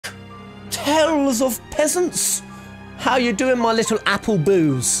Tales of Peasants. How you doing, my little apple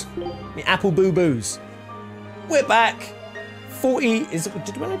boos? The apple boo boos. We're back. 40 is.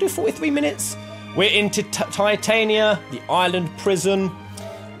 Did we only do 43 minutes? We're into Titania, the island prison.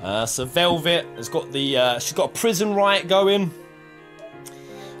 So Velvet has got the. She's got a prison riot going.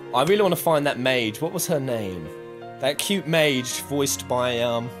 I really want to find that mage. What was her name? That cute mage voiced by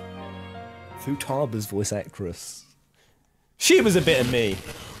Futaba's voice actress. She was a bit of me.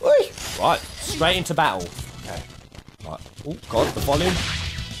 Oi. Right, straight into battle. Okay. Right. Oh god, the volume.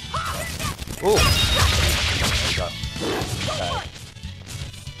 Oh. There we go. Okay.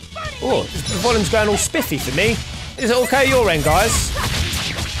 Oh, the volume's going all spiffy for me. Is it okay your end, guys?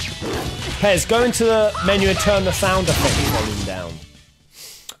 Pez, go into the menu and turn the sound effect volume down.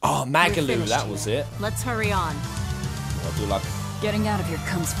 Oh, Magaloo, that was it. Let's hurry on. I'll do like... Getting out of here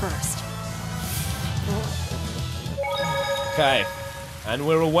comes first. Okay, and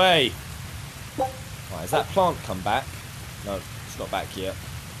we're away. Right, has that plant come back? No, it's not back yet.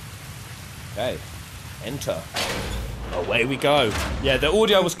 Okay, enter. Away we go. Yeah, the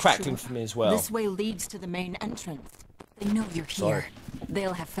audio was crackling for me as well. This way leads to the main entrance. They know you're here.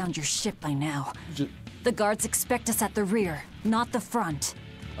 They'll have found your ship by now. The guards expect us at the rear, not the front.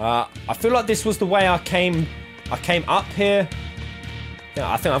 I feel like this was the way I came up here. Yeah,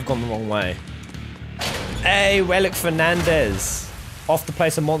 I think I've gone the wrong way. Hey, Relic Fernandez. Off to play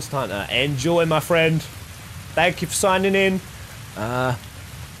some Monster Hunter. Enjoy, my friend. Thank you for signing in.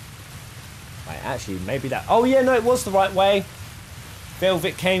 Wait, actually, maybe that... Oh, yeah, no, it was the right way.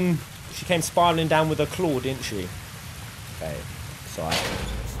 Velvet came... She came spiraling down with her claw, didn't she? Okay, sorry.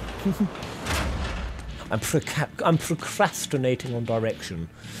 I'm procrastinating on direction.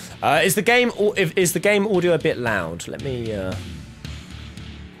 Is the game audio a bit loud? Let me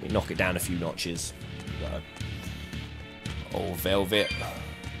knock it down a few notches. Oh, Velvet.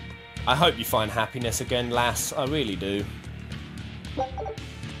 I hope you find happiness again, lass. I really do. I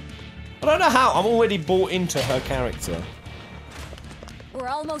don't know how. I'm already bought into her character. We're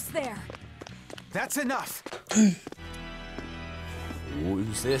almost there. That's enough.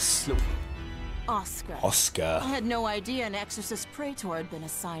 Who's this? Oscar. Oscar. I had no idea an Exorcist Praetor had been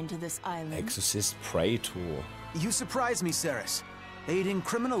assigned to this island. Exorcist Praetor. You surprise me, Ceres. Aiding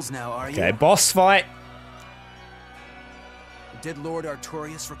criminals now, are you? Okay, boss fight. Did Lord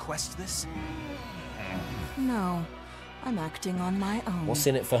Artorias request this? No, I'm acting on my own. What's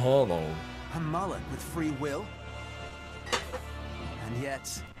in it for her, though? A mullet with free will? And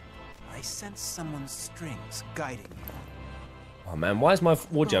yet, I sense someone's strings guiding me. Oh man, why is my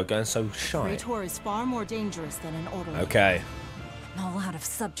audio going so shy? Praetor is far more dangerous than an orderly. Okay. All out of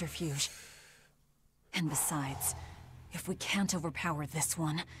subterfuge. And besides, if we can't overpower this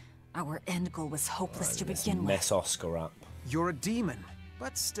one, our end goal was hopeless to begin with. Mess Oscar up. You're a demon,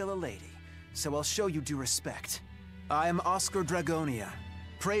 but still a lady, so I'll show you due respect. I am Oscar Dragonia,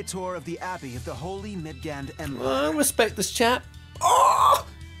 Praetor of the Abbey of the Holy Midgand Empire. I respect this chap. Oh!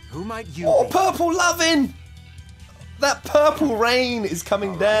 Who might you Oh, be? purple loving! That purple rain is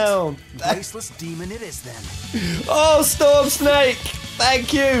coming down. Faceless demon it is then. Oh, Storm Snake!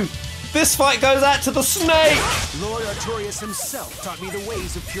 Thank you! This fight goes out to the snake! Lord Artorias himself taught me the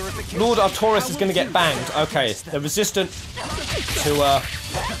ways of purification. Lord Artorias is going to get banged. Okay, they're resistant to, Ooh.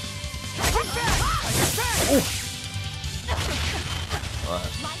 Right.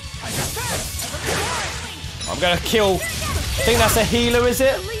 I'm going to kill... I think that's a healer, is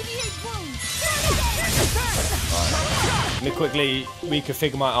it? Right. Let me quickly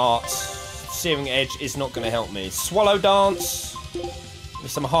reconfigure my arts. Searing Edge is not going to help me. Swallow Dance.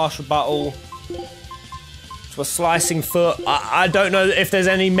 With some harsh rebuttal. To a slicing foot. I don't know if there's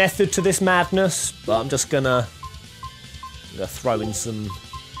any method to this madness, but I'm just gonna throw in some.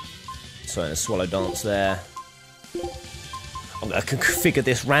 Sorry, a Swallow Dance there. I'm gonna configure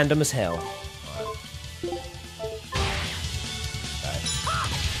this random as hell. Right. Okay.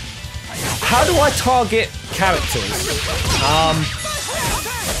 How do I target characters?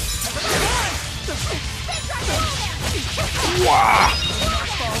 Wow.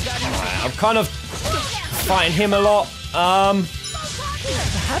 Right, I'm kind of fighting him a lot. How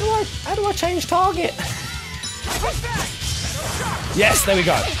do I change target? Yes, there we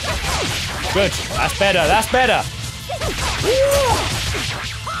go. Good. That's better. That's better.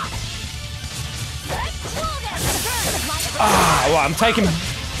 Ah, well, I'm taking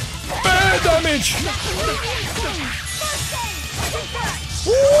bad damage.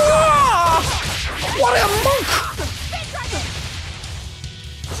 What a monk!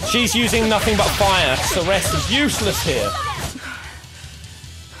 She's using nothing but fire. Ceres is useless here.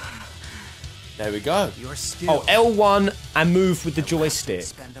 There we go. Your skill. Oh, L1 and move with the joystick.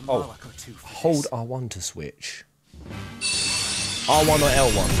 Spend a Oh, Moloch or two for hold this. R1 to switch. R1 or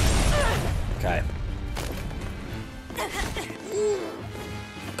L1. Okay.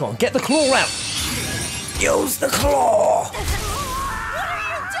 Go on, get the claw out. Use the claw. What are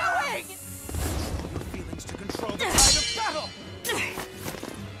you doing? Your feelings to control the tide of battle.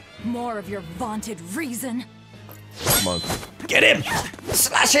 More of your vaunted reason. Come on. Get him!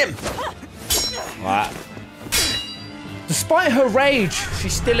 Slash him! Alright. Despite her rage,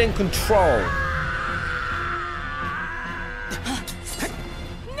 she's still in control.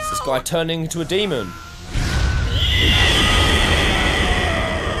 Is this guy turning into a demon?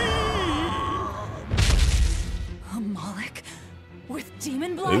 A Moloch with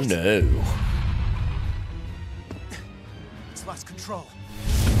demon blood? Oh no. It's lost control.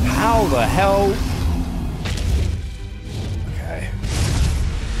 How the hell? Okay.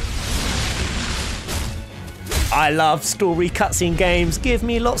 I love story cutscene games. Give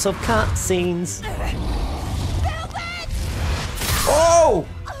me lots of cutscenes. Oh!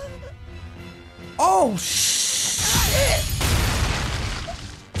 Oh shit!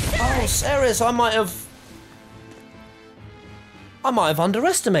 Oh, Ceres, I might have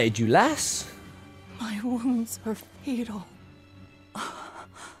underestimated you, lass. My wounds are fatal.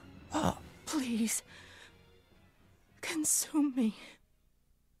 Please, consume me.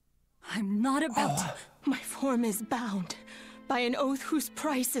 I'm not about to... My form is bound by an oath whose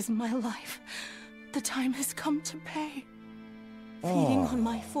price is my life. The time has come to pay. Feeding on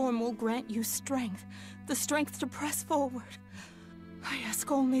my form will grant you strength, the strength to press forward. I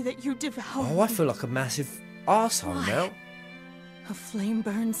ask only that you devour Oh, I me. feel like a massive arsehole Why? now. A flame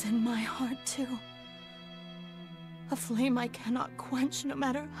burns in my heart too. A flame I cannot quench no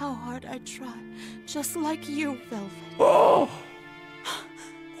matter how hard I try. Just like you, Velvet. Oh!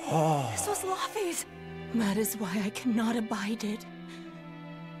 This was Laffy's. That is why I cannot abide it.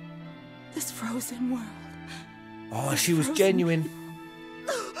 This frozen world. Oh, she was genuine.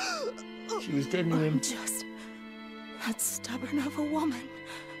 She was I'm genuine. just that stubborn of a woman.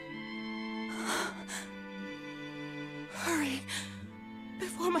 Hurry,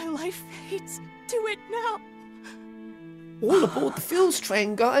 before my life fades. Do it now. All aboard the Fields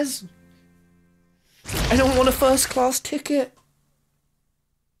train, guys. Anyone want a first-class ticket?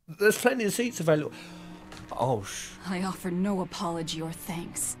 There's plenty of seats available. Oh, I offer no apology or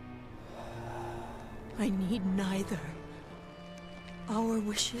thanks. I need neither. Our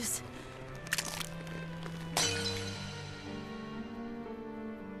wishes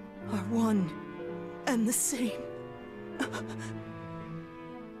are one and the same.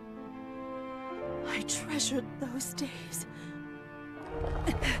 I treasured those days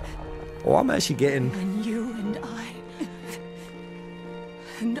Oh, I'm actually getting... when you and I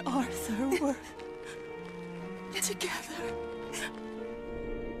and Arthur were together.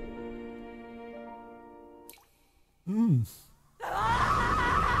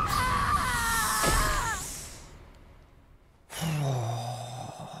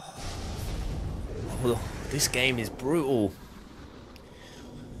 Oh, this game is brutal.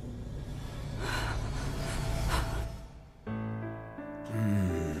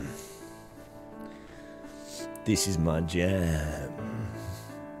 This is my jam.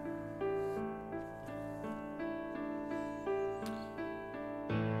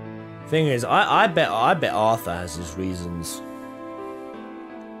 Thing is, I bet Arthur has his reasons.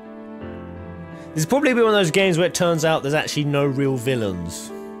 This is probably one of those games where it turns out there's actually no real villains,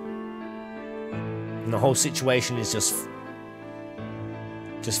 and the whole situation is just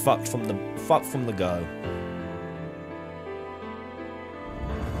fucked from the go.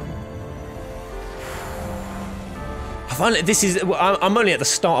 I find that I'm only at the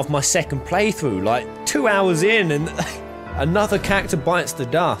start of my second playthrough, like 2 hours in, and another character bites the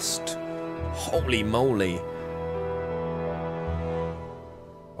dust. Holy moly!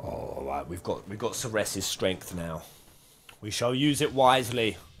 Oh, all right, we've got Ceres' strength now. We shall use it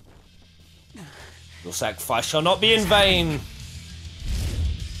wisely. Your sacrifice shall not be in vain.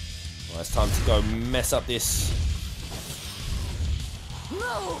 Well, it's time to go mess up this.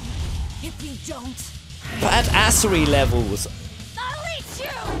 Move! If you don't, Badassery levels I'll eat you!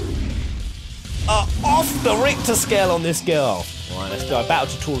 are off the Richter scale on this girl. Alright, let's do a battle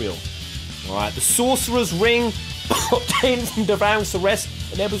tutorial. Alright, the Sorcerer's Ring obtained from devouring Ceres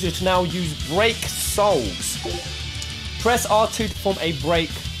enables you to now use Break Souls. Press R2 to perform a Break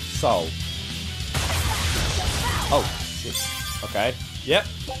Soul. Oh, shit. Okay, yep.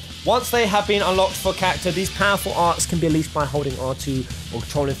 Once they have been unlocked for a character, these powerful arts can be unleashed by holding R2 or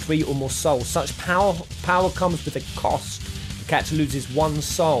controlling 3 or more souls. Such power comes with a cost. The character loses 1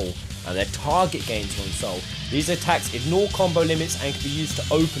 soul. and their target gains 1 soul. These attacks ignore combo limits and can be used to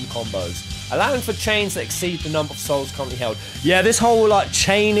open combos, allowing for chains that exceed the number of souls currently held. Yeah, this whole like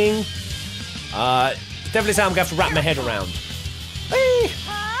chaining, definitely something I'm gonna have to wrap my head around. Whee!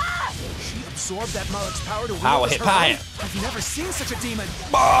 She absorbed that Malik's power to Power hit, power hit. I've never seen such a demon.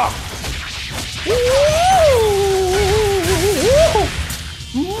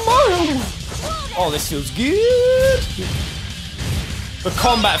 Oh, this feels good. The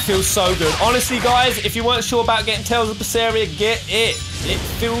combat feels so good. Honestly, guys, if you weren't sure about getting Tales of Berseria, get it. It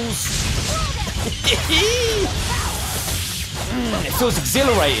feels... it feels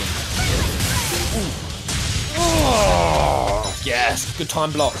exhilarating. Oh, yes, good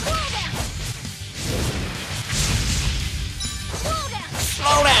time block.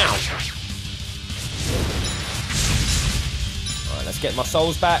 Slow down. Alright, let's get my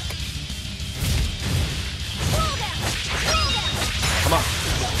souls back. Come on.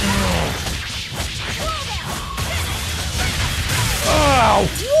 Oh!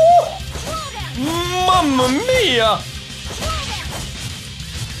 Mamma mia!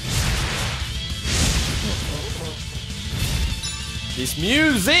 This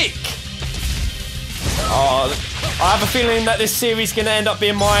music! Oh, I have a feeling that this series is going to end up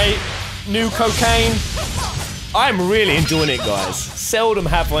being my new cocaine. I'm really enjoying it, guys. Seldom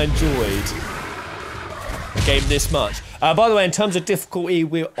have I enjoyed a game this much. By the way, in terms of difficulty,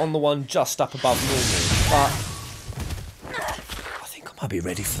 we're on the one just up above normal. But I think I might be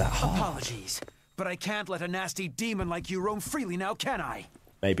ready for that hard. Apologies, but I can't let a nasty demon like you roam freely now, can I?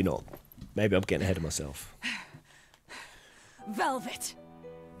 Maybe not. Maybe I'm getting ahead of myself. Velvet.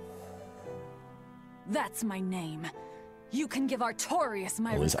 That's my name. You can give Artorias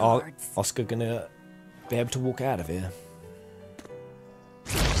my Is regards. Oscar gonna be able to walk out of here?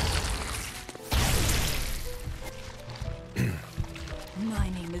 My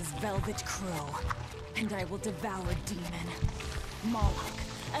name is Velvet Crow, and I will devour demon, Moloch,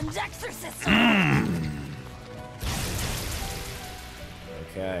 and exorcist.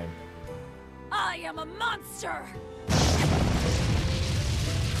 Okay. I am a monster.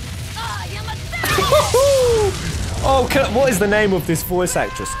 I am a savage. Oh, what is the name of this voice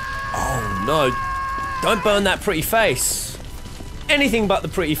actress? Oh no! Don't burn that pretty face. Anything but the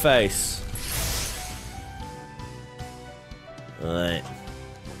pretty face. Alright.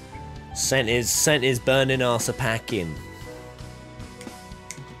 Scent is burning us a packing.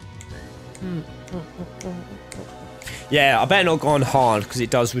 Yeah, I better not go on hard because it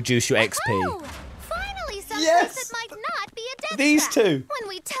does reduce your XP. Oh, finally something Yes! that might not be a death These trap. two. When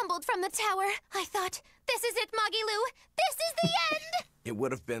we tumbled from the tower, I thought, this is it, Moggy-Loo. This is the end. It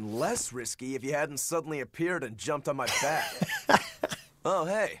would have been less risky if you hadn't suddenly appeared and jumped on my back. Oh,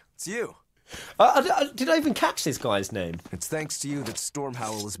 hey, it's you. Did I even catch this guy's name? It's thanks to you that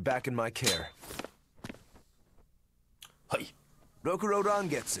Stormhowl is back in my care. Hey. Rokuro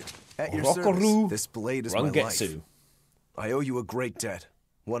Rangetsu, at your Rokuro service. This blade is my life. Rangetsu. I owe you a great debt,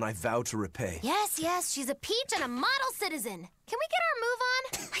 one I vow to repay. Yes, yes, she's a peach and a model citizen. Can we get our move on?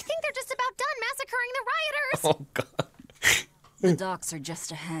 I think they're just about done massacring the rioters. Oh god. The docks are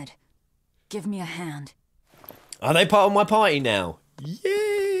just ahead. Give me a hand. Are they part of my party now?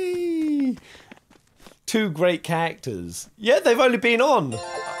 Yay! Two great characters. Yeah, they've only been on.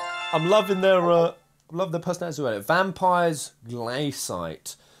 I'm loving their personalities. Vampires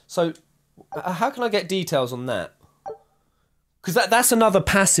Glaciate. So, how can I get details on that? Because that's another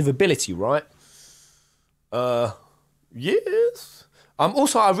passive ability, right? Yes.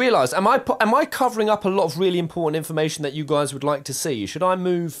 Also, I realised, am I covering up a lot of really important information that you guys would like to see? Should I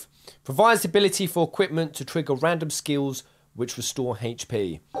move? Provides the ability for equipment to trigger random skills which restore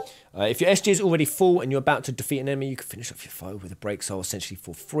HP. If your SG is already full and you're about to defeat an enemy, you can finish off your foe with a break soul essentially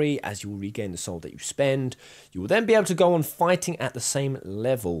for free, as you will regain the soul that you spend. You will then be able to go on fighting at the same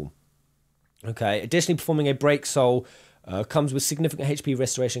level. Okay. Additionally, performing a break soul comes with significant HP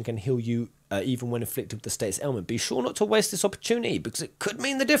restoration, can heal you even when inflicted with the status element. Be sure not to waste this opportunity because it could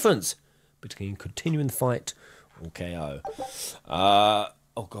mean the difference between continuing the fight or KO.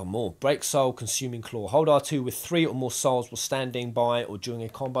 Oh god, more. Break soul, consuming claw. Hold R2 with 3 or more souls while standing by or during a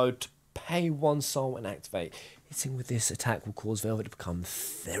combo to pay 1 soul and activate. Hitting with this attack will cause Velvet to become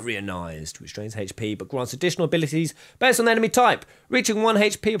Therianized, which drains HP but grants additional abilities based on enemy type. Reaching 1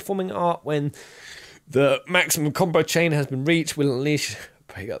 HP, performing art when the maximum combo chain has been reached will unleash.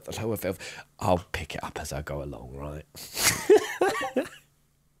 Pick up the lower Velvet. I'll pick it up as I go along, right?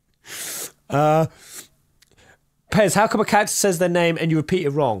 Pez, how come a character says their name and you repeat it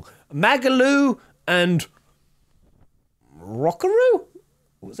wrong? Magaloo and Rockaroo?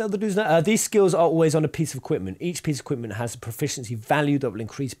 What's the other news now? These skills are always on a piece of equipment. Each piece of equipment has a proficiency value that will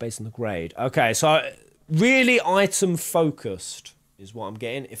increase based on the grade. Okay, so really item focused is what I'm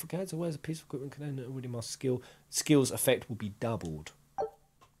getting. If a character wears a piece of equipment containing already my skills effect will be doubled.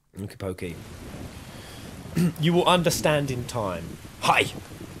 Okie pokey. You will understand in time. Hi!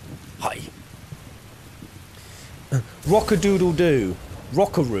 Hi! Rock-a-doodle-doo.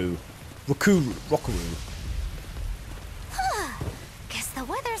 Rockaroo. Rockaroo. Guess the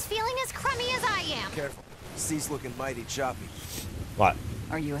weather's feeling as crummy as I am. Careful. Sea's looking mighty choppy. Right.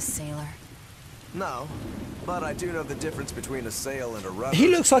 Are you a sailor? No, but I do know the difference between a sail and a rudder. He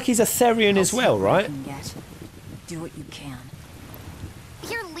looks like he's a Therian as well, right? Do what you can.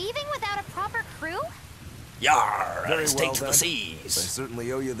 You're leaving without a proper crew? Yar! Very Let's well take to the done. I seas.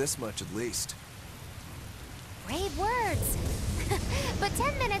 certainly owe you this much at least. Brave words. But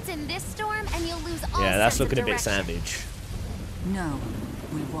 10 minutes in this storm and you'll lose all Yeah, that's sense of looking a bit direction. savage. No,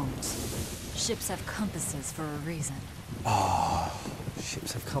 we won't. Ships have compasses for a reason. Oh,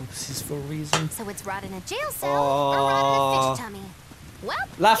 ships have compasses for a reason. So it's rot in a jail cell or rot in a fish tummy. Well,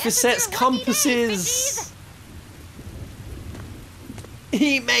 Lafisette's guess it's your lucky day, compasses.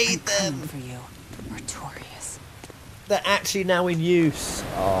 He made them. Coming for you, Artorias. They're actually now in use.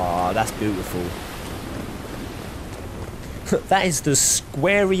 Oh, that's beautiful. That is the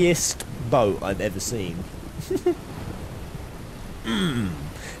squariest boat I've ever seen.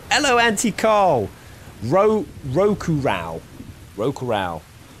 Hello, Auntie Carl. Rokurao. Rokurao.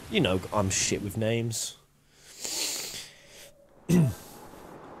 You know, I'm shit with names.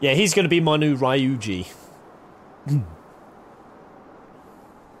 Yeah, he's going to be my new Ryuji.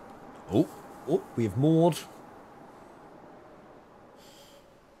 Oh, we have moored.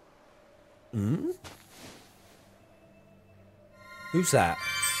 Who's that?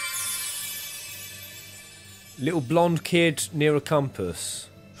 Little blonde kid near a compass.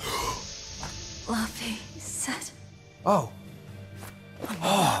 Lafiset. Oh.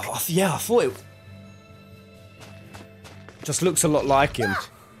 Oh, yeah, I thought it... Just looks a lot like him.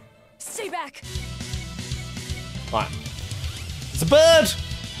 Stay back. Right. It's a bird!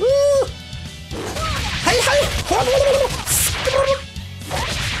 Woo! Hey,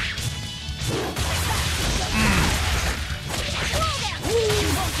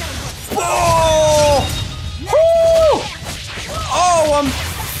 Oh! Woo! Oh, I'm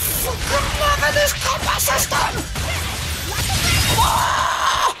fucking loving this combat system!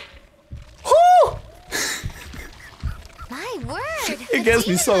 Ah! Woo! My word! It gets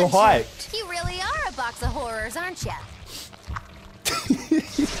me so hyped. You really are a box of horrors, aren't you?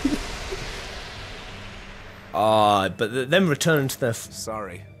 But them return to their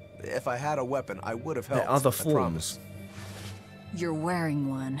Sorry. If I had a weapon, I would have helped. other I forms. promise. You're wearing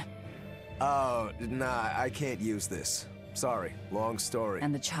one. Oh, nah, I can't use this. Sorry, long story.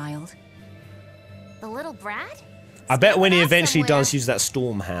 And the child? The little brat? I bet when he Somewhere. eventually does use that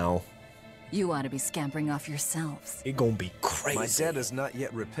storm howl, You ought to be scampering off yourselves. it gonna be crazy. My debt is not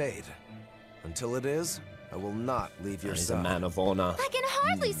yet repaid. Until it is, I will not leave your He's a side. man of honor. I can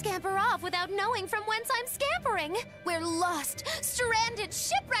hardly scamper off without knowing from whence I'm scampering. We're lost, stranded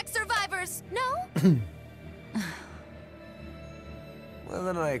shipwreck survivors, no? Well,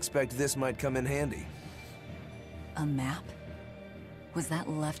 then I expect this might come in handy. A map? Was that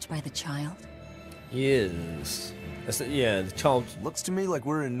left by the child? Yes. Yeah, the child. Looks to me like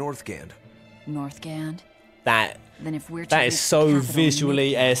we're in Northgand. Northgand? That Then if we're to that reach is the so capital visually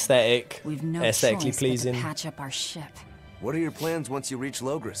Midgard, aesthetic. we've no Aesthetically choice pleasing. but to patch up our ship. What are your plans once you reach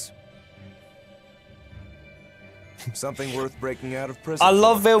Logris? Something worth breaking out of prison I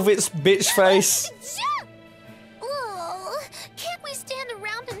love for. Velvet's bitch face. Oh, can't we stand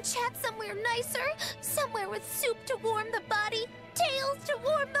around and chat somewhere nicer? Somewhere with soup to warm the body, tales to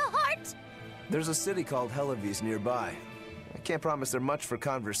warm the heart? There's a city called Helavis nearby. I can't promise there much for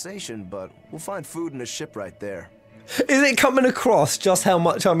conversation, but we'll find food and a ship right there. Is it coming across just how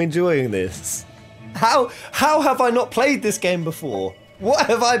much I'm enjoying this? How have I not played this game before? What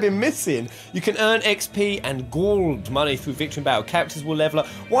have I been missing? You can earn XP and gold money through victory in battle. Characters will level up.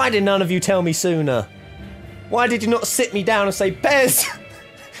 Why did none of you tell me sooner? Why did you not sit me down and say, Bez,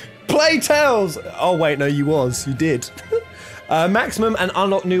 play Tales? Oh wait, no, you did. Maximum and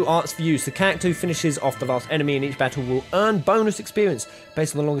unlock new arts for use. The character who finishes off the last enemy in each battle will earn bonus experience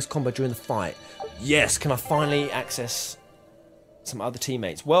based on the longest combat during the fight. Yes, can I finally access some other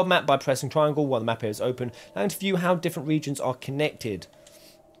teammates? World map by pressing triangle while the map area is open. Now to view how different regions are connected.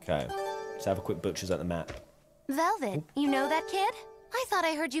 Okay, let's have a quick butchers at the map. Velvet, you know that kid? I thought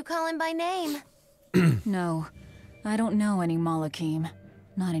I heard you call him by name. No, I don't know any Malakim.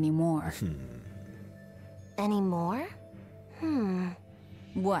 Not anymore. Anymore?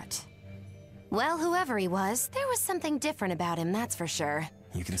 What? Well, whoever he was, there was something different about him, that's for sure.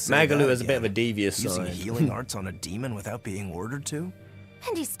 You can say Magalu that has a bit of a again. devious Using side. healing arts on a demon without being ordered to?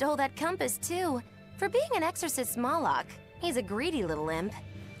 And he stole that compass, too. For being an exorcist Moloch, he's a greedy little imp.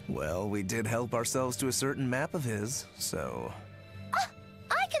 Well, we did help ourselves to a certain map of his, so...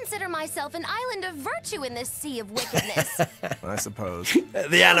 I consider myself an island of virtue in this sea of wickedness. I suppose.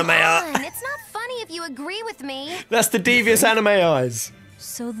 The anime art. Come on, it's not funny if you agree with me. That's the devious anime eyes.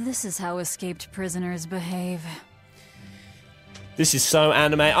 So this is how escaped prisoners behave. This is so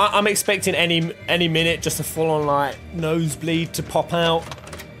anime. I'm expecting any minute just a full-on like nosebleed to pop out.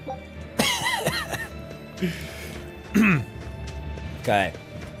 Okay,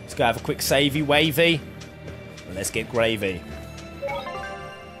 let's go have a quick savey wavy, and let's get gravy.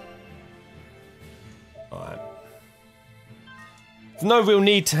 Alright. There's no real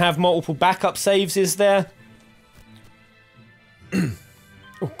need to have multiple backup saves, is there?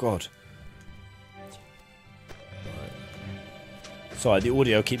 Oh god. Sorry, the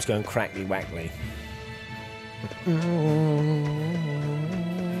audio keeps going crackly wackly.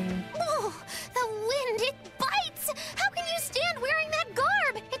 Oh, the wind, it bites! How can you stand wearing that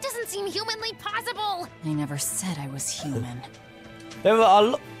garb? It doesn't seem humanly possible. I never said I was human. There are a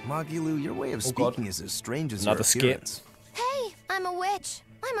lot. Magilu, your way of Oh, God. speaking is as strange as Another your skip. appearance. Hey, I'm a witch.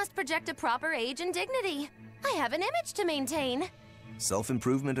 I must project a proper age and dignity. I have an image to maintain.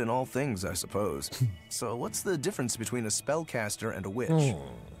 Self-improvement in all things, I suppose. So what's the difference between a spellcaster and a witch?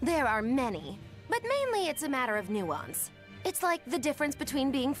 There are many, but mainly it's a matter of nuance. It's like the difference between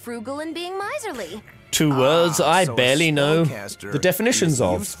being frugal and being miserly. 2 words I So a barely know spellcaster the definitions is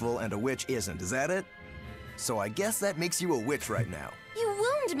of. useful and a witch isn't, is that it? So I guess that makes you a witch right now. You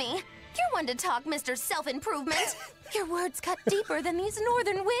wound me. You're one to talk, Mr. Self-Improvement. Your words cut deeper than these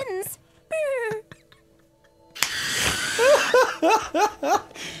northern winds.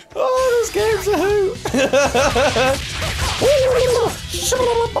 Oh, this game's a hoot!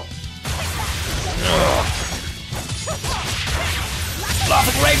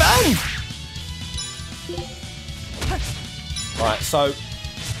 Laughing Raven! Right, so...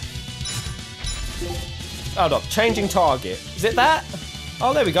 Hold up, changing target. Is it that?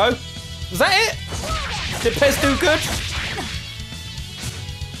 Oh, there we go. Was that it? Did Pez do good?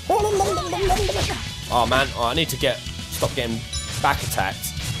 Oh man, I need to stop getting back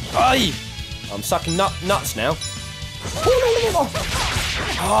attacked. Aye! I'm sucking nuts now.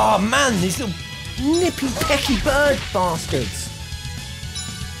 Oh man, these little nippy pecky bird bastards.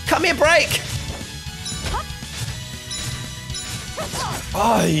 Cut me a break!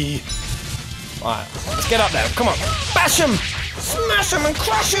 Aye! Right, let's get up there, come on. Bash him! Smash him and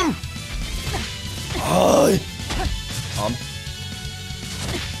crush him! Aye!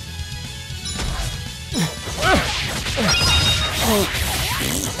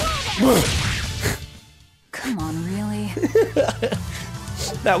 Come on, really?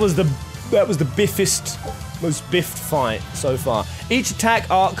 That was the biffest, most biffed fight so far. Each attack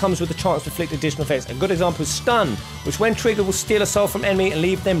arc comes with a chance to inflict additional effects. A good example is stun, which when triggered will steal a soul from enemy and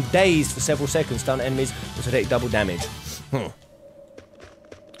leave them dazed for several seconds. Stun enemies also take double damage. Let's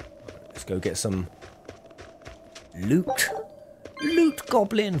go get some loot. Loot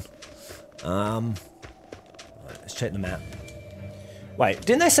goblin. Right, let's check the map. Wait,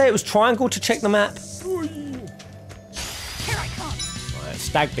 didn't they say it was triangle to check the map? Here I come. Right,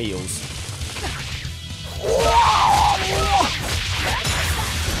 stag beetles.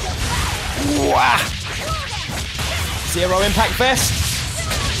 Zero impact vest.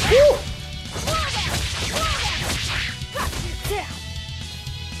 Woo!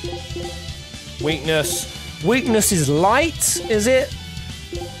 Weakness. Weakness is light, is it?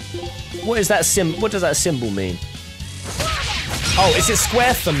 What is that what does that symbol mean? Oh, is it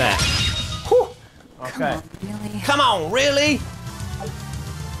square for map? Whew. Okay. Come on, really?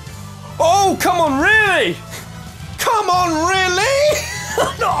 Oh, come on, really? Come on, really?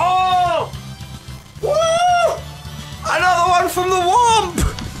 No! Woo! Another one from the Womp!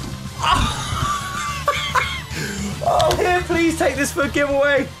 Oh, here, please take this for a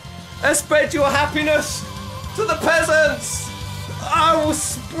giveaway and spread your happiness to the peasants. I will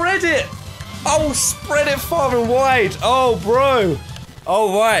spread it. I will spread it far and wide. Oh, bro.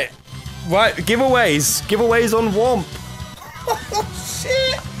 Oh, right. Right, giveaways. Giveaways on Womp. Oh,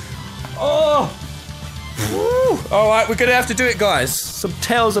 shit. Oh. Woo. All right, we're going to have to do it, guys. Some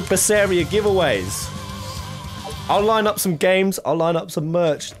Tales of Berseria giveaways. I'll line up some games. I'll line up some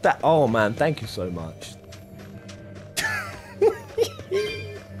merch. Oh, man, thank you so much.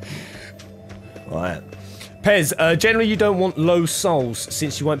 All right. Pez, generally you don't want low souls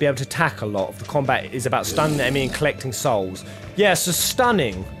since you won't be able to attack a lot. Of the combat is about stunning the enemy and collecting souls. Yeah, so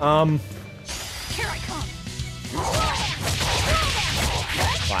stunning. Here I come.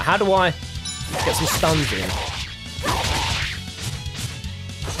 Right, how do I get some stuns in?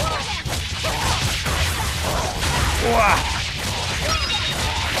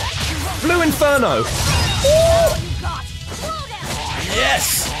 Blue Inferno!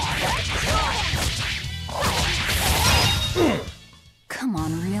 Yes! Come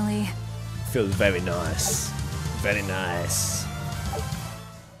on, really? Feels very nice. Very nice.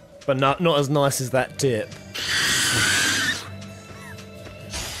 But not as nice as that tip.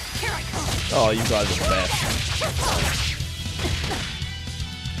 Oh, you guys are the best.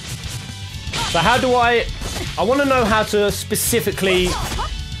 So how do I want to know how to specifically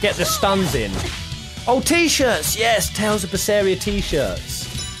get the stuns in. Oh, t-shirts! Yes, Tales of Berseria t-shirts.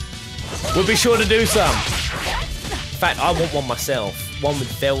 We'll be sure to do some. In fact, I want one myself. One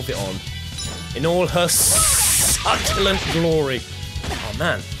with velvet on. In all her succulent glory. Oh,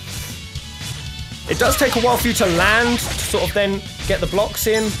 man. It does take a while for you to land, to sort of then get the blocks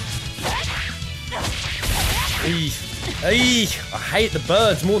in. Eey. Eey. I hate the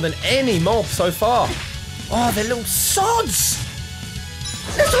birds more than any mob so far. Oh, they're little sods!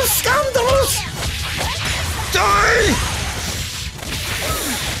 Little scoundrels! Die!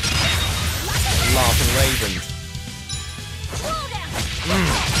 Laughing ravens.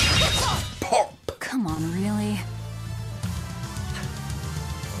 Pop! Come on, really?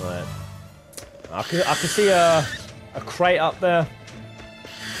 Right. I can see a crate up there.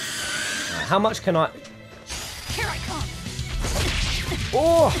 How much can I... Here I come.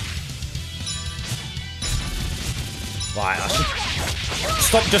 Oh! Right, I should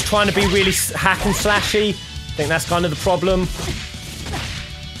stop just trying to be really hack and slashy. I think that's kind of the problem.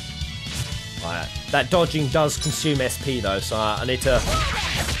 Right, that dodging does consume SP though, so I need to...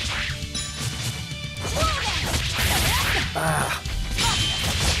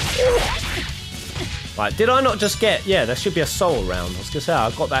 Right, did I not just get... Yeah, there should be a soul round. I was going to say,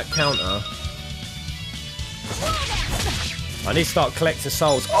 I got that counter. I need to start collecting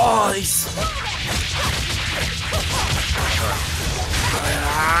souls. Oh, these...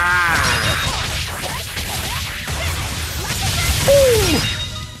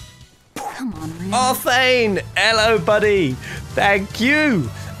 Come on, really? Arthane! Hello, buddy! Thank you!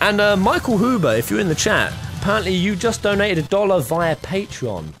 And Michael Huber, if you're in the chat, apparently you just donated $1 via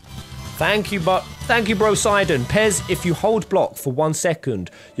Patreon. Thank you, bro Sidon. Pez, if you hold block for 1 second,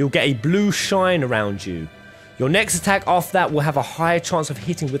 you'll get a blue shine around you. Your next attack after that will have a higher chance of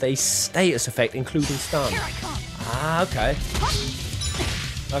hitting with a status effect, including stun. Ah, okay.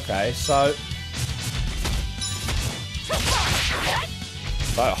 Okay, so...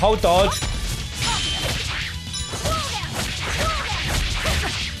 Right, hold dodge.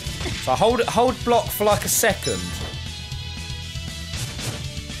 So hold block for like a second.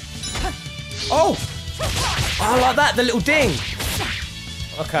 Oh! Oh, like that, the little ding.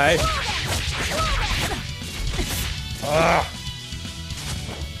 Okay.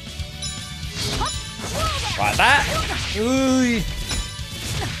 Like that. Ooh.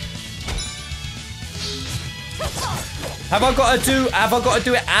 Have I got to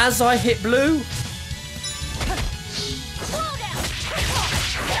do it as I hit blue?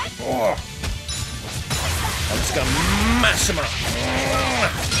 Oh. I'm just gonna mash them up.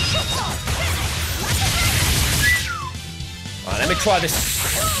 Right, let me try this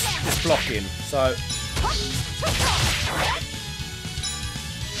blocking. So.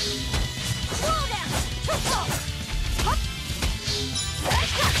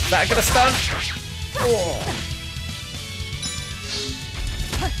 Is that gonna stun? Oh.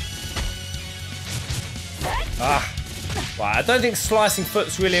 Ah. Right, I don't think slicing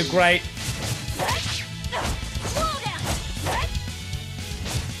foot's really a great.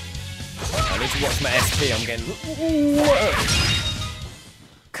 I need to watch my SP. I'm getting.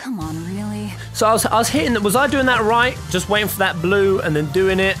 Come on, really? So I was hitting. Was I doing that right? Just waiting for that blue and then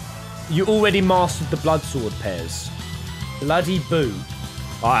doing it. You already mastered the blood sword, Pez. Bloody boo.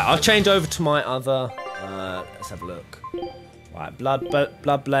 Alright, I'll change over to my other. Let's have a look. Right,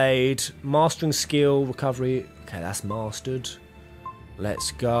 blood blade, mastering skill, recovery. Okay, that's mastered.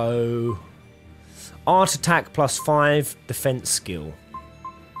 Let's go. Art attack +5, defense skill.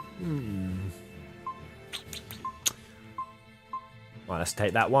 Right, let's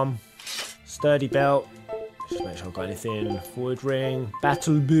take that one. Sturdy belt. Just make sure I've got anything. Forward ring.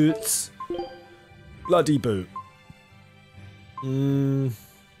 Battle boots. Bloody boot.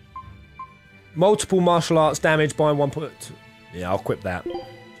 Multiple martial arts damage by 1 point. Yeah, I'll equip that.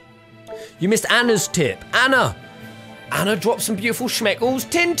 You missed Anna's tip. Anna dropped some beautiful schmeckles.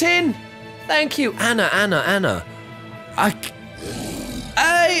 Tintin. Thank you, Anna.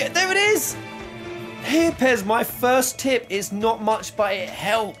 Hey, there it is. Here, Pez, my first tip is not much, but it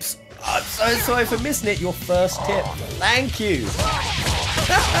helps. I'm so sorry for missing it. Your first tip. Thank you.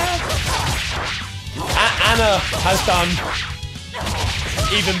 Anna has done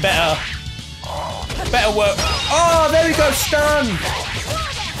even better work. Oh, there we go, stun.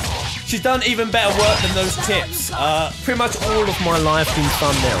 She's done even better work than those tips. Pretty much all of my live stream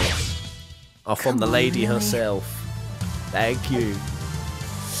thumbnails are from the lady herself. Thank you.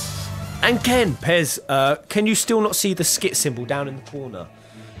 And Ken, Pez, can you still not see the skit symbol down in the corner?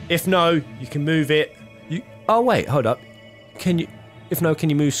 If no, you can move it. Oh wait, hold up. If no, can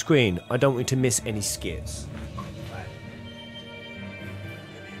you move screen? I don't want you to miss any skits.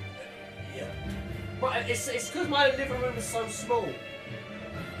 Yeah. But it's because my living room is so small.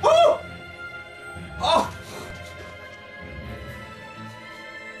 Oh! Oh!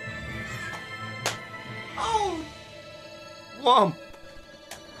 Oh! Womp.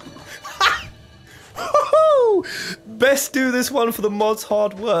 Best do this one for the mods'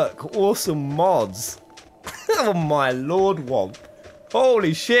 hard work. Awesome mods. Oh my lord, Womp.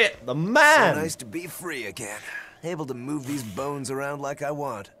 Holy shit, the man. So nice to be free again. Able to move these bones around like I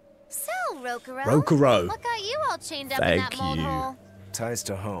want. So, Rokuro. What got you all chained up in that mold hole? Ties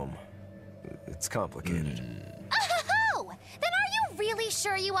to home. It's complicated. Oh! Then are you really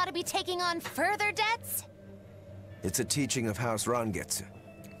sure you ought to be taking on further debts? It's a teaching of House Rangetsu.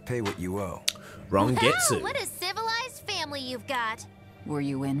 Pay what you owe. Rangetsu. Wow, what a civilized family you've got. Were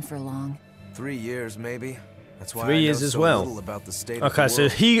you in for long? 3 years, maybe. That's why 3 years I know as so well. little about the state Okay, of the so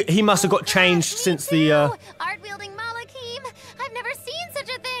world. he must have got changed since the Art-wielding Malakim. I've never seen such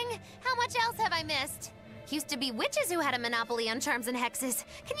a thing. How much else have I missed? Used to be witches who had a monopoly on charms and hexes.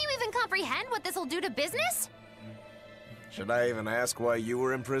 Can you even comprehend what this'll do to business? Should I even ask why you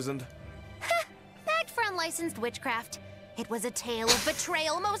were imprisoned? Bagged for unlicensed witchcraft. It was a tale of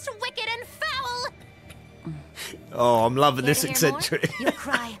betrayal most wicked and foul. Oh, I'm loving Care this to hear eccentric. more? You'll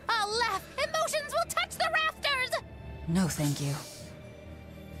cry. I'll laugh. Emotions will touch the rafters. No, thank you.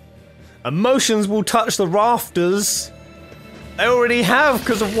 Emotions will touch the rafters. They already have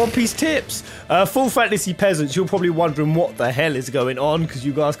because of One Piece tips. Full Fantasy peasants, you're probably wondering what the hell is going on because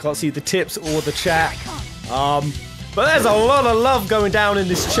you guys can't see the tips or the chat. But there's a lot of love going down in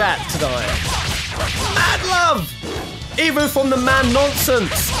this chat tonight. Mad love! Even from the man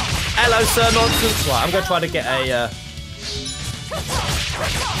Nonsense. Hello, Sir Nonsense. Right, I'm going to try to get a...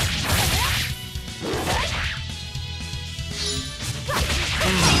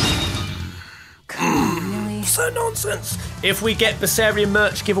 Really? So nonsense. If we get Berseria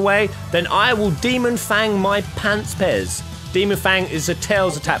merch giveaway, then I will Demon Fang my pants, Pez. Demon Fang is a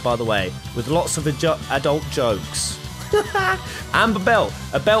Tails attack, by the way, with lots of adult jokes. Amber belt.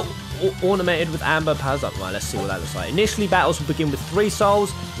 A belt ornamented with amber powers up. Right, let's see what that looks like. Initially, battles will begin with 3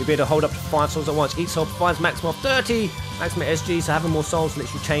 souls. You'll be able to hold up to 5 souls at once. Each soul provides maximum of 30 maximum SG, so having more souls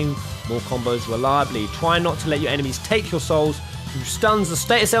lets you chain more combos reliably. Try not to let your enemies take your souls through stuns or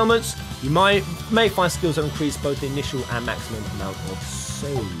status elements. You may find skills that increase both the initial and maximum amount of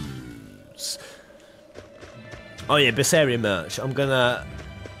souls. Oh yeah, Berseria merch. I'm gonna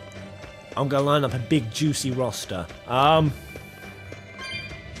line up a big juicy roster.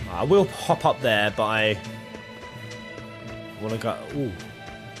 I will hop up there, but I want to go. Ooh.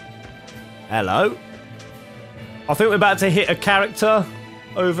 Hello. I think we're about to hit a character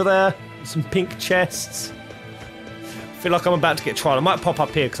over there. Some pink chests. I feel like I'm about to get tried. I might pop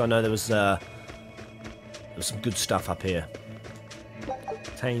up here because I know there was some good stuff up here.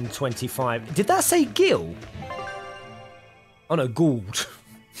 Obtain 25. Did that say Gil? Oh no, Gould.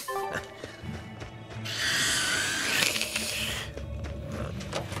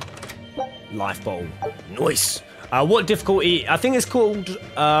 Life bottle. Nice. What difficulty? I think it's called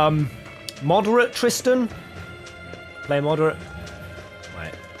moderate, Tristan. Play moderate.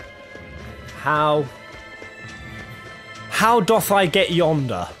 Right. How doth I get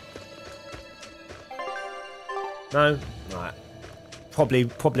yonder? No? Right.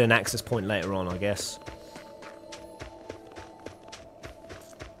 Probably an access point later on, I guess.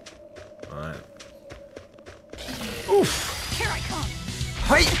 Right. Oof. Here I come.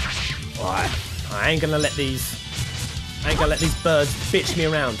 Hey! Right. I ain't gonna let these birds bitch me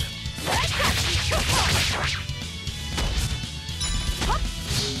around.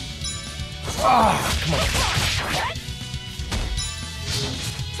 Oh, come on.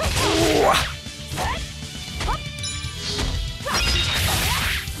 Ooh.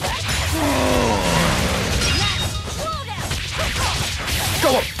 Go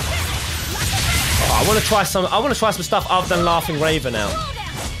on. try some. I want to try some stuff other than Laughing Raven out.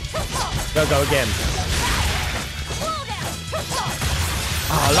 Go again.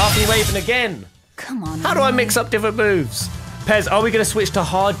 Ah, Laughing Raven again. Come on. How do I mix up different moves? Pez, are we going to switch to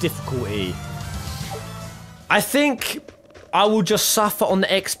hard difficulty? I think I will just suffer on the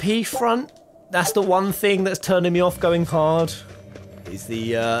XP front. That's the one thing that's turning me off going hard. Is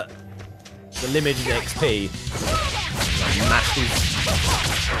the limited XP. Mash these.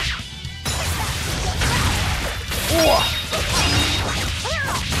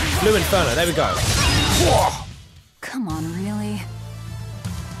 Blue Inferno, there we go. Come on, really?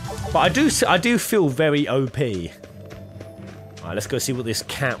 But I do feel very OP. Alright, let's go see what this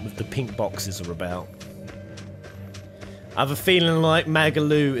cat with the pink boxes are about. I have a feeling like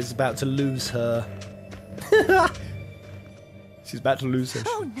Magalu is about to lose her. She's about to lose her.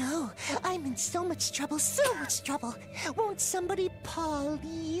 Oh no, I'm in so much trouble, so much trouble. Won't somebody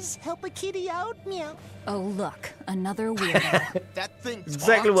please help a kitty out? Meow. Oh look, another weirdo. That thing talks?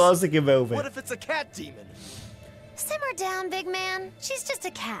 Exactly what I was thinking, Velvet. What if it's a cat demon? Simmer down, big man. She's just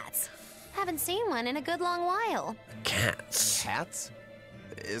a cat. Haven't seen one in a good long while. Cats. Cats?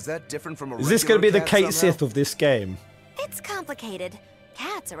 Is that different from a Is this going to be the cat Kate somehow? Sith of this game? It's complicated.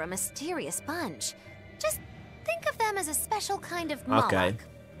 Cats are a mysterious bunch. Just think of them as a special kind of Moloch. Okay.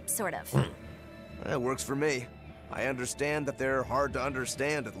 Sort of. That works for me. I understand that they're hard to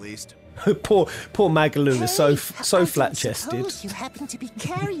understand, at least. poor Magalu is so I flat-chested. don't suppose you happen to be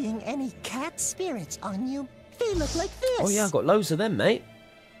carrying any cat spirits on you. They look like this. Oh yeah, I've got loads of them, mate.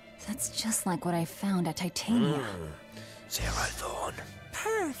 That's just like what I found at Titania. Zero Thorn.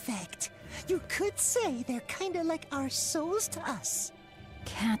 Perfect. You could say they're kind of like our souls to us.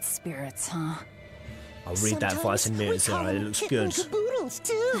 Cat spirits, huh? I'll read that advice in minutes, Sometimes we Zero. call It looks them good. kitten caboodles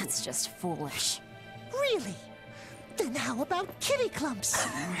too. That's just foolish. Really? Then how about kitty clumps?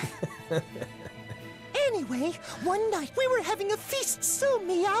 Anyway, one night we were having a feast so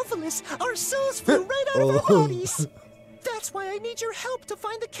meowvelous, our souls flew right out of our bodies. That's why I need your help to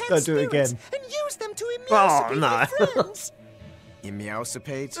find the cat Don't do it spirits again. and use them to emancipate my friends. You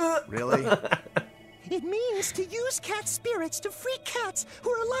meowsipate? Really? It means to use cat spirits to free cats who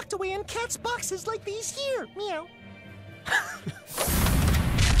are locked away in cats' boxes like these here. Meow.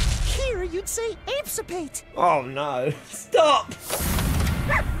 Here you'd say apesipate. Oh no! Stop!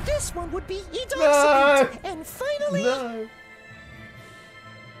 This one would be edoxipate. And finally... No.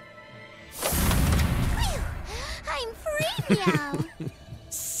 Phew! I'm free now.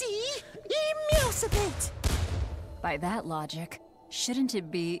 See? Emancipate. By that logic, shouldn't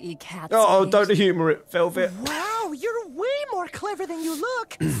it be e-cat? Oh, don't humour it, Velvet. Wow, you're way more clever than you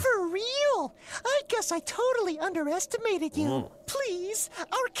look. For real. I guess I totally underestimated you. Please,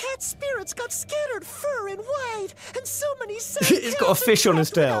 our cat spirits got scattered far and wide, and so many sad He's got a cats are fish on his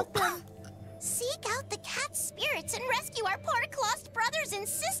trapped tail. without them. Seek out the cat spirits and rescue our poor lost brothers and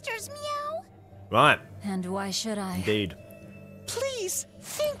sisters, meow. Right, And why should I? indeed. Please,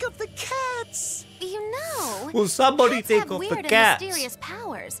 think of the cats. You know, Will somebody cats think have of weird the and cats? mysterious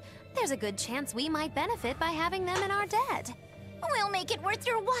powers. There's a good chance we might benefit by having them in our debt. We'll make it worth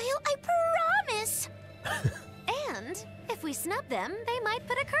your while, I promise. And if we snub them, they might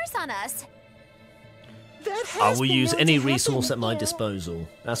put a curse on us. That has I will been use known any to happen, resource at my meow. disposal.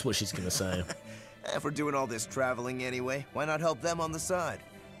 That's what she's gonna say. If we're doing all this traveling anyway, why not help them on the side?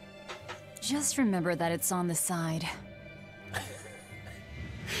 Just remember that it's on the side.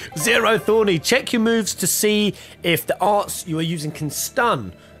 Zero Thorny, check your moves to see if the arts you are using can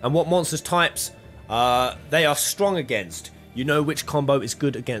stun and what monsters types they are strong against. You know which combo is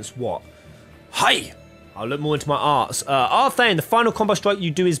good against what. Hey! I'll look more into my arts. Arthane, the final combo strike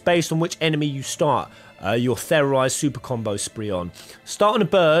you do is based on which enemy you start your Terrorized super combo spree on. Start on a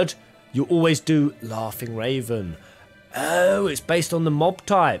bird, you always do Laughing Raven. Oh, it's based on the mob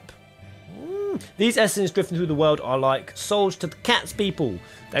type. These essence drifting through the world are like souls to the cats people.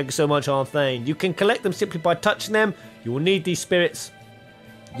 Thank you so much, Arthane. You can collect them simply by touching them. You will need these spirits.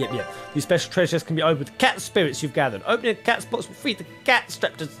 Yep. These special treasures can be opened with cat spirits you've gathered. Opening a cat's box will free the cat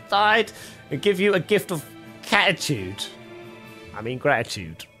strapped to the side and give you a gift of catitude. I mean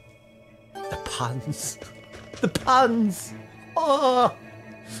gratitude. The puns. The puns. Oh.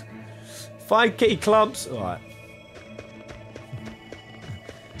 5 kitty clumps. Alright.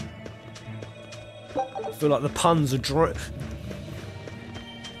 I feel like the puns are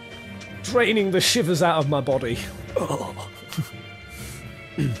draining the shivers out of my body. Oh.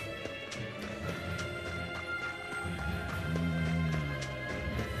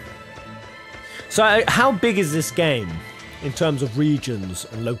 So, how big is this game in terms of regions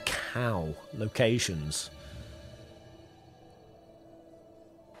and locations?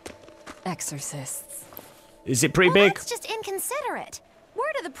 Exorcists. Is it pretty big? That's just inconsiderate.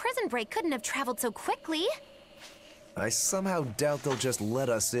 Word of the prison break couldn't have traveled so quickly. I somehow doubt they'll just let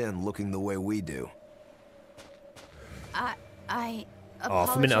us in looking the way we do. I Oh,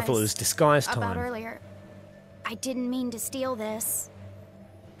 for a minute I thought it was disguise time. about earlier. I didn't mean to steal this.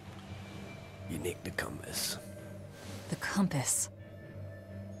 You nicked the compass. The compass.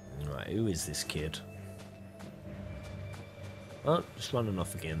 Right, who is this kid? Oh, just running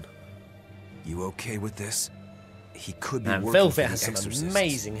off again. You okay with this? He could be And working for Velvet the has some exorcists.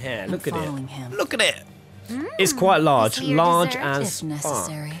 amazing hair. Look at following it. him. Look at it. It's quite large. This for your Large dessert? as If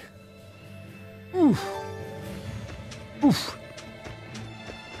necessary. Oof.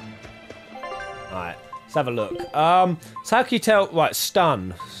 Alright, let's have a look. So how can you tell? Right,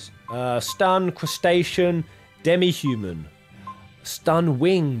 stun. Stun, crustacean, demi-human. Stun,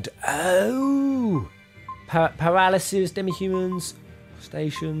 winged. Oh! Paralysis, demi-humans,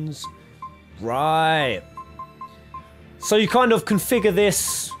 crustaceans. Right. So you kind of configure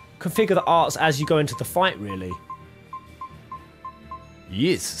the arts as you go into the fight, really.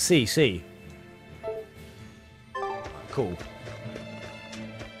 Yes, see. Cool.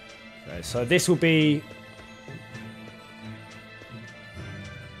 Okay, so this will be...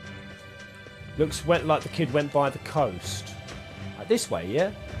 went like the kid went by the coast. This way,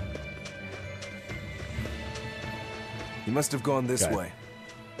 yeah? He must have gone this Okay. way.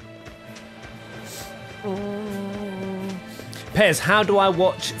 Pez, how do I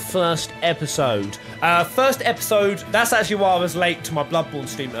watch first episode? First episode, that's actually why I was late to my Bloodborne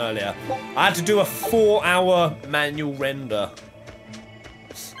stream earlier. I had to do a 4-hour manual render.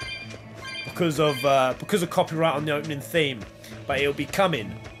 Because of copyright on the opening theme. But it'll be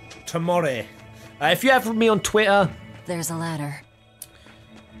coming tomorrow. If you have me on Twitter, There's a ladder.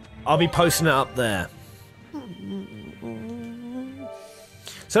 I'll be posting it up there.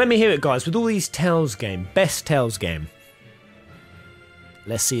 So let me hear it, guys. With all these Tales game, best Tales game.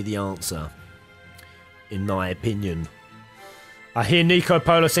 Let's see the answer. In my opinion. I hear Nico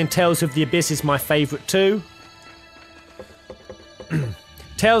Polo saying Tales of the Abyss is my favourite too.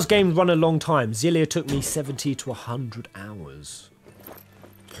 Tales games run a long time. Zillia took me 70 to 100 hours.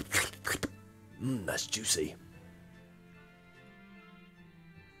 That's juicy.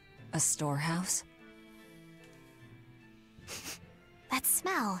 A storehouse? That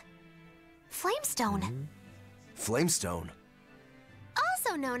smell. Flamestone. Flamestone.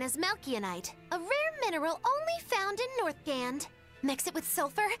 Also known as Malkionite, a rare mineral only found in Northgand. Mix it with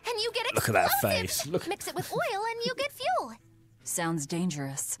sulfur and you get Look explosive. at that face. Look. Mix it with oil and you get fuel. Sounds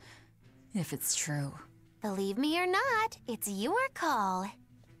dangerous. If it's true. Believe me or not, it's your call.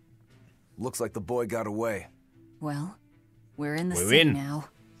 Looks like the boy got away. Well, we're in the We're city in. now.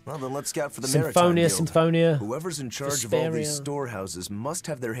 Well, then let's scout for the Symphonia. Whoever's in charge of all these Vesperia. storehouses must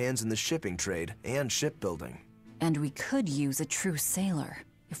have their hands in the shipping trade and shipbuilding. And we could use a true sailor,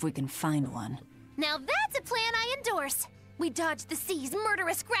 if we can find one. Now that's a plan I endorse. We dodged the sea's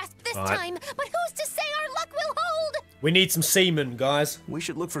murderous grasp this All right. time, but who's to say our luck will hold? We need some seamen, guys. We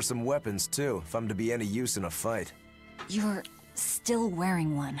should look for some weapons, too, if I'm to be any use in a fight. You're still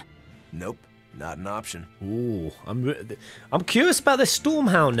wearing one. Nope, not an option. Ooh, I'm curious about this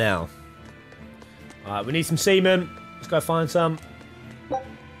Stormhound now. Alright, we need some seamen. Let's go find some.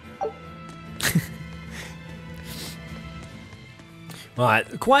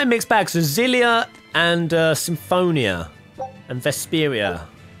 Alright, quite a mixed bag. So Zillia and Symphonia and Vesperia.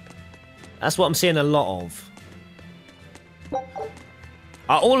 That's what I'm seeing a lot of.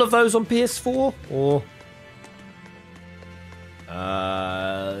 Are all of those on PS4 or?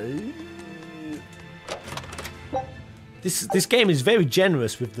 This game is very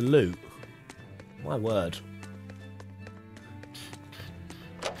generous with the loot. My word.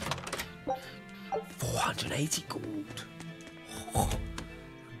 480 gold. Oh.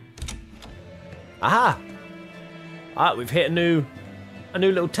 Aha! Alright, we've hit a new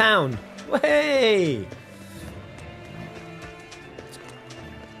little town. Hey!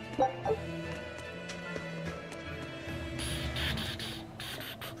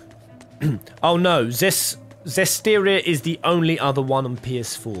 Oh no, Zestiria is the only other one on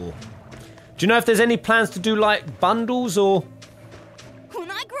PS4. Do you know if there's any plans to do like bundles or?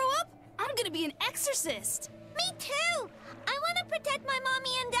 When I grow up, I'm gonna be an exorcist. Me too! I want to protect my mommy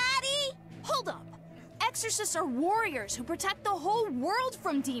and daddy! Hold up. Exorcists are warriors who protect the whole world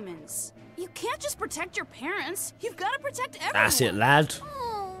from demons. You can't just protect your parents. You've got to protect everyone. That's it, lad.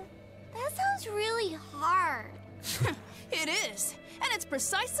 Oh, that sounds really hard. It is. And it's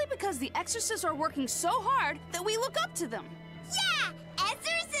precisely because the exorcists are working so hard that we look up to them. Yeah!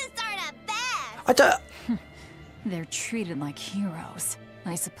 Exorcists are the best! I don't. They're treated like heroes.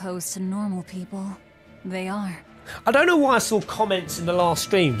 I suppose to normal people. They are. I don't know why I saw comments in the last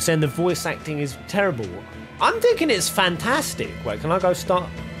stream saying the voice acting is terrible. I'm thinking it's fantastic. Wait, can I go start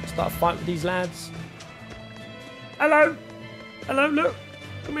a fight with these lads? Hello. Hello, look.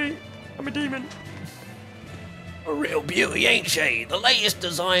 Come here. I'm a demon. A real beauty, ain't she? The latest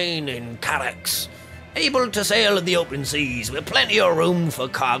design in Carax. Able to sail in the open seas with plenty of room for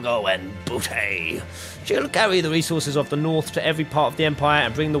cargo and booty. She'll carry the resources of the north to every part of the empire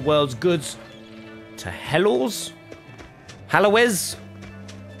and bring the world's goods to Hallow's? Hallowes?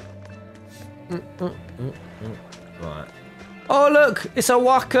 Right. Oh look, it's a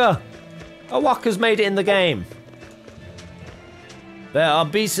Waka. A Waka's made it in the game. There are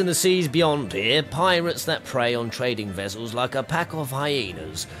beasts in the seas beyond here, pirates that prey on trading vessels like a pack of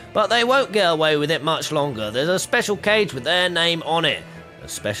hyenas. But they won't get away with it much longer. There's a special cage with their name on it. A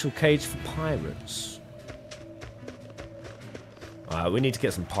special cage for pirates. Alright, we need to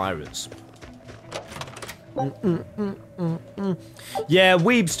get some pirates. Yeah,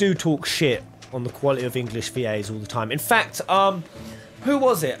 weebs do talk shit on the quality of English VAs all the time. In fact, who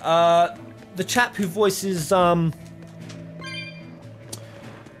was it? The chap who voices, oh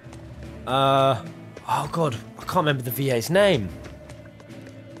god, I can't remember the VA's name.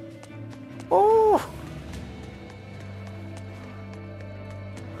 Oh!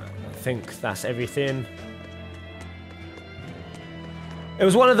 I think that's everything. It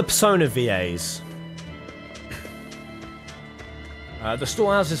was one of the Persona VAs. The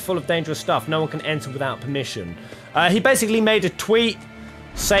storehouse is full of dangerous stuff. No one can enter without permission. He basically made a tweet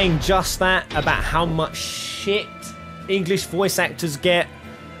saying just that, about how much shit English voice actors get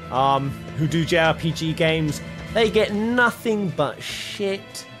who do JRPG games. They get nothing but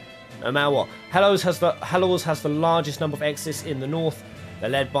shit, no matter what. Hallow's has the largest number of exorcists in the north. They're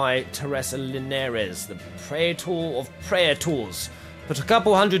led by Teresa Linares, the praetor of praetors. Put a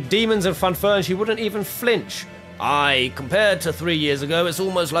couple hundred demons in front of her and she wouldn't even flinch. Aye, compared to 3 years ago, it's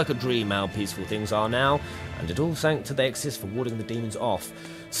almost like a dream how peaceful things are now, and it all thanks to the exorcist for warding the demons off.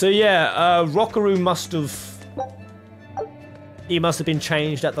 So yeah, Rockaroo must have been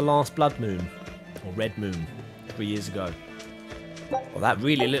changed at the last blood moon, or red moon, 3 years ago. Well, that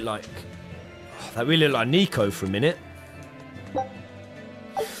really looked like Nico for a minute.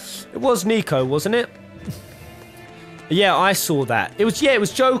 It was Nico, wasn't it? Yeah, I saw that. It was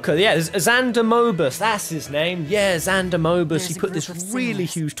Joker. Yeah, Xander Mobus. That's his name. Yeah, Xander Mobus. He put this really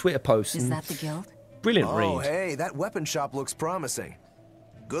huge Twitter post. Is that the guild? Brilliant read. Oh, hey, that weapon shop looks promising.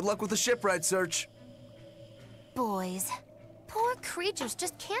 Good luck with the shipwright search. Boys. Poor creatures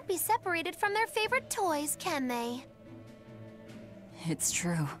just can't be separated from their favorite toys, can they? It's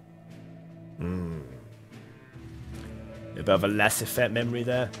true. A bit of a Laissez-faire memory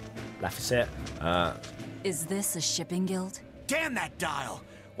there. Laissez-faire. Is this a shipping guild? Damn that Dyle!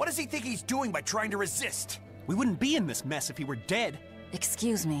 What does he think he's doing by trying to resist? We wouldn't be in this mess if he were dead.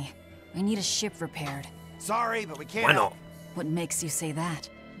 Excuse me. I need a ship repaired. Sorry, but we can't. Why not? What makes you say that?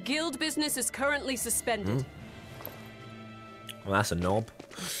 Guild business is currently suspended. Well, that's a knob.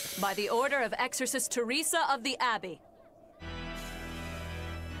 By the order of Exorcist Teresa of the Abbey.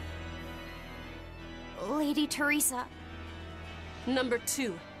 Lady Teresa. Number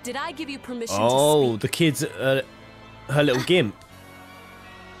 2. Did I give you permission to Oh, speak? the kid's her little gimp.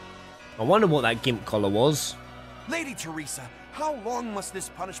 I wonder what that gimp collar was. Lady Teresa, how long must this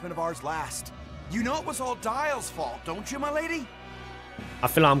punishment of ours last? You know it was all Dyle's fault, don't you, my lady? I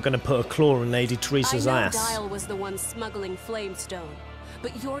feel like I'm going to put a claw in Lady Teresa's I know ass. Dyle was the one smuggling Flamestone,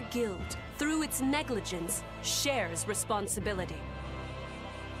 but your guild, through its negligence, shares responsibility.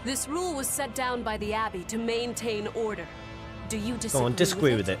 This rule was set down by the Abbey to maintain order. Do you disagree? Go on,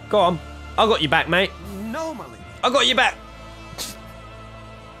 disagree with it. Go on. I got your back, mate. No, my lady. I got your back.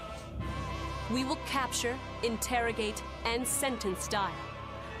 We will capture, interrogate, and sentence Dyle.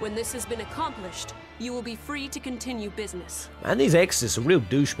 When this has been accomplished, you will be free to continue business. Man, these exorcists are real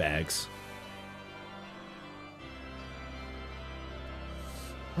douchebags.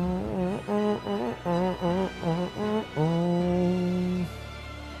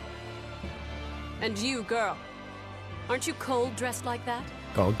 And you, girl. Aren't you cold dressed like that?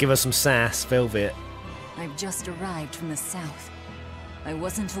 Go on, give us some sass, Velvet. I've just arrived from the south. I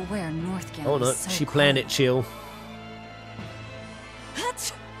wasn't aware Northgate Oh no, was so she cold. planned it chill.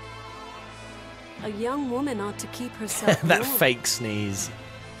 A young woman ought to keep herself That warm. fake sneeze.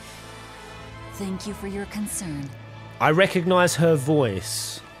 Thank you for your concern. I recognize her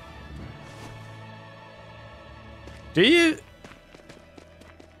voice. Do you?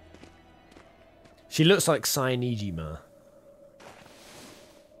 She looks like Sainijima.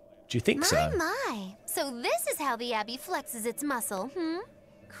 Do you think so? My. So this is how the Abbey flexes its muscle,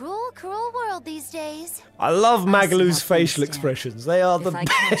 Cruel, cruel world these days. I love Magalu's how things facial stand. expressions. They are the If I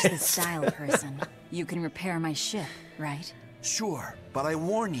catch this best. Dyle person, you can repair my ship, right? Sure, but I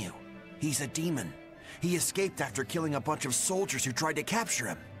warn you, he's a demon. He escaped after killing a bunch of soldiers who tried to capture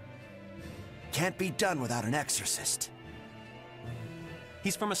him. Can't be done without an exorcist.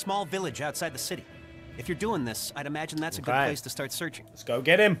 He's from a small village outside the city. If you're doing this, I'd imagine that's a good Okay. place to start searching. Let's go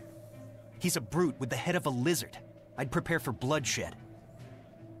get him. He's a brute with the head of a lizard. I'd prepare for bloodshed.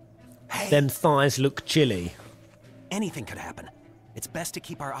 Them thighs look chilly. Anything could happen. It's best to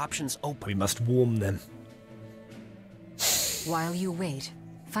keep our options open. We must warm them. While you wait,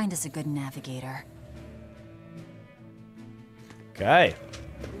 find us a good navigator. Okay.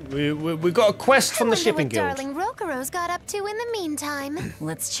 We got a quest from the Wonder shipping what guild. darling Rokuro's got up to in the meantime.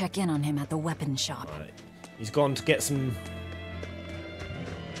 Let's check in on him at the weapon shop. Right. He's gone to get some...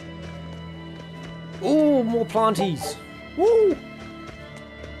 Ooh, more planties. Woo!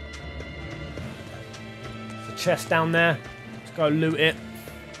 There's a chest down there. Let's go loot it.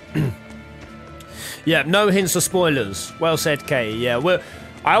 Yeah, no hints or spoilers. Well said, Kay. Yeah,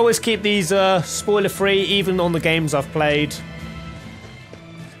 I always keep these spoiler-free, even on the games I've played.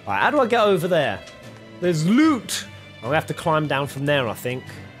 Right, how do I get over there? There's loot! I'll have to climb down from there, I think.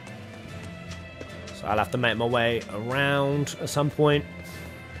 So I'll have to make my way around at some point.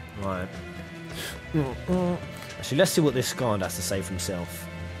 Right. Actually, let's see what this guard has to say for himself.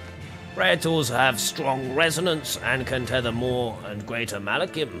 Praetors have strong resonance and can tether more and greater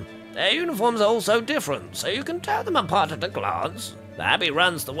malachim. Their uniforms are also different, so you can tell them apart at a glance. The Abbey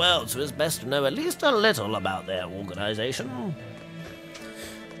runs the world, so it's best to know at least a little about their organization.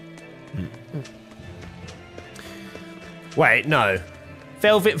 Wait, no.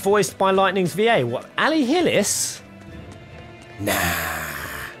 Velvet voiced by Lightning's VA. What? Ali Hillis? Nah.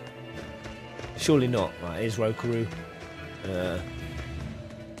 Surely not. Right, here's Rokaru.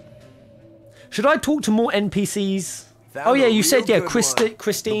 Should I talk to more NPCs? Oh yeah, you said, yeah,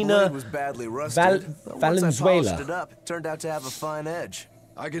 Christina was badly rusted, but once I Valenzuela. polished it up, it turned out to have a fine edge.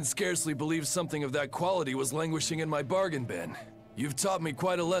 I can scarcely believe something of that quality was languishing in my bargain bin. You've taught me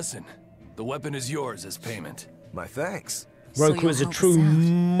quite a lesson. The weapon is yours as payment. My thanks. Roku is a true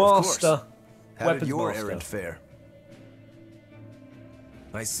master. How did Weapons your master. errand fare?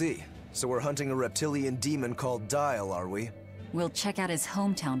 I see. So we're hunting a reptilian demon called Dyle, are we? We'll check out his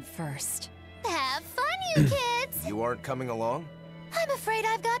hometown first. Have fun, you kids! You aren't coming along? I'm afraid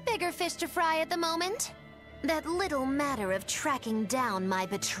I've got bigger fish to fry at the moment. That little matter of tracking down my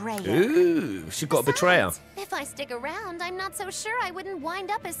betrayer. Ooh, she got a betrayer. If I stick around, I'm not so sure I wouldn't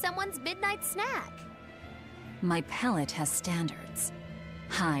wind up as someone's midnight snack. My palate has standards.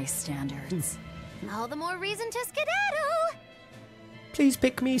 High standards. All the more reason to skedaddle! Please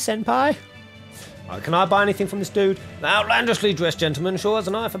pick me, senpai. Can I buy anything from this dude? The outlandishly dressed gentleman sure has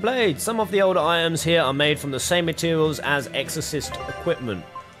an eye for blades. Some of the older items here are made from the same materials as exorcist equipment.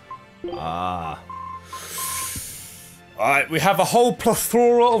 Ah. Alright, we have a whole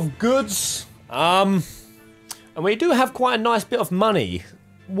plethora of goods. And we do have quite a nice bit of money.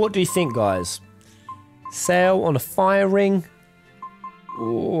 What do you think, guys? Sale on a fire ring?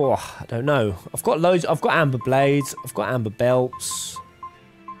 Oh, I don't know. I've got loads. I've got amber blades. I've got amber belts.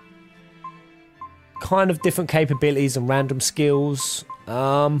 Kind of different capabilities and random skills.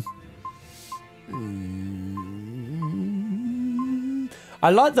 I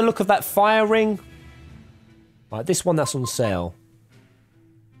like the look of that fire ring. Right, this one that's on sale.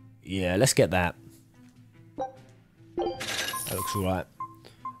 Yeah, let's get that. That looks alright.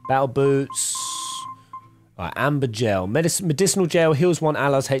 Battle boots. Right, amber gel. Medicinal gel heals one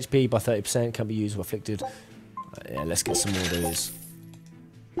ally's HP by 30%. Can be used when afflicted. Right, yeah, let's get some more of these.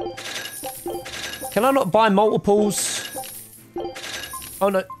 Can I not buy multiples? Oh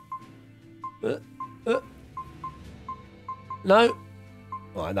no. No.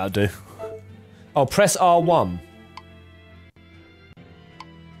 Alright, that'll do. Oh, press R1.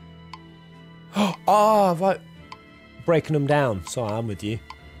 Oh, right. Breaking them down. Sorry, I'm with you.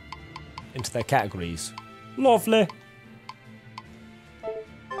 Into their categories. Lovely.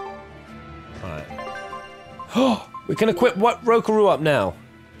 Alright. We can equip what Rokaru up now.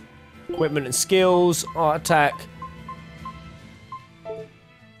 Equipment and skills. Art attack.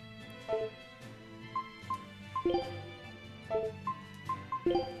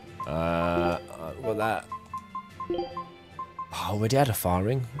 Got that. Oh, already had a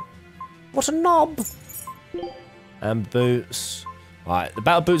firing. What a knob! Amber boots. Right, the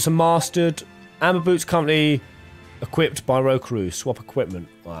battle boots are mastered. Amber boots currently equipped by Rokaru. Swap equipment.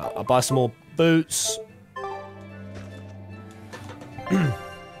 Right, I'll buy some more boots.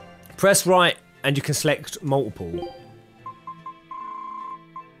 Press right and you can select multiple.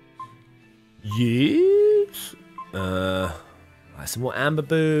 Yes. Some more amber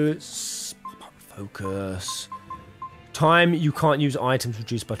boots. Focus. Time you can't use items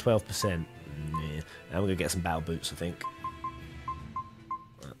reduced by 12%. Yeah. Now we're gonna get some battle boots, I think.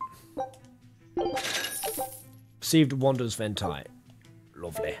 Received Wanderer's Ventite.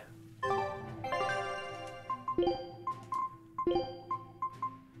 Lovely.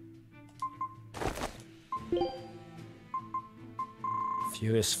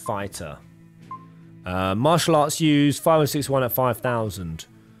 Furious Fighter. Martial arts use 5161 at 5,000.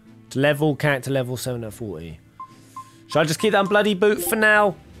 To level, character level 7 at 40. Should I just keep that bloody boot for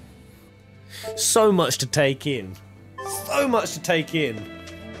now? So much to take in. So much to take in.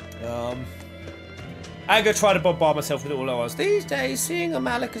 I'm gonna try to bombard myself with all hours. These days, seeing a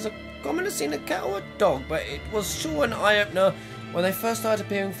Malik is a common as seeing a cat or a dog, but it was sure an eye-opener when they first started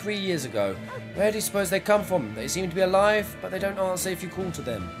appearing 3 years ago. Where do you suppose they come from? They seem to be alive, but they don't answer if you call to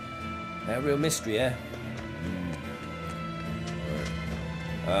them. They're a real mystery, eh?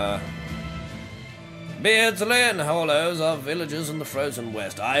 Beards, and hollows are villages in the frozen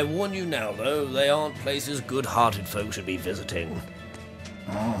west. I warn you now, though, they aren't places good-hearted folk should be visiting.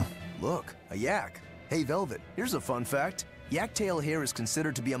 Look, a yak. Hey, Velvet, here's a fun fact. Yak tail hair is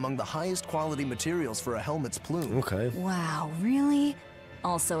considered to be among the highest quality materials for a helmet's plume. Okay. Wow, really?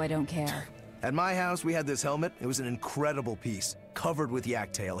 Also, I don't care. At my house, we had this helmet. It was an incredible piece, covered with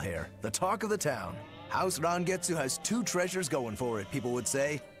yak tail hair. The talk of the town. House Rangetsu has two treasures going for it, people would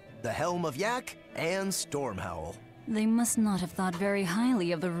say. The Helm of Yak and Storm Howl. They must not have thought very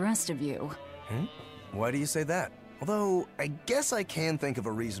highly of the rest of you. Why do you say that? Although, I guess I can think of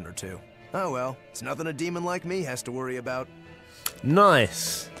a reason or two. Oh well, it's nothing a demon like me has to worry about.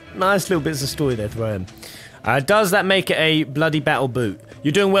 Nice. Nice little bits of story there, Throw. Does that make it a bloody battle boot?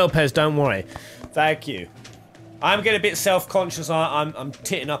 You're doing well, Pez, don't worry. Thank you. I'm getting a bit self-conscious. I'm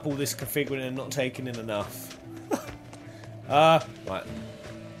titting up all this configuring and not taking in enough. Right.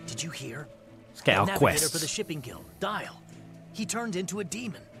 Did you hear? Let's get our navigator quest. for the shipping guild, Dyle. He turned into a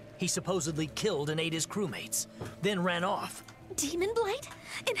demon. He supposedly killed and ate his crewmates, then ran off. Demon Blight?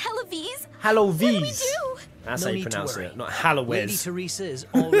 In Halaviz? Halaviz. What do we do? That's No how you need to pronounce worry. it, not Lady Halowez. Teresa is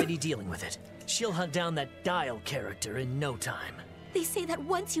already dealing with it. She'll hunt down that Dyle character in no time. They say that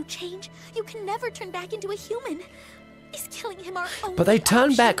once you change, you can never turn back into a human. Is killing him our only But they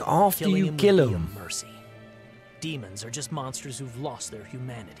turn option? back after Killing you him kill would be a them. mercy. Demons are just monsters who've lost their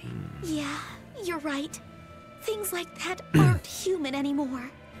humanity. Yeah, you're right. Things like that aren't human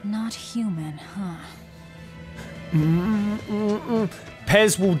anymore. Not human, huh?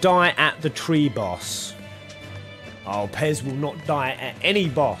 Pez will die at the tree boss. Oh, Pez will not die at any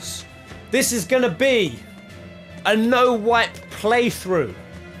boss. This is gonna be a no-wipe playthrough.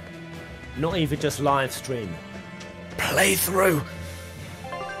 Not even just live stream. Playthrough.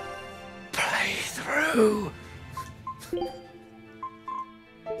 Playthrough.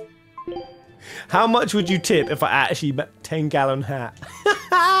 How much would you tip if I actually met 10-gallon hat?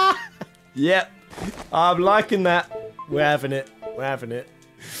 Yep. I'm liking that. We're having it. We're having it.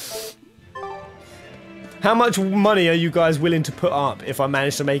 How much money are you guys willing to put up if I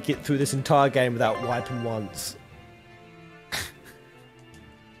manage to make it through this entire game without wiping once?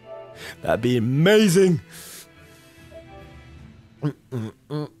 That'd be amazing.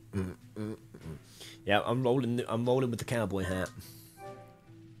 Yeah, I'm rolling with the cowboy hat.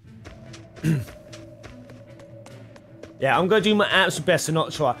 Yeah, I'm gonna do my absolute best to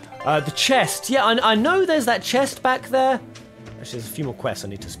not try. The chest. Yeah, I know there's that chest back there. Actually, there's a few more quests I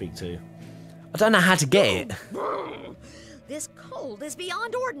need to speak to. I don't know how to get it. This cold is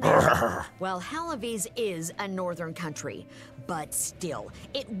beyond ordinary. Well, Halaviz is a northern country, but still,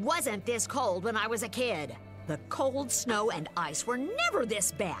 it wasn't this cold when I was a kid. The cold, snow, and ice were never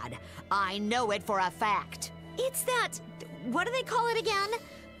this bad. I know it for a fact. It's that... what do they call it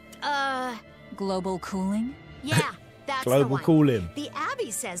again? Global cooling? Yeah, that's Global the one. cooling. The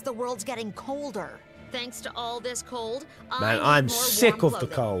Abbey says the world's getting colder. Thanks to all this cold, Man, I I'm need more sick warm of the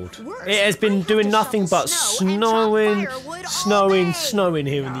clothing. cold. Worse, It has I been have doing to nothing shovel but snow and chop firewood all day. snowing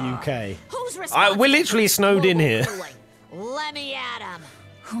here in the Who's UK. responsible We're literally for snowed in global here. cooling? Let me at him.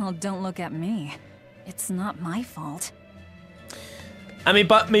 Well, don't look at me. It's not my fault. I mean,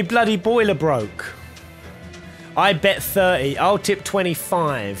 but me bloody boiler broke. I bet 30. I'll tip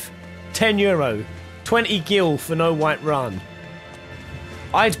 25. 10 euro. 20 gil for no white run.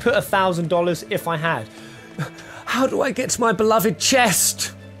 I'd put $1,000 if I had. How do I get to my beloved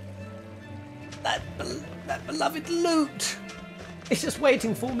chest? That beloved loot. It's just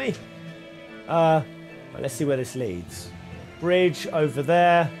waiting for me. Well, let's see where this leads. Bridge over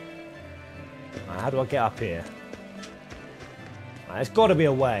there. How do I get up here? There's got to be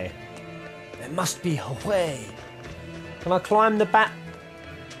a way. There must be a way. Can I climb the back?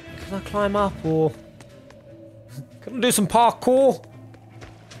 Can I climb up or... Can I do some parkour?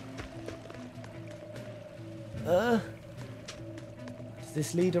 Does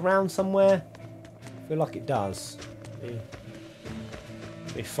this lead around somewhere? I feel like it does.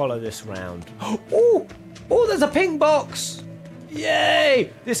 We follow this round. Oh! Oh, there's a pink box!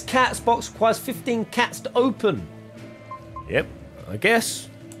 Yay! This cat's box requires 15 cats to open. Yep, I guess.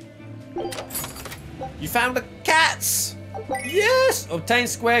 You found the cats! Yes! Obtain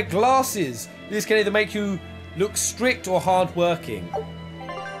square glasses. This can either make you look strict or hard-working.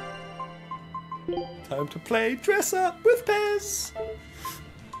 Time to play dress up with Pez.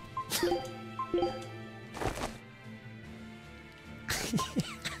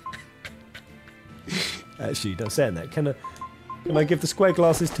 Actually, don't say that. Can I give the square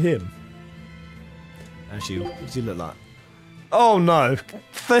glasses to him? Actually, what does he look like? Oh no!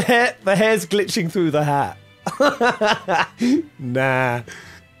 The hair's glitching through the hat. Nah.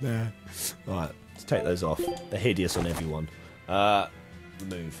 Alright, let's take those off. They're hideous on everyone.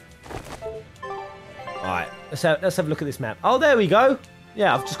 Remove. Alright, let's have a look at this map. Oh, there we go.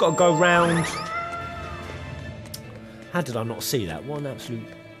 Yeah, I've just got to go round. How did I not see that? What an absolute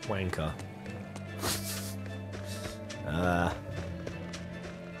wanker.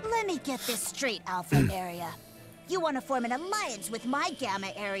 Let me get this straight, Alpha Area. You want to form an alliance with my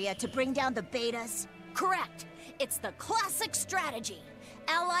Gamma Area to bring down the Betas? Correct. It's the classic strategy.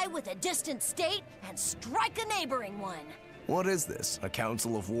 Ally with a distant state and strike a neighboring one. What is this? A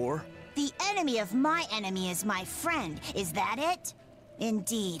council of war? The enemy of my enemy is my friend. Is that it?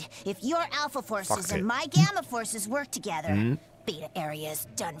 Indeed. If your Alpha forces and my Gamma forces work together, Beta Area is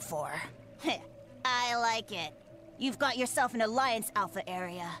done for. I like it. You've got yourself an alliance, Alpha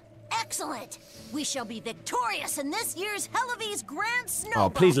Area. Excellent! We shall be victorious in this year's Helavi's Grand Snowball. Oh,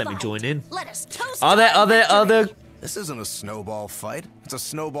 please let me join in. Let us toast. Are there? This isn't a snowball fight. It's a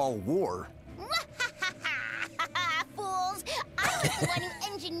snowball war. Fools! I was the one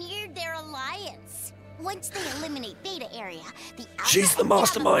who engineered their alliance. Once they eliminate Beta Area, the She's the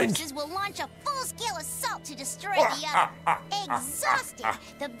mastermind. forces will launch a full-scale assault to destroy the other. Exhausted,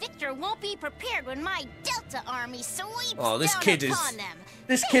 the victor won't be prepared when my Delta army sweeps upon them.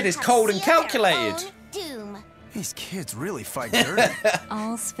 This kid is cold and calculated. Doom. These kids really fight dirty.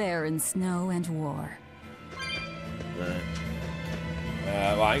 All's fair in snow and war.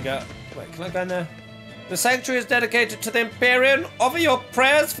 Right, wait, can I go in there? The sanctuary is dedicated to the Empyrean. Offer your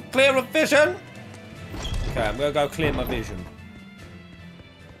prayers for clearer vision. Okay, I'm gonna go clear my vision.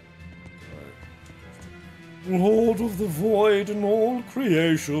 Lord of the void and all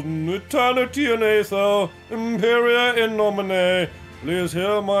creation, eternity and aether, Imperia in nomine, please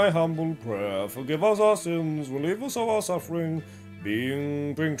hear my humble prayer. Forgive us our sins, relieve us of our suffering,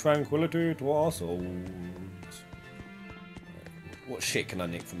 bring tranquility to our souls. What shit can I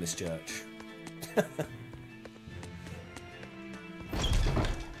nick from this church?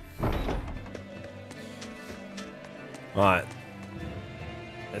 Right.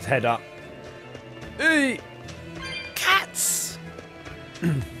 Let's head up. Hey! Cats!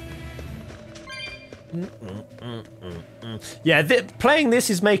 Yeah, playing this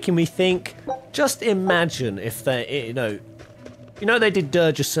is making me think, just imagine if they, you know they did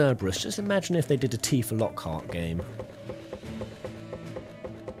Dirge of Cerberus, just imagine if they did a Tifa Lockhart game.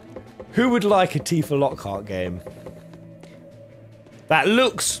 Who would like a Tifa Lockhart game? That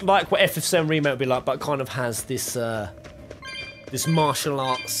looks like what FF7 Remake would be like, but kind of has this, this martial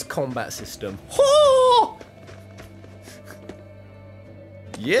arts combat system. Oh!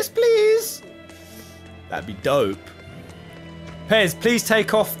 Yes, please! That'd be dope. Pez, please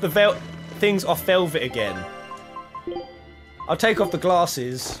take off the things off Velvet again. I'll take off the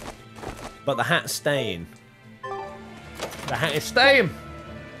glasses, but the hat's staying. The hat is staying!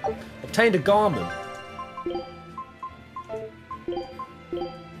 Obtained a garment.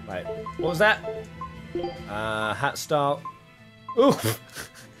 Right, what was that? Hat style. Ooh!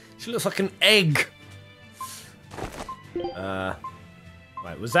 She looks like an egg.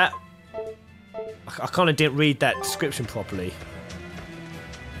 Right, was that? I kind of didn't read that description properly.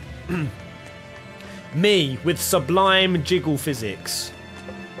 Me with sublime jiggle physics.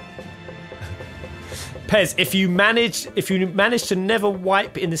 Pez, if you manage to never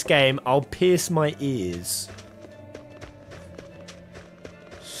wipe in this game, I'll pierce my ears.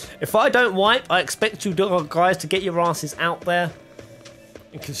 If I don't wipe, I expect you guys to get your asses out there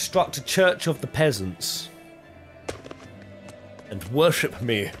and construct a church of the peasants and worship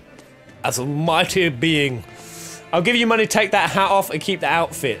me as a mighty being. I'll give you money to take that hat off and keep the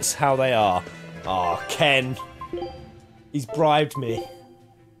outfits how they are. Ah, Ken. He's bribed me.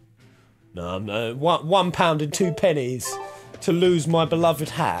 No, no. £1 and 2 pennies to lose my beloved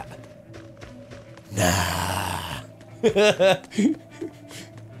hat. Nah. The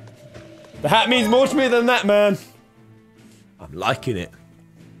hat means more to me than that, man. I'm liking it.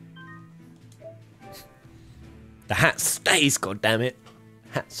 The hat stays, goddammit.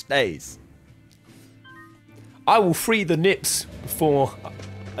 Hat stays. I will free the nips before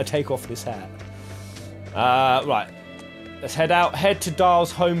I take off this hat. Right. Let's head out. Head to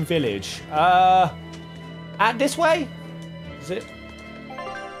Dyle's home village. At this way? Is it?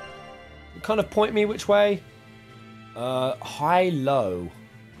 Kind of point me which way? High, low.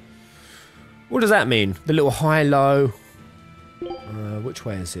 What does that mean? The little high, low. Which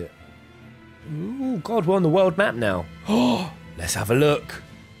way is it? Ooh, God, we're on the world map now. Oh, let's have a look.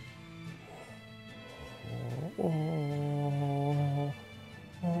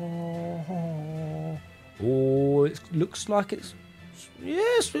 Oh, it looks like it's...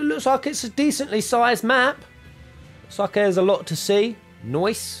 Yes, it looks like it's a decently sized map. Looks like there's a lot to see.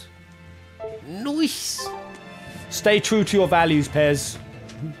 Nice. Nice. Stay true to your values, Pez.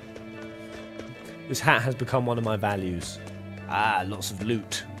 This hat has become one of my values. Ah, lots of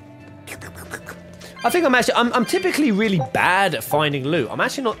loot. I think I'm typically really bad at finding loot. I'm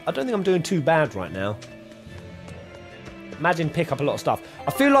actually not... I don't think I'm doing too bad right now. Imagine pick up a lot of stuff.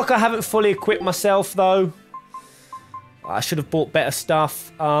 I feel like I haven't fully equipped myself, though. I should have bought better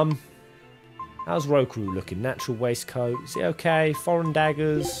stuff. How's Roku looking? Natural waistcoat. Is it okay? Foreign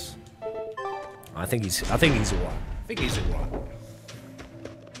daggers. I think he's alright. I think he's alright.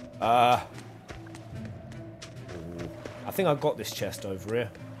 I think I got this chest over here.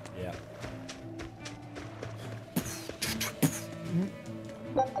 Yeah.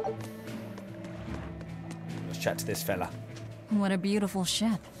 Let's chat to this fella. What a beautiful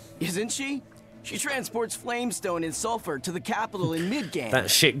ship. Isn't she? She transports flamestone and sulfur to the capital in Midgard.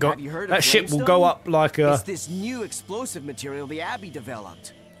 That shit got. Have you heard of That ship will flamestone? go up like a. It's this new explosive material the Abbey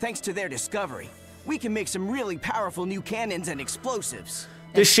developed. Thanks to their discovery, we can make some really powerful new cannons and explosives.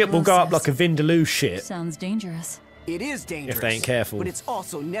 This ship will go up like a Vindaloo ship. Sounds dangerous. It is dangerous. If they ain't careful. But it's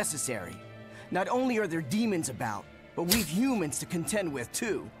also necessary. Not only are there demons about, but we've humans to contend with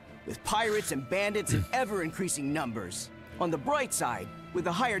too. With pirates and bandits in ever-increasing numbers. On the bright side, with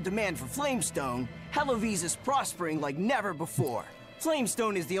a higher demand for flamestone, Halloween is prospering like never before.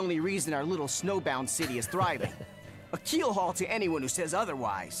 Flamestone is the only reason our little snowbound city is thriving. A keelhaul to anyone who says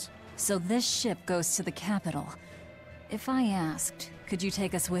otherwise. So this ship goes to the capital. If I asked, could you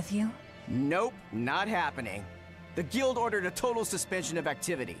take us with you? Nope, not happening. The guild ordered a total suspension of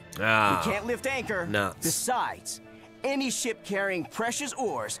activity. Ah, we can't lift anchor. nuts. Besides, any ship carrying precious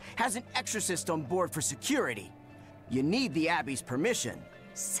ores has an exorcist on board for security. You need the Abbey's permission.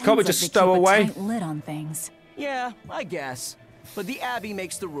 Can't we just stow away? Tight lid on things. Yeah, I guess. But the Abbey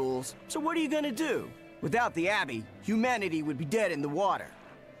makes the rules, so what are you gonna do? Without the Abbey, humanity would be dead in the water.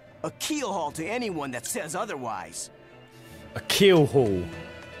 A keelhaul to anyone that says otherwise. A keel haul.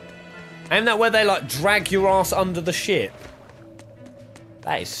 Ain't that where they like drag your ass under the ship?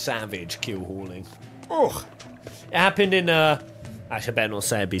 That is savage keel hauling. Ugh. It happened in actually I better not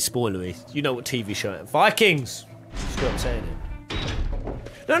say it'd be spoilery. You know what TV show? Vikings! That's what I'm saying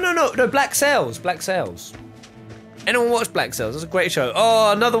it. No, Black Sails. Black Sails. Anyone watch Black Sails? That's a great show.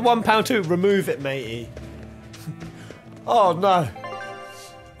 Oh, another £1 too. Remove it, matey. Oh no.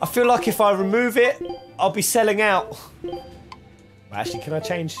 I feel like if I remove it, I'll be selling out. Actually, can I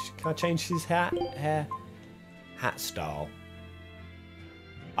change his hat style?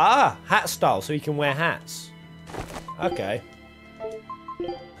 Ah, hat style, so he can wear hats. Okay.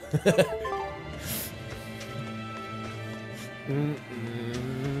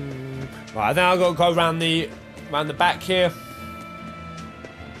 Right, I think I've got to go around the back here.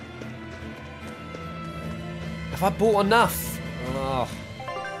 Have I bought enough? Oh.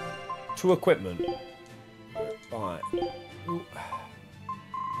 2 equipment. Right.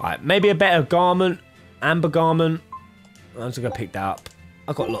 Right, maybe a better garment. Amber garment. I'm just going to pick that up.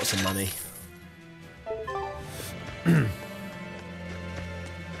 I've got lots of money.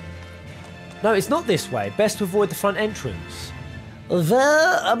 No, it's not this way. Best to avoid the front entrance.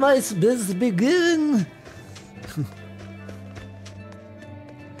 Where am I supposed to begin?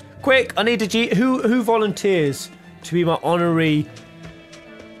 Quick, I need a who volunteers to be my honorary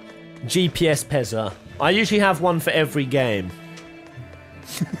GPS pezzer? I usually have one for every game.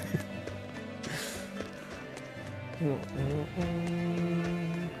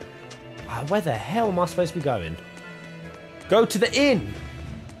 Where the hell am I supposed to be going? Go to the inn.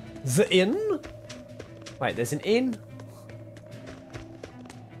 The inn? Wait, there's an inn?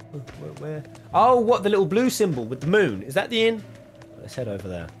 Where? Oh, what? The little blue symbol with the moon. Is that the inn? Let's head over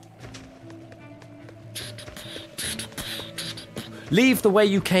there. Leave the way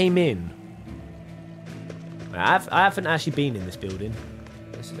you came in. I haven't actually been in this building.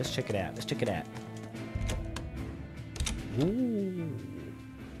 Let's check it out. Let's check it out. Ooh,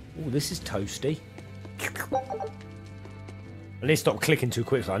 this is toasty. I need to stop clicking too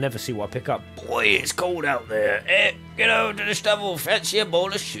quick so I never see what I pick up. Boy, it's cold out there. Get over to the stubble, fancy a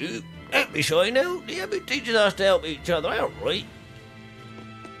bowl of soup. Don't be shy now. The Abbey teaches us to help each other out, right?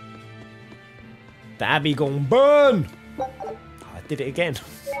 The Abbey gon' burn! I did it again.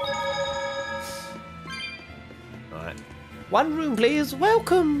 Alright. One room, please.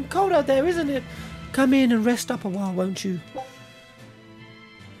 Welcome. Cold out there, isn't it? Come in and rest up a while, won't you?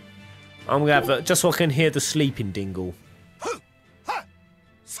 I'm gonna have just so I can hear the sleeping dingle.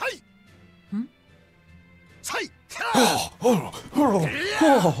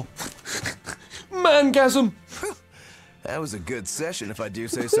 Mangasm! That was a good session, if I do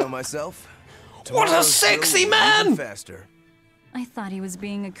say so myself. What a sexy man! Faster. I thought he was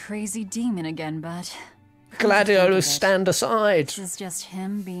being a crazy demon again, but... Gladiators, stand aside. This is just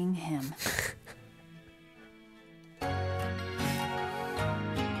him being him.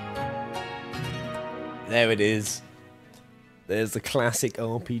 There it is. There's the classic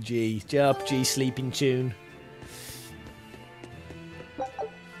RPG. JRPG sleeping tune.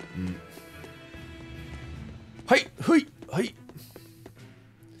 Hey, hey, hey.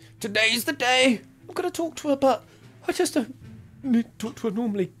 Today's the day. I'm gonna talk to her, but I just don't talk to her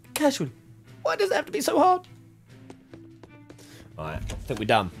normally, casually. Why does it have to be so hard? Alright, I think we're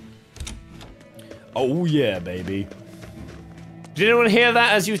done. Oh yeah, baby. Did anyone hear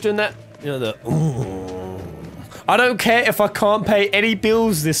that as you was doing that? You know, the ooh. I don't care if I can't pay any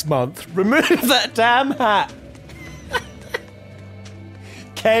bills this month. Remove that damn hat.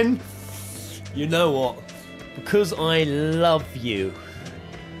 Ken, you know what? Because I love you.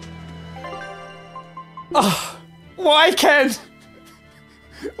 Oh, why, Ken?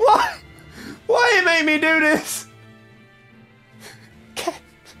 Why? Why you make me do this? Ken.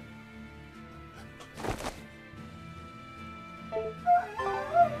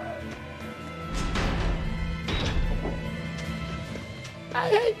 I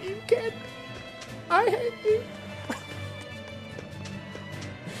hate you, Ken. I hate you.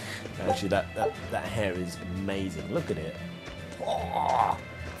 Actually, that hair is amazing. Look at it. Oh, I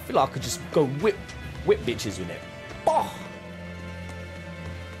feel like I could just go whip bitches with it. Oh.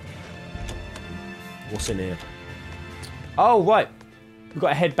 What's in here? Oh right, we got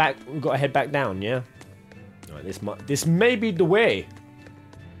to head back. We got to head back down. Yeah. All right, this may be the way.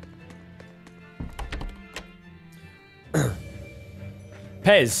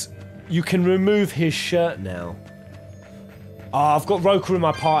 Pez, you can remove his shirt now. Oh, I've got Roku in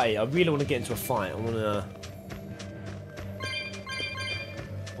my party. I really want to get into a fight. I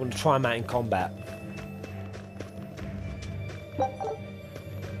want to try him out in combat.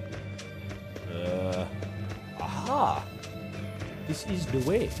 Aha! This is the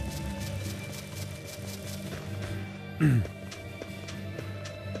way.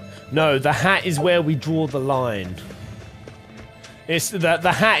 No, the hat is where we draw the line. It's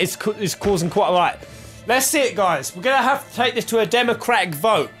the hat is causing quite a lot. Let's see it, guys. We're gonna have to take this to a democratic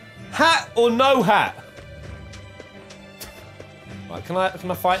vote. Hat or no hat? Right, can I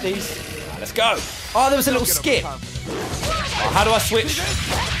fight these? Right, let's go. Oh, there was a little skip. Oh, how do I switch?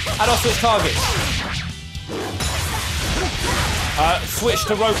 How do I switch targets? Switch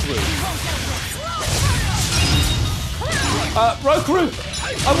to Roku. Roku,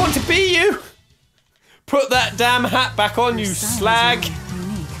 I want to be you. Put that damn hat back on, you slag.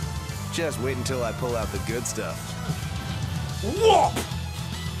 Just wait until I pull out the good stuff. Whoop!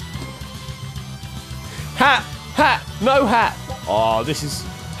 Hat, no hat. Oh, this is...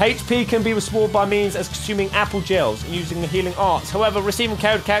 HP can be restored by means as consuming apple gels and using the healing arts. However, receiving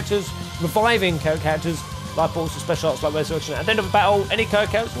characters, reviving characters, life balls and special arts like resurrection. At the end of a battle, any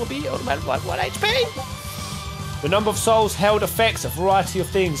characters will be automatically like 1 HP. The number of souls held affects a variety of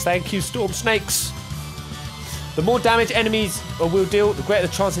things. Thank you, Storm Snakes. The more damage enemies will deal, the greater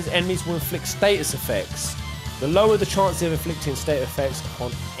the chances enemies will inflict status effects. The lower the chances of inflicting status effects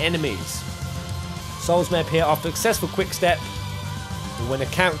on enemies. Souls may appear after a successful quick step or when a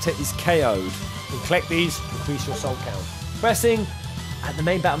character is KO'd. You can collect these to increase your soul count. Pressing at the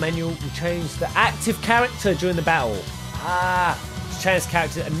main battle menu will change the active character during the battle. Change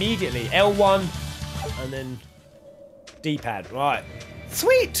character immediately. L1 and then D-pad. Right.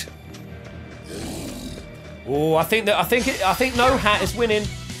 Sweet. Oh, I think no hat is winning.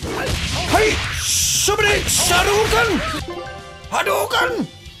 Hey, somebody, Hadouken!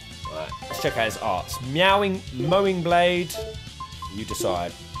 Right, let's check out his arts. Meowing, mowing blade. You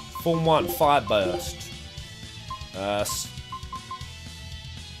decide. Form 1, fire burst.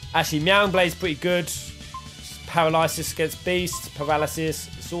 Actually, Meowing Blade's pretty good. Paralysis against beasts, paralysis,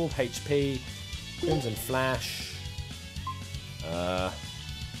 absorb HP, Crimson Flash. I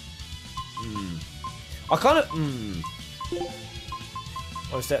kind of.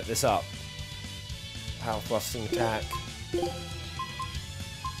 I'll set this up. Power thrusting attack.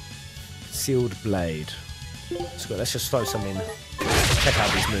 Sealed Blade. Let's just throw some in. Check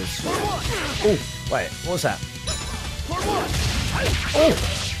out these moves. Oh, wait, what's that? Oh!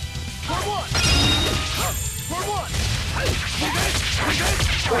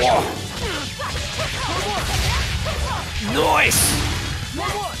 Nice!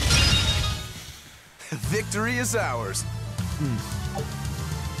 Victory is ours.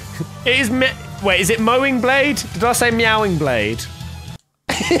 It is wait, is it Mowing Blade? Did I say Meowing Blade?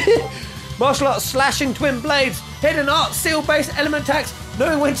 Martial arts, slashing twin blades, hidden arts, seal-based element attacks,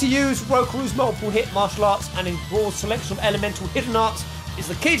 knowing when to use Rokuru's multiple hit martial arts and his broad selection of elemental hidden arts is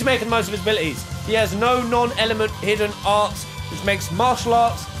the key to making the most of his abilities. He has no non-element hidden arts, which makes martial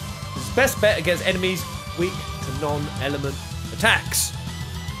arts his best bet against enemies weak to non-element attacks.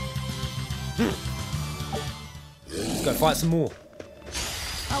 Let's go fight some more.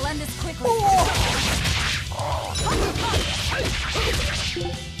 I'll end this quickly.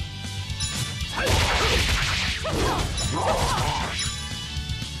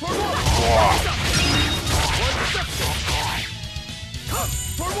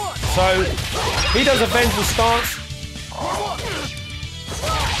 So he does a vengeful stance. I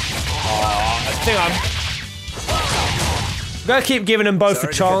think I'm gonna keep giving them both a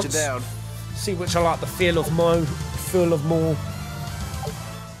chance. See which I like the feel of more.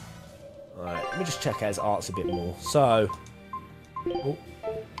 Alright, let me just check out his arts a bit more. So,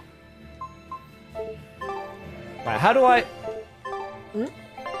 right, how do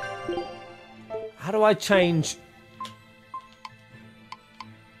I change?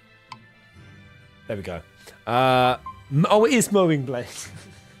 There we go. Oh, it is Mowing Blade.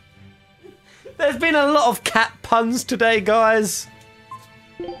 There's been a lot of cat puns today, guys.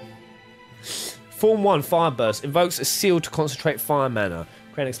 Form 1, Fire Burst. Invokes a seal to concentrate fire mana.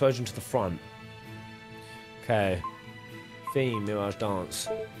 Create an explosion to the front. Okay. Theme, Mirage Dance.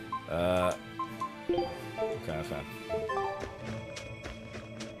 Okay.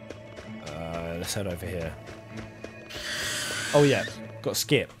 Let's head over here. Oh yeah, got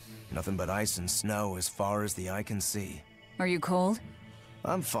skip. Nothing but ice and snow as far as the eye can see. Are you cold?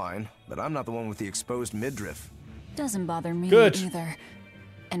 I'm fine, but I'm not the one with the exposed midriff. Doesn't bother me either.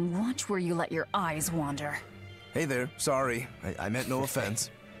 And watch where you let your eyes wander. Hey there, sorry. I meant no offense.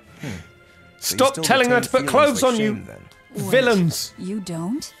 So stop telling her to put clothes on you, villains! You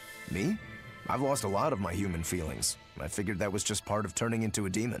don't? Me? I've lost a lot of my human feelings. I figured that was just part of turning into a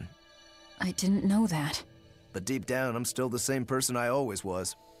demon. I didn't know that. But deep down, I'm still the same person I always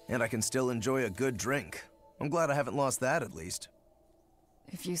was. And I can still enjoy a good drink. I'm glad I haven't lost that, at least.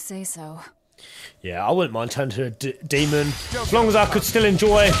 If you say so. Yeah, I wouldn't mind turning to a demon, as long as I could still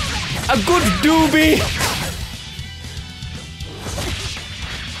enjoy a good doobie.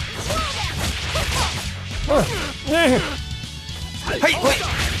 Hey, wait.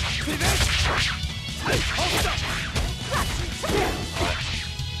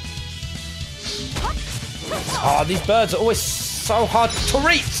 Oh, these birds are always so hard to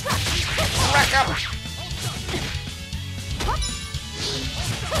reach. Rack up.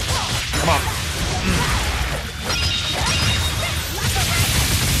 Come on.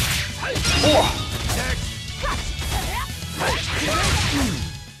 Oh.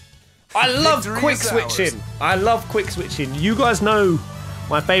 I love quick switching. I love quick switching. You guys know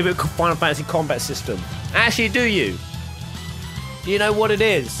my favourite Final Fantasy combat system. Actually, do you? Do you know what it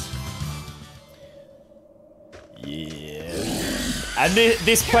is? Yeah. And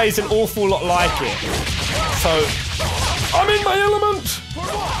this plays an awful lot like it. So, I'm in my element!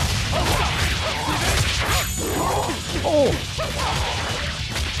 Oh!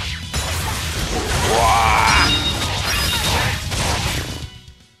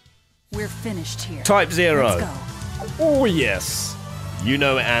 We're finished here. Type 0. Let's go. Oh, yes. You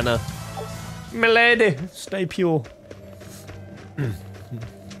know it, Anna. Milady, stay pure.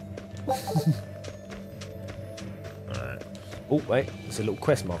 Alright. Oh, wait. There's a little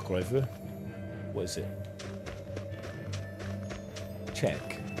quest marker over here. What is it?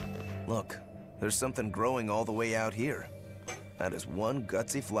 Check. Look, there's something growing all the way out here. That is one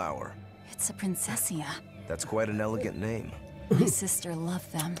gutsy flower. It's a princessia. That's quite an elegant name. My sister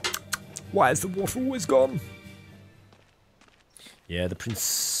loved them. Why is the water always gone? Yeah, the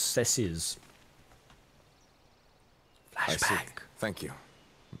princesses. I see. Thank you.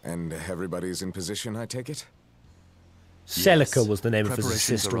 And everybody's in position, I take it? Celica was the name of his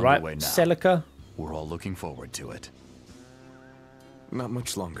Preparations sister, are right? underway now. Celica? We're all looking forward to it. Not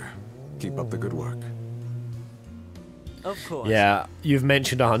much longer. Keep up the good work. Of course. Yeah, you've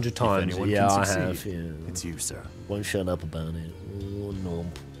mentioned 100 times. anyone Yeah, can I succeed, have. Yeah. it's you, sir. Won't shut up about it. Oh, no.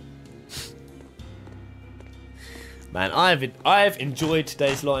 Man, I've enjoyed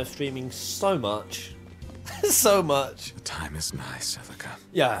today's live streaming so much. So much. The time is nigh, Celica.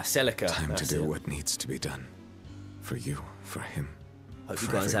 Yeah, Celica. Time to that's do it. what needs to be done. For you, for him. Hope you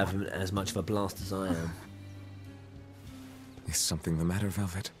for guys everyone. have as much of a blast as I am. Is something the matter,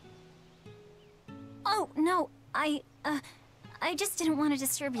 Velvet? Oh, no, I just didn't want to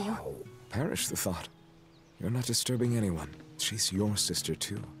disturb you. Perish the thought. You're not disturbing anyone. She's your sister,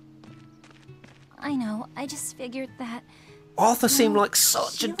 too. I know, I just figured that... Arthur seemed like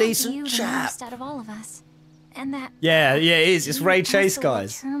such a decent you the chap. most out of all of us. And that... Yeah, it is. It's you Ray Chase, also liked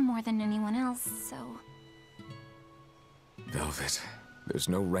guys. her more than anyone else, so... Velvet, there's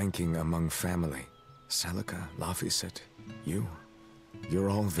no ranking among family. Celica, Laphicet, you're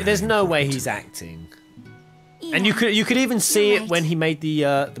all very There's no way important he's to me. acting. And you could even see it when he made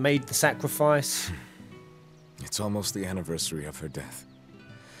the sacrifice. It's almost the anniversary of her death.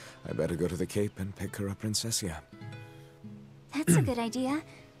 I better go to the Cape and pick her up Princessia. That's a good idea.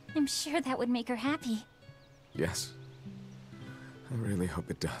 I'm sure that would make her happy. Yes. I really hope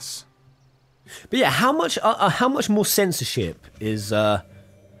it does. But yeah, how much more censorship is That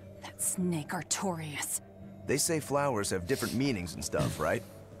snake Artorias. They say flowers have different meanings and stuff, right?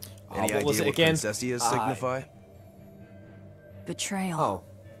 Any what idea was it what again? princessias signify? Betrayal. Oh.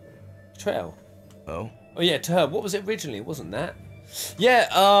 Betrayal. Oh? Oh yeah, to her. What was it originally? It wasn't that. Yeah,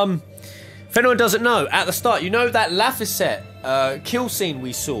 if anyone doesn't know, at the start, you know that Laphicet kill scene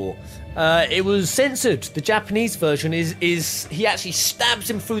we saw? It was censored. The Japanese version is he actually stabs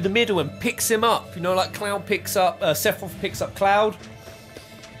him through the middle and picks him up. You know, like Cloud picks up, Sephiroth picks up Cloud.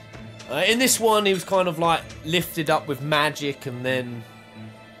 In this one, he was kind of like lifted up with magic, and then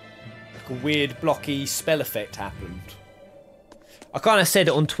like a weird blocky spell effect happened. I kind of said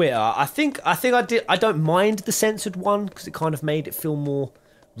it on Twitter. I think I did. I don't mind the censored one because it kind of made it feel more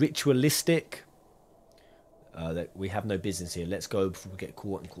ritualistic. That we have no business here. Let's go before we get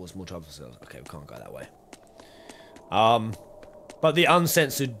caught and cause more trouble for ourselves. Okay, we can't go that way. But the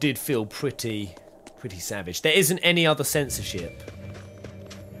uncensored did feel pretty savage. There isn't any other censorship.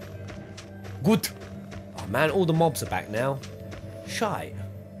 Good. Oh man, all the mobs are back now. Shite.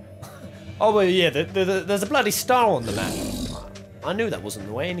 Oh well, yeah. There's a bloody star on the map. I knew that wasn't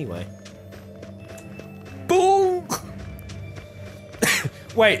the way anyway. Boom!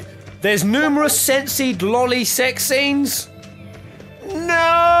 Wait, there's numerous censored lolly sex scenes? No!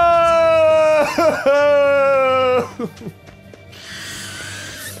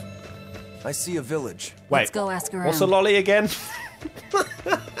 I see a village. Wait, Let's go ask around. what's a lolly again?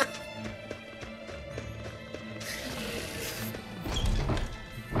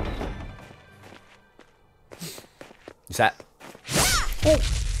 Is that... Oh.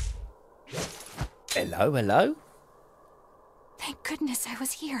 Hello, hello? Thank goodness I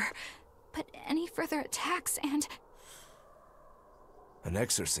was here. But any further attacks and... An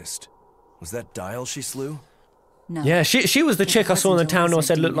exorcist. Was that Dyle she slew? No. Yeah, she was the chick I saw in the wasn't town who I always a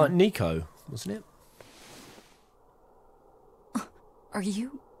said looked demon. like Nico, wasn't it? Are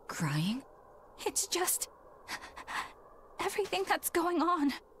you crying? It's just... everything that's going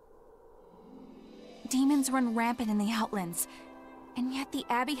on. Demons run rampant in the Outlands, and yet the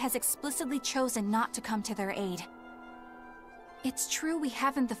Abbey has explicitly chosen not to come to their aid. It's true we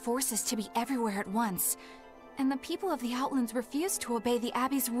haven't the forces to be everywhere at once, and the people of the Outlands refuse to obey the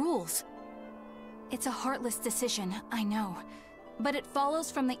Abbey's rules. It's a heartless decision, I know, but it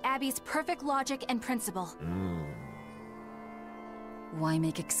follows from the Abbey's perfect logic and principle. Why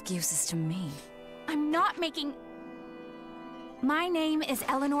make excuses to me? I'm not making... My name is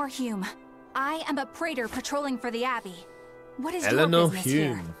Eleanor Hume. I am a praetor patrolling for the Abbey. What is Eleanor your business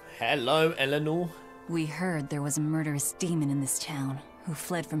here? Hume. Hello, Eleanor. We heard there was a murderous demon in this town who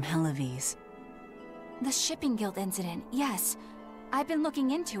fled from Helavis. The Shipping Guild incident, yes. I've been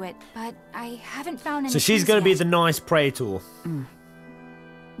looking into it, but I haven't found any So she's clues going to be yet. the nice praetor.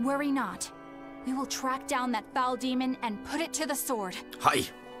 Worry not. We will track down that foul demon and put it to the sword. Hi.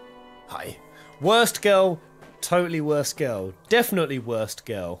 Hi. Worst girl. Totally worst girl. Definitely worst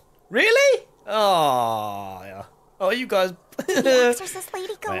girl. Really? Oh, yeah. Oh, you guys. The exorcist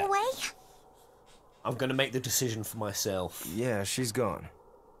lady go Right. away? I'm going to make the decision for myself. Yeah, she's gone.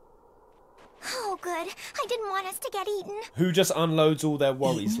 Oh, good. I didn't want us to get eaten. Who just unloads all their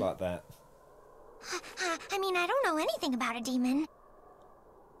worries like that? I mean, I don't know anything about a demon.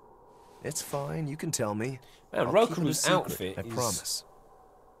 It's fine, you can tell me. Man, I'll keep it a Rokuru's secret, outfit I is promise.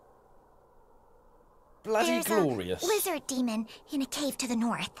 bloody There's glorious. a lizard demon in a cave to the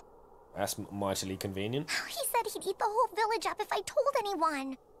north. That's mightily convenient. He said he'd eat the whole village up if I told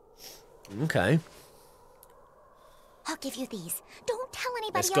anyone. Okay. I'll give you these. Don't tell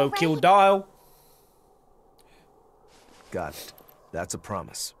anybody. Let's go already. kill Dyle. Got it. That's a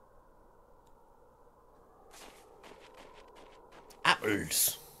promise.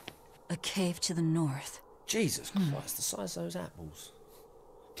 Apples. A cave to the north. Jesus Christ, the size of those apples.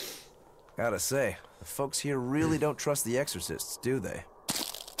 Gotta say, the folks here really don't trust the exorcists, do they?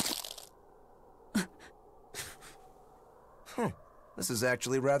 This is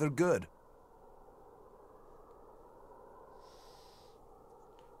actually rather good.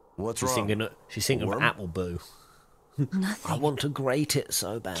 What's wrong? She's thinking of Worm? apple boo. Nothing. I want to grate it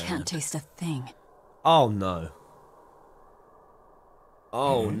so bad. Can't taste a thing. Oh no.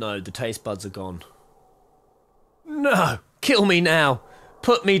 Oh no, the taste buds are gone. No! Kill me now!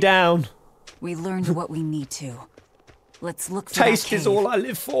 Put me down! We learned what we need to. Let's look for Taste that is cave. all I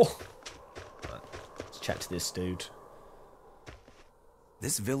live for. Right, let's chat to this dude.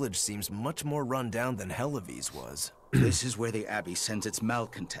 This village seems much more run down than Helavi's was. This is where the Abbey sends its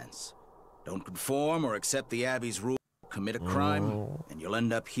malcontents. Don't conform or accept the Abbey's rule, commit a crime, and you'll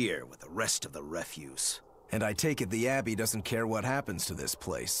end up here with the rest of the refuse. And I take it the Abbey doesn't care what happens to this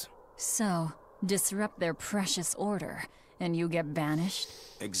place. So, disrupt their precious order, and you get banished?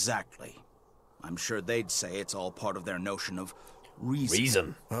 Exactly. I'm sure they'd say it's all part of their notion of reason.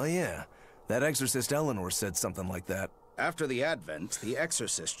 Reason. Oh yeah, that exorcist Eleanor said something like that. After the Advent, the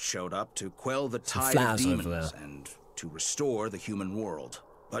exorcist showed up to quell the Some tide of flowers over demons there. and to restore the human world.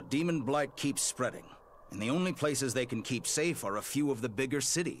 But demon blight keeps spreading, and the only places they can keep safe are a few of the bigger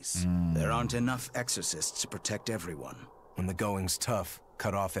cities. There aren't enough exorcists to protect everyone. When the going's tough,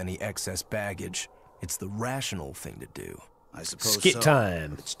 cut off any excess baggage. It's the rational thing to do. I suppose Skit so.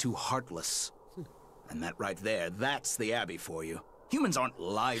 time. It's too heartless. And that right there, that's the Abbey for you. Humans aren't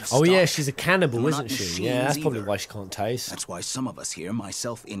livestock. Oh yeah, she's a cannibal, And we're isn't not she? Yeah, that's machines probably either. why she can't taste. That's why some of us here,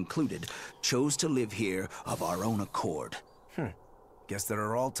 myself included, chose to live here of our own accord. Guess there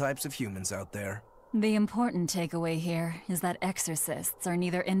are all types of humans out there. The important takeaway here is that exorcists are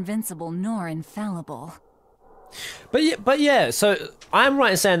neither invincible nor infallible. But yeah, so I'm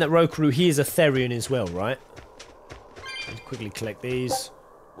right in saying that Rokuru, he is a Therian as well, right? Let's quickly collect these.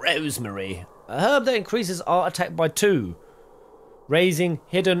 Rosemary. A herb that increases art attack by 2. Raising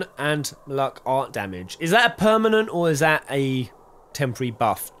hidden and luck art damage. Is that a permanent or is that a temporary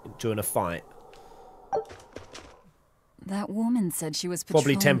buff during a fight? That woman said she was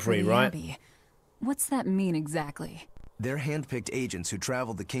Probably patrolling temporary, for the right? Abbey. What's that mean exactly? They're handpicked agents who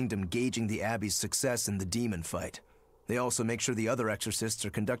travel the kingdom gauging the Abbey's success in the demon fight. They also make sure the other exorcists are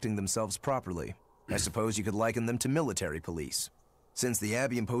conducting themselves properly. I suppose you could liken them to military police. Since the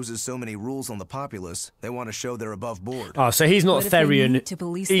Abbey imposes so many rules on the populace, they want to show they're above board. Oh, so he's not What a if they Therian, need to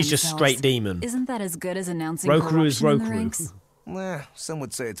police he's just themselves? straight demon. Isn't that as good as announcing Rokuru is corruption in the Rokuru. ranks? Some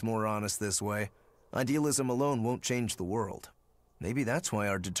would say it's more honest this way. Idealism alone won't change the world. Maybe that's why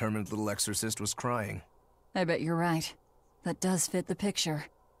our determined little exorcist was crying. I bet you're right. That does fit the picture.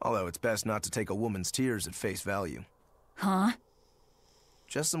 Although it's best not to take a woman's tears at face value. Huh?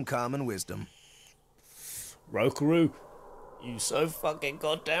 Just some common wisdom. Rokuru, you so fucking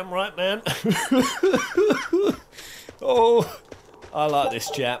goddamn right, man. Oh, I like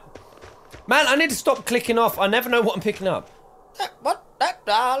this chap. Man, I need to stop clicking off. I never know what I'm picking up. That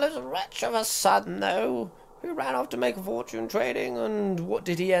Dahl is a wretch of a son, though, who ran off to make a fortune trading, and what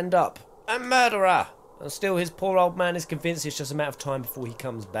did he end up? A murderer. And still his poor old man is convinced it's just a matter of time before he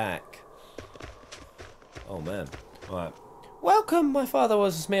comes back. Oh, man. Alright. Welcome, my father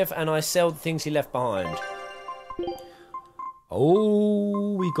was a smith, and I sell the things he left behind.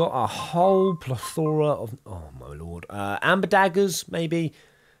 Oh, we got a whole plethora of... Oh, my lord. Amber daggers, maybe.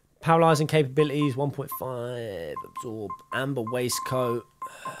 Paralyzing capabilities, 1.5. Absorb. Amber waistcoat.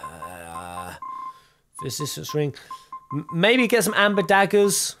 Resistance ring. Maybe get some amber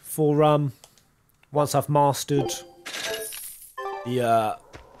daggers for, once I've mastered the, I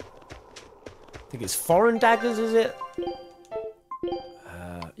think it's foreign daggers, is it?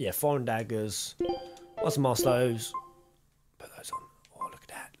 Yeah, foreign daggers. Once I master those. Put those on. Oh, look at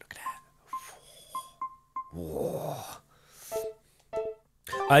that. Look at that. Whoa.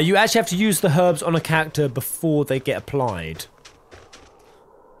 You actually have to use the herbs on a character before they get applied.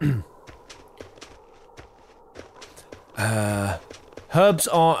 Herbs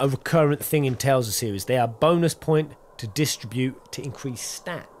are a recurrent thing in Tales of series. They are bonus point to distribute to increase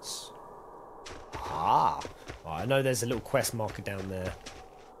stats. Ah. Oh, I know there's a little quest marker down there.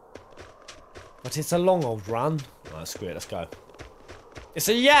 But it's a long old run. Alright, screw it, let's go. It's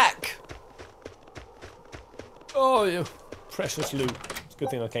a yak! Oh, you precious loot. It's a good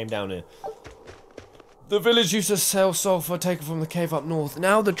thing I came down here. The village used to sell sulfur taken from the cave up north.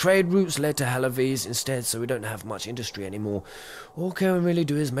 Now the trade routes led to Halavis instead, so we don't have much industry anymore. All can we really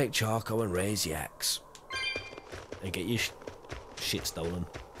do is make charcoal and raise yaks. And get your shit stolen.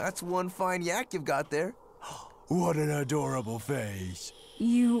 That's one fine yak you've got there. What an adorable face.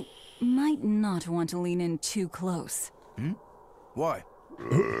 You might not want to lean in too close. Hmm? Why?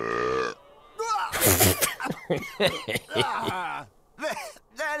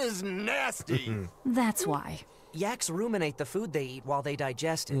 That is nasty. That's why. Yaks ruminate the food they eat while they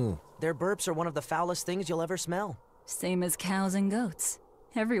digest it. Their burps are one of the foulest things you'll ever smell. Same as cows and goats.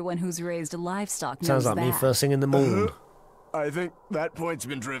 Everyone who's raised livestock knows Sounds like that. me first thing in the morning. I think that point's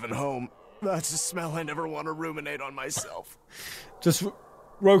been driven home. That's a smell I never want to ruminate on myself. Just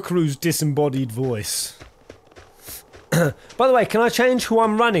Rokuru's disembodied voice. By the way, can I change who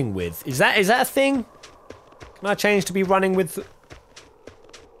I'm running with? Is that a thing? Can I change to be running with?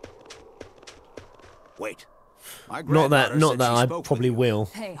 Wait. Not that I probably will.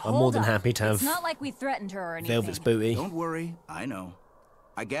 Hey, I'm more than hold up. happy to have It's not like we threatened her or anything. Velvet's booty. Don't worry, I know.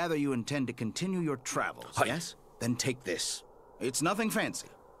 I gather you intend to continue your travels, yes? Then take this. It's nothing fancy,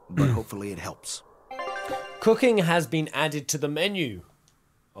 but hopefully it helps. Cooking has been added to the menu.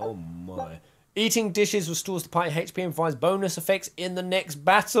 Oh my. Eating dishes restores the party HP and provides bonus effects in the next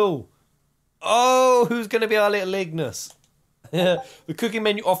battle. Oh, who's going to be our little Ignis? The cooking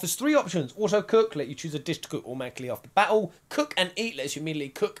menu offers 3 options. Auto cook, let you choose a dish to cook automatically after battle. Cook and eat lets you immediately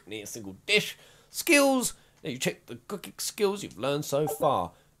cook and eat a single dish. Skills, let you check the cooking skills you've learned so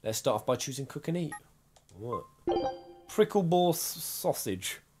far. Let's start off by choosing cook and eat. What? Prickleball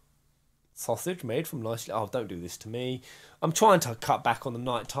sausage. Sausage made from nicely... Oh, don't do this to me. I'm trying to cut back on the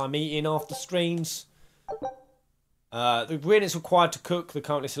nighttime eating after streams. The ingredients required to cook. The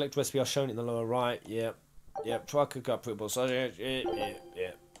currently selected recipe are shown in the lower right. Yep. Yep. Try cook up prickleball sausage.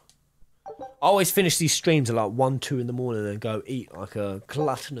 Yeah. I always finish these streams at like 1, 2 in the morning and go eat like a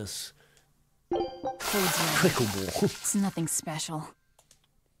gluttonous prickleball. It's nothing special.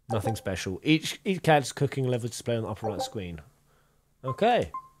 Nothing special. Each character's cooking level display on the upper right screen.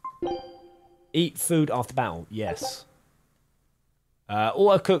 Okay. Eat food after battle. Yes.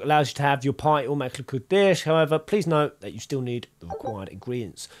 Auto cook allows you to have your party automatically cooked dish. However, please note that you still need the required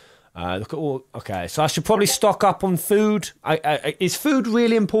ingredients. Look at all. Okay, so I should probably stock up on food. Is food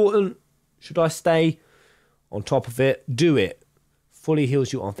really important? Should I stay on top of it? Do it. Fully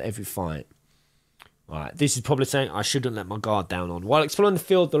heals you after every fight. Alright, this is probably saying I shouldn't let my guard down on. While exploring the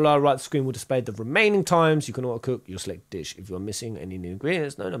field, the lower right screen will display the remaining times you can auto cook your select dish. If you are missing any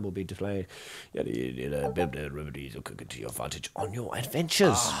ingredients, no number will be displayed. Build remedies or cook it to your advantage on your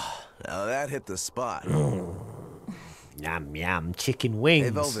adventures. Now that hit the spot. Yum yum, chicken wings.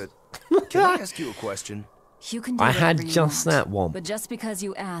 Hey Velvet, can I ask you a question? You can do I had whatever you just want, that one. But just because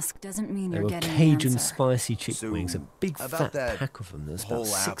you ask doesn't mean They you're were getting Cajun an answer. spicy chicken wings, a big about fat that pack of them. There's whole about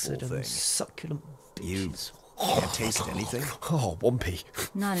 6 of apple them. thing. Succulent You bitches. can't taste anything? Oh, Wumpy.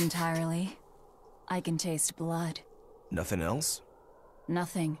 Not entirely. I can taste blood. Nothing else?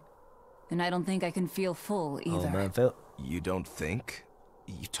 Nothing. And I don't think I can feel full either. Oh man, Phil. You don't think?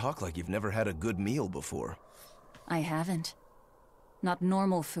 You talk like you've never had a good meal before. I haven't. Not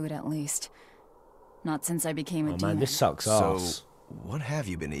normal food, at least. Not since I became a Oh demon. man, this sucks ass. So, what have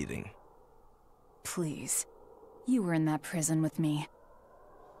you been eating? Please. You were in that prison with me.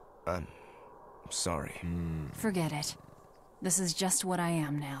 I'm sorry. Forget it. This is just what I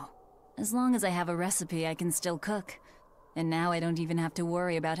am now. As long as I have a recipe, I can still cook. And now I don't even have to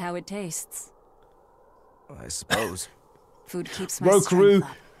worry about how it tastes. I suppose. Food keeps my Rokaru, strength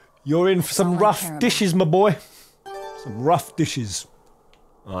up. you're in for some all I rough care about. dishes, my boy. Some rough dishes.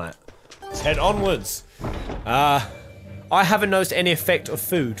 Alright, let's head onwards. I haven't noticed any effect of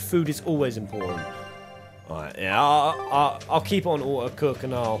food. Food is always important. Alright, yeah, I'll keep on auto cook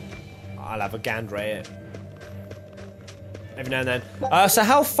and I'll have a gander at it. Every now and then. So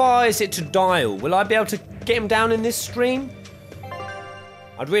how far is it to Dyle? Will I be able to get him down in this stream?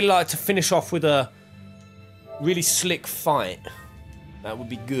 I'd really like to finish off with a really slick fight. That would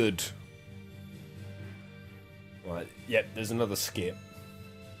be good. Right, yep, there's another skip.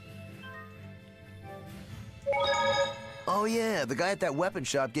 Oh yeah, the guy at that weapon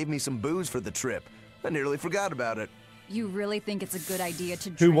shop gave me some booze for the trip. I nearly forgot about it. You really think it's a good idea to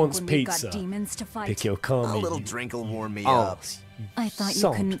drink Who wants when pizza? we've got demons to fight? Pick your car, A little drink will warm me Oh, up. I thought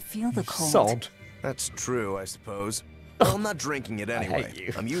Sod. you couldn't feel the cold. Sod. That's true, I suppose. Well, I'm not drinking it anyway. hate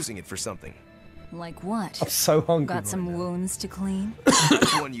you. I'm using it for something. Like what? I'm so hungry. Got some wounds to clean?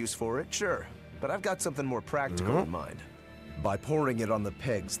 There's one use for it, sure. but I've got something more practical in mind. By pouring it on the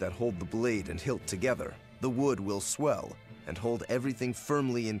pegs that hold the blade and hilt together, the wood will swell and hold everything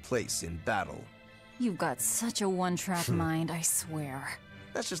firmly in place in battle. You've got such a one-track mind, I swear.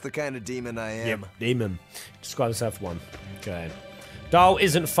 That's just the kind of demon I am. Yep, demon. Describe yourself one. Okay. Dyle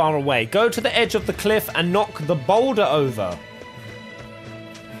isn't far away. Go to the edge of the cliff and knock the boulder over.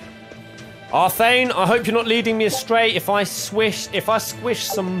 Arthane, I hope you're not leading me astray. If I squish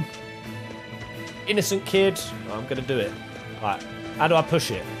some innocent kid, I'm gonna do it. Right, how do I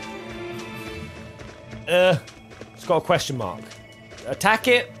push it? It's got a question mark. Attack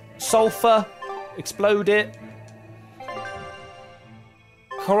it, sulfur, explode it,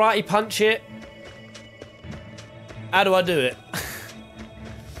 karate punch it. How do I do it?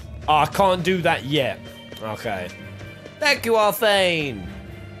 Oh, I can't do that yet. Okay. Thank you, Arthane.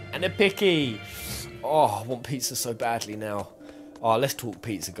 And a picky. Oh, I want pizza so badly now. Oh, let's talk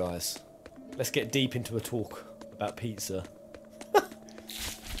pizza, guys. Let's get deep into a talk about pizza.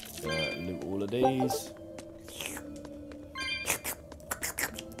 Loot all of these.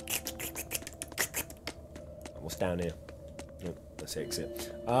 What's down here? Nope, let's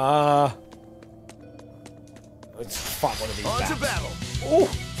exit. Let's fight one of these bats. Battle. Oh,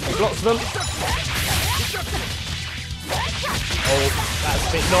 there's lots of them. Oh, that's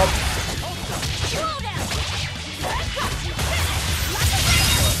a bit knob.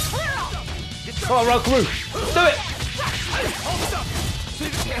 Come on, Roku. Do it.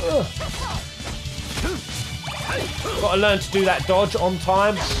 Got to learn to do that dodge on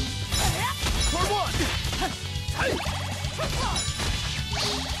time.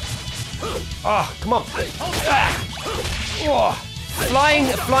 Ah, come on. Oh,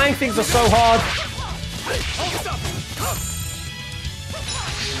 flying things are so hard.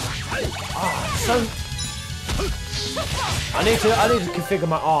 So I need to configure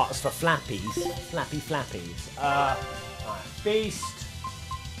my arts for flappies. Flappies. Right, beast.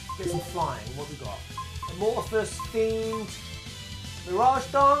 Get some flying. What we got? Amorphous, fiend, mirage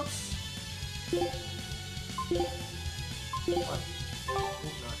dance. Another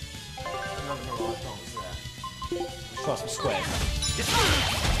mirage dance there. Let's try some squares.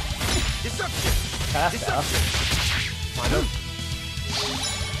 Okay, that's better. Kind of.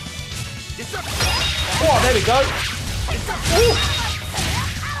 Oh, there we go. Ooh.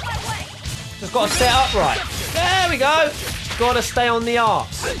 Just got to set up right. There we go. Got to stay on the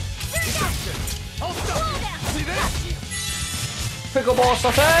arts. Pickleball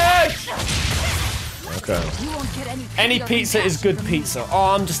sausage. Okay. Any pizza is good pizza.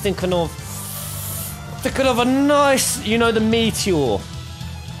 Oh, I'm just thinking of a nice, you know, the meteor.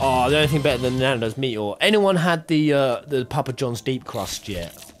 Oh, the only thing better than Nando's meteor. Anyone had the Papa John's deep crust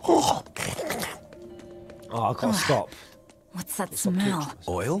yet? Oh, I can't stop. What's that smell?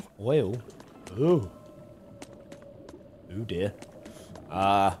 Oil? Oil? Ooh. Ooh dear.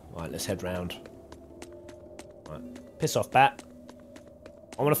 Right, let's head round. Right. Piss off, bat.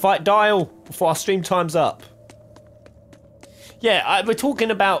 I want to fight Dyle before our stream time's up. Yeah, we're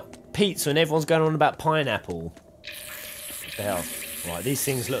talking about pizza and everyone's going on about pineapple. What the hell? Right, these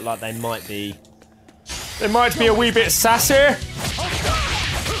things look like they might be... They might be a wee bit sassy.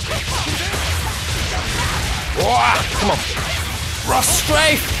 Oh, come on. Rust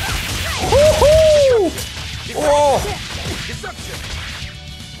strafe. Woohoo! Oh.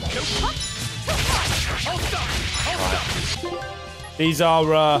 Right. These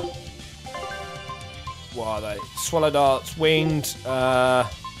are, what are they? Swallow darts, winged,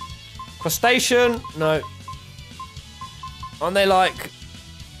 crustacean? No. Aren't they like...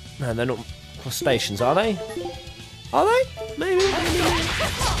 No, they're not crustaceans, are they? Are they? Maybe.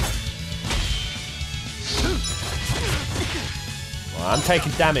 Well, I'm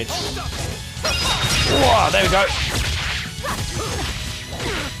taking damage. Whoa, there we go.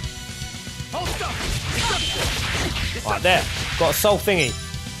 Right, there. Got a soul thingy.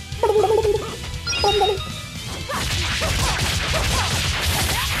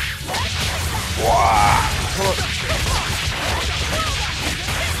 Wow. Come on.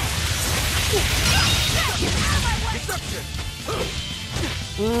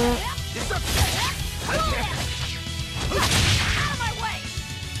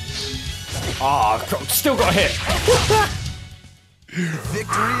 Ah, still got hit.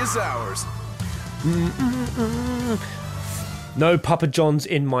 Victory is ours. No Papa John's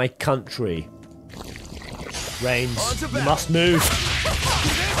in my country. Reigns, you must move.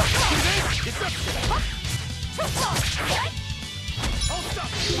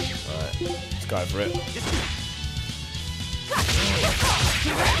 Alright, let's go for it.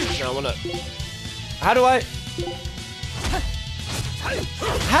 No, I wanna... How do I...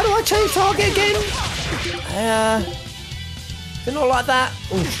 How do I change target again? Is it not like that?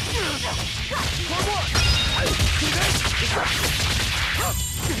 Ooh.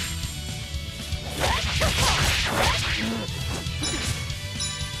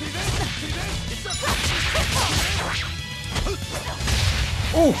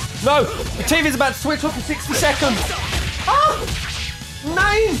 Oh, no! The TV's about to switch off in 60 seconds! Ah!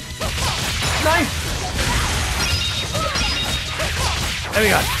 Nine! There we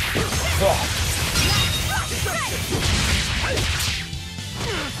go. Oh.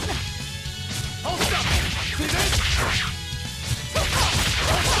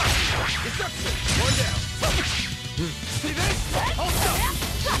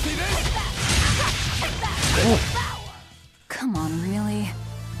 Come on, really?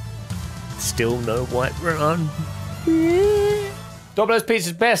 Still no white run. Domino's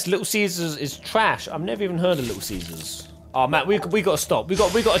Pizza's best. Little Caesars is trash. I've never even heard of Little Caesars. Oh, Matt, we got to stop. We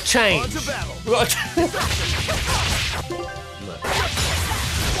got to change. We got to.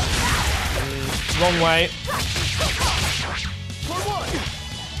 Wrong way.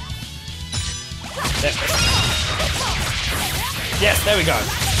 There. Yes, there we go.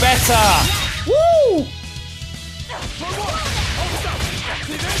 Better. Woo!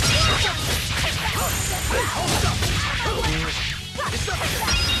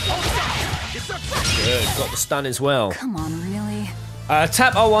 Good, got the stun as well. Come on, really?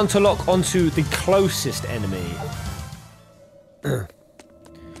 Tap R1 to lock onto the closest enemy.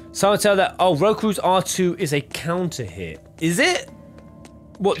 Someone tell that. Oh, Roku's R2 is a counter hit. Is it?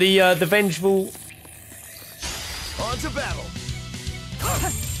 What the vengeful? On to battle.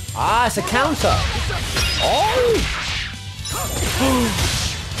 Ah, it's a counter. Oh.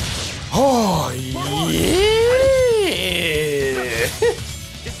 Oh yeah.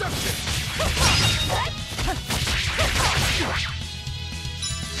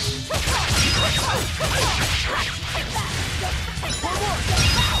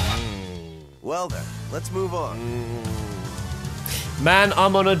 Well then, let's move on. Man,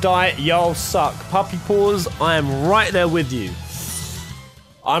 I'm on a diet. Y'all suck. Puppy paws, I am right there with you.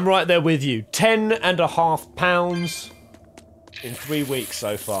 I'm right there with you. 10.5 pounds in 3 weeks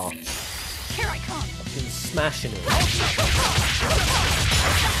so far. Here I come. I've been smashing it.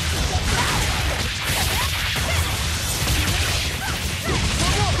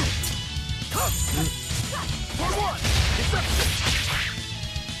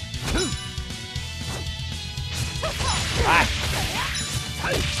 Ah.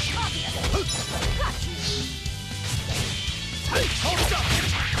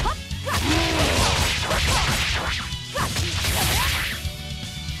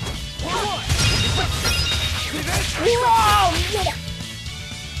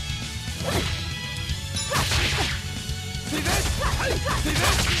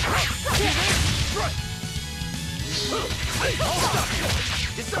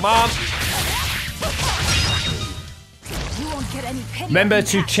 Come on. You won't get any pity. Remember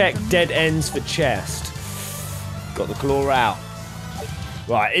to check dead ends for chest. Got the claw out.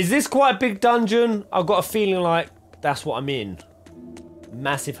 Right, is this quite a big dungeon? I've got a feeling like that's what I'm in.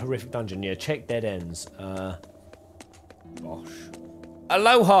 Massive, horrific dungeon. Yeah, check dead ends. Gosh.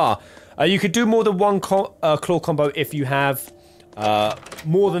 Aloha. You could do more than one claw combo if you have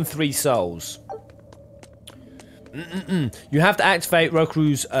more than 3 souls. You have to activate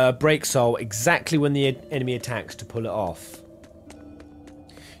Roku's break soul exactly when the enemy attacks to pull it off.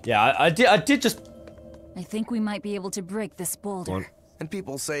 Yeah, I did just... I think we might be able to break this boulder. And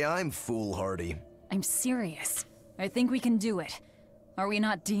people say I'm foolhardy. I'm serious. I think we can do it. Are we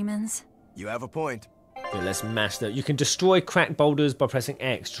not demons? You have a point. Yeah, let's mash that. You can destroy cracked boulders by pressing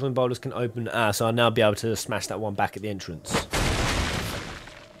X. Destroying boulders can open... so I'll now be able to smash that one back at the entrance.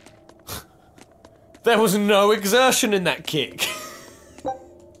 There was no exertion in that kick.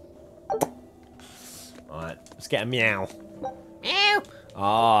 Alright, let's get a meow. Meow!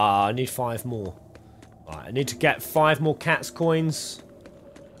 Ah, I need 5 more. Alright, I need to get 5 more cat's coins.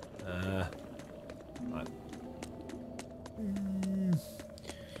 Right.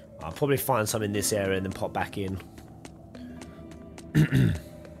 I'll probably find some in this area and then pop back in.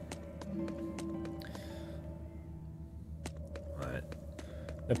 Right.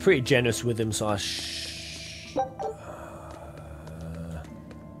 They're pretty generous with them, so I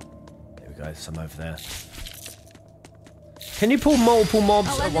there we go, some over there. Can you pull multiple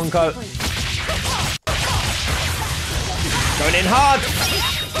mobs at one go? Going in hard!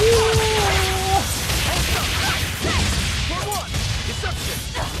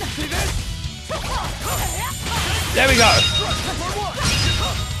 There we go!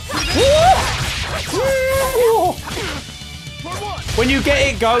 When you get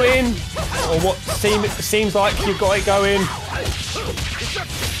it going, or what seems like you've got it going,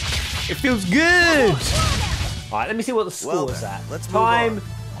 it feels good. All right, let me see what the score is at. Let's Time,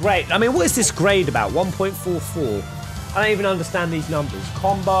 great. I mean, what is this grade about? 1.44. I don't even understand these numbers.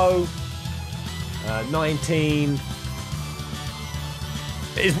 Combo, 19.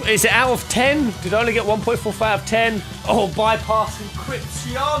 Is it out of 10? Did I only get 1.45 out of 10? Oh, bypass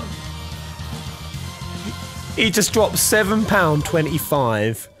encryption. He just dropped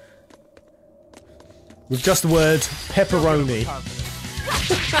 £7.25 with just the word pepperoni.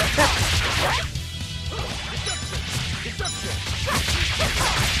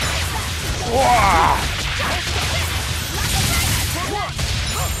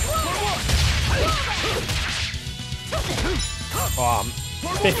 Oh, I'm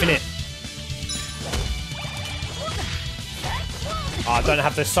biffing it. Oh, I don't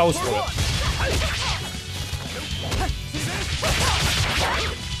have the souls for it.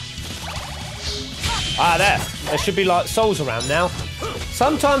 Ah, there should be like souls around now.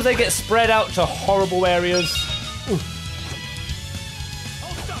 Sometimes they get spread out to horrible areas. Ooh.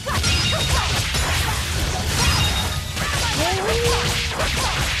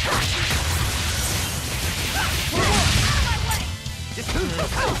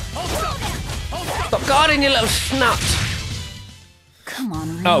 Stop guarding, you little snut. Come on,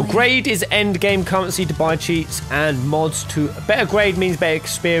 really? Oh, grade is end game currency to buy cheats and mods to... Better grade means better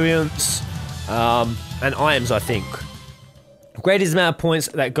experience. And items, I think. Grade is the amount of points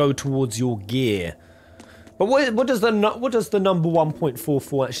that go towards your gear. But what does the number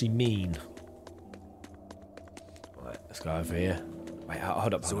 1.44 actually mean? Right, let's go over here. Wait,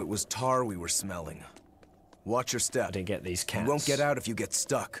 hold up. So it was tar we were smelling. Watch your step. I didn't get these cats. You won't get out if you get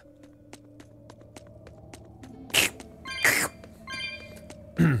stuck.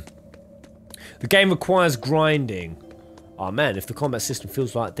 The game requires grinding. Oh man, if the combat system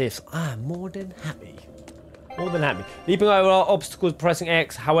feels like this, I'm more than happy. More than happy. Leaping over obstacles, pressing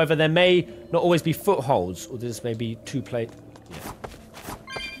X. However, there may not always be footholds, or this may be two-plate. Yeah.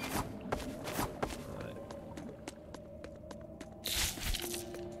 Right.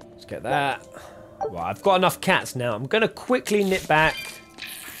 Let's get that. Right, I've got enough cats now. I'm gonna quickly nip back.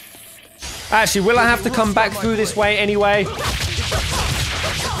 Actually, will I have to come back through this way anyway?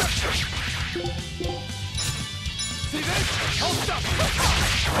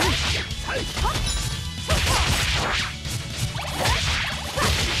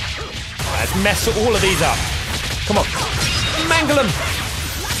 Let's mess all of these up. Come on. Mangle them.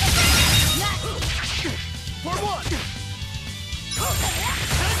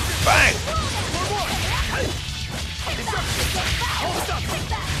 Bang.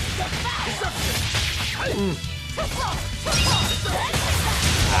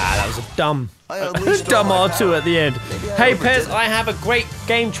 Ah, that was a dumb R2 at the end. Hey Pez, I have a great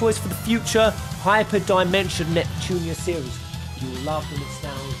game choice for the future. Hyperdimension Neptunia series. You'll love the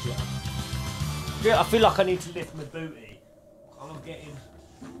nostalgia. Yeah, I feel like I need to lift my booty. I'm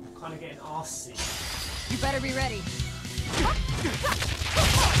kind of getting arsey. You better be ready.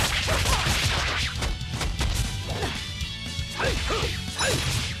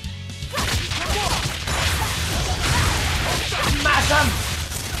 Smash him!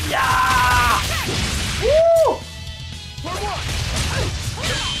 Yeah! Woo!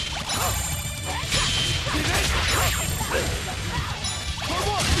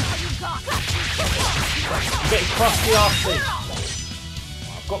 I'm getting crusty arsey.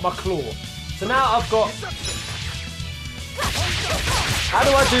 I've got my claw. So now I've got... How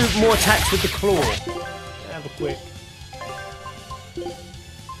do I do more attacks with the claw? Have a quick...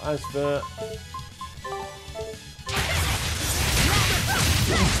 Transfer.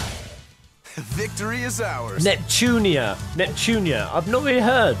 Victory is ours. Neptunia. I've not really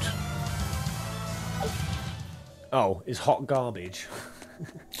heard. Oh, it's hot garbage.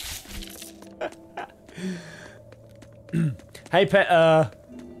 Hey, pet.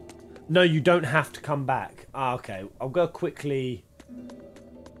 No, you don't have to come back. Ah, okay. I'll go quickly.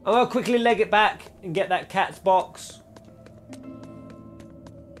 I'm gonna quickly leg it back and get that cat's box.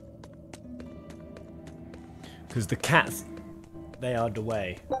 Because the cats, they are the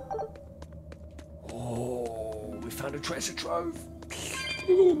way. Oh, we found a treasure trove.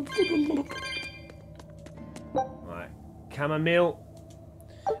 Right, chamomile.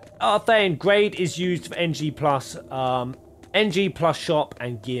 Arthane, grade is used for NG plus shop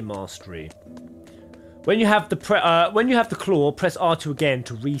and gear mastery. When you have the claw, press R2 again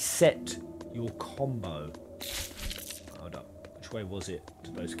to reset your combo. Hold up, which way was it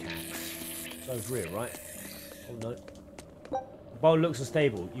to those cats? It's over here, right? Oh no. The bowl looks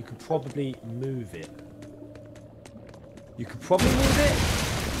unstable. You can probably move it. You could probably move it.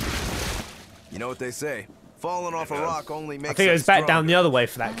 You know what they say? Falling off a rock only makes I think it was us back stronger. down the other way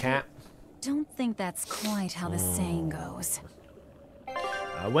for that cat. Don't think that's quite how the saying goes.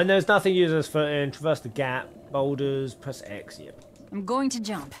 When there's nothing users for traverse the gap, boulders, press X. Yep. I'm going to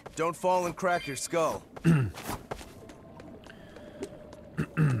jump. Don't fall and crack your skull. Oh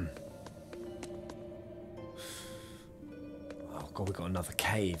god, we got another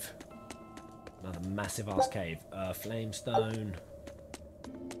cave. Another massive ass cave. Flamestone.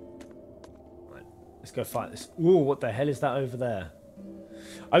 Right, let's go fight this. Ooh, what the hell is that over there?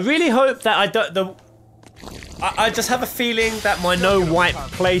 I really hope that I don't. I just have a feeling that my no wipe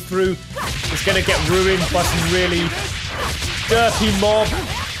playthrough is gonna get ruined by some really dirty mob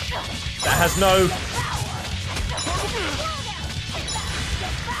that has no.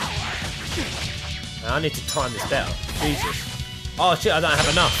 I need to time this better. Jesus. Oh shit, I don't have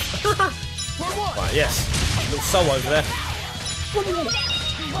enough. Right, yes. Little soul over there.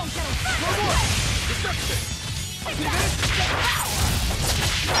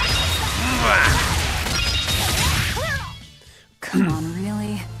 Come on,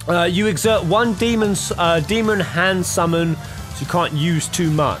 really? You exert one demon hand summon, so you can't use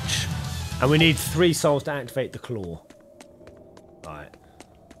too much. And we need 3 souls to activate the claw. Right.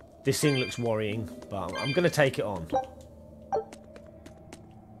 This thing looks worrying, but I'm going to take it on.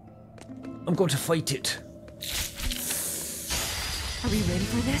 I'm going to fight it. Are we ready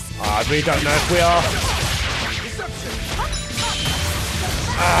for this? I really don't know if we are.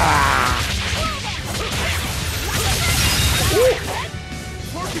 Ah.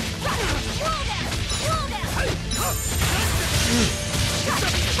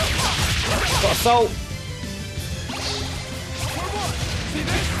 Got a soul.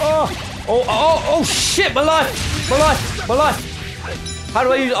 Oh shit, my life. How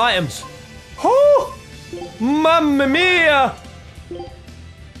do I use items? Oh, mamma mia.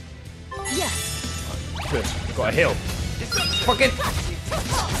 Yes. Good, got a heal. Fucking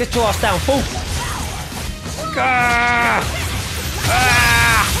sit your ass down, fool. Ah.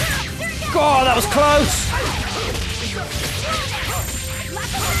 God, that was close.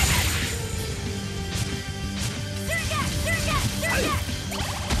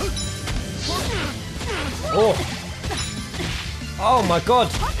 Oh my god,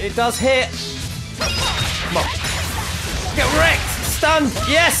 it does hit. Come on. Get wrecked. Stunned.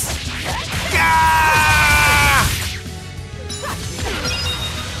 Yes. Ah!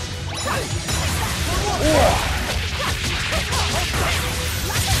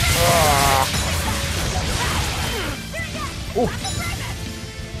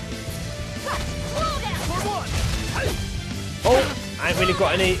 Oh, I ain't really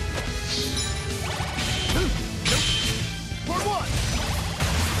got any.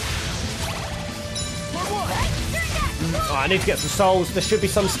 Oh, I need to get some souls. There should be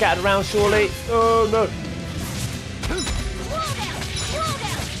some scattered around, surely. Oh no.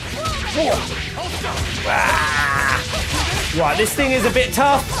 Ah. Right, this thing is a bit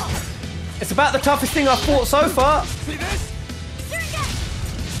tough. It's about the toughest thing I've fought so far.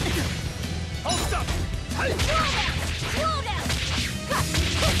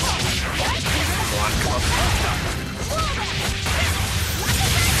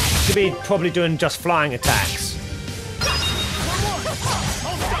 Should be probably doing just flying attacks.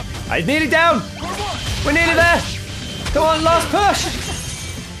 He's nearly down. We're nearly there. Come on, last push.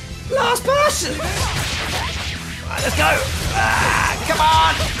 Last push. Right, let's go. Come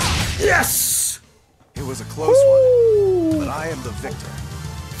on. Yes. It was a close one, but I am the victor.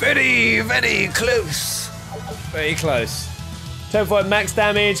 Very, very close. Very close. 10-point max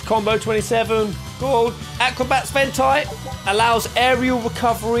damage, combo 27. Gold. Acrobat's Ventai allows aerial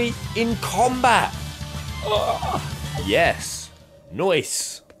recovery in combat. Oh, yes.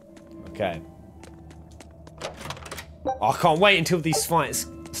 Nice. Okay. I can't wait until these fights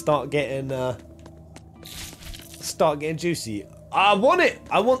start getting juicy. I want it.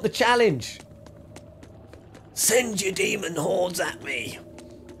 I want the challenge. Send your demon hordes at me.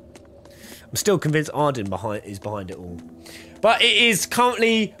 I'm still convinced Arden is behind it all. But it is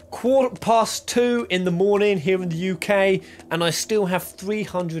currently 2:15 in the morning here in the UK, and I still have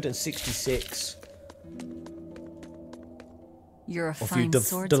 366 You're a of you fine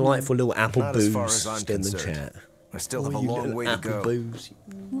swordsman. delightful little apple Not boos as far as I'm in the concerned. chat. I still have a long way to go. Boos.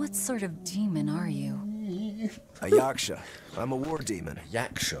 What sort of demon are you? A yaksha. I'm a war demon.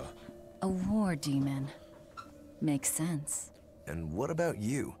 Yaksha. A war demon. Makes sense. And what about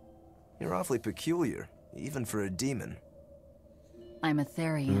you? You're awfully peculiar, even for a demon. I'm a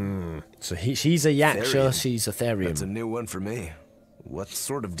Therian. So she's a Yaksha, Therian? she's a Therian. That's a new one for me. What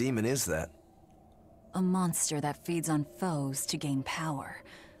sort of demon is that? A monster that feeds on foes to gain power.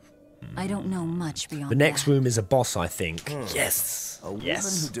 I don't know much beyond The next that. room is a boss, I think. Yes. A woman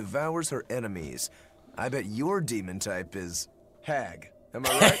Yes. who devours her enemies. I bet your demon type is hag. Am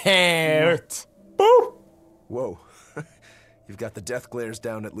I right? What? Boo! Whoa. You've got the death glares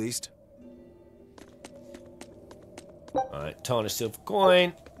down at least. Alright, tarnished silver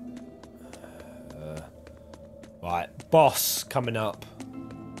coin. Right, boss coming up.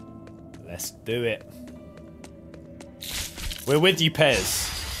 Let's do it. We're with you,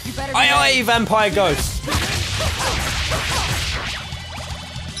 Pez. You better Aye, aye, vampire ghost.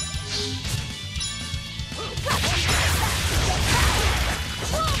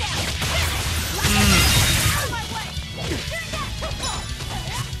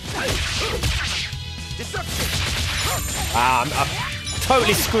 I'm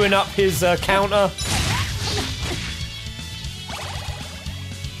totally screwing up his counter.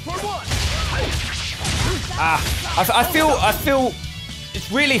 I feel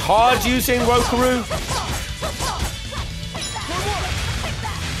it's really hard using Rokaru.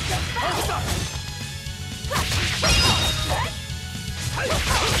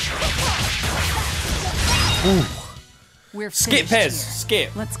 Ooh. We're Skip, finished Pez. here.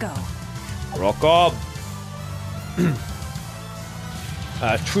 Skip. Let's go. Rock up.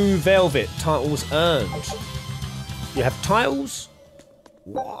 True Velvet. Titles earned. You have titles?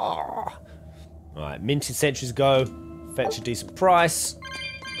 Wow. Alright, minted centuries ago. Fetch a decent price.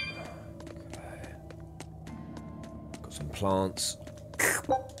 Okay. Got some plants.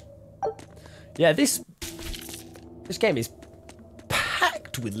 Yeah, this game is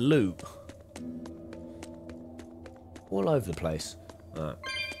packed with loot. All over the place. Alright.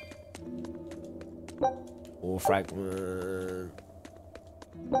 Ore fragment.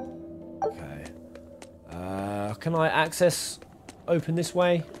 Okay. Can I access open this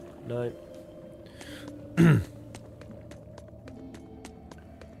way? No.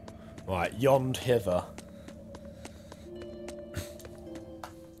 Right, yond hither.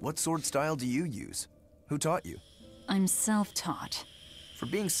 What sword style do you use? Who taught you? I'm self-taught. For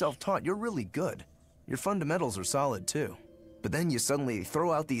being self-taught, you're really good. Your fundamentals are solid too. But then you suddenly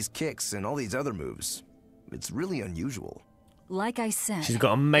throw out these kicks and all these other moves. It's really unusual. Like I said, She's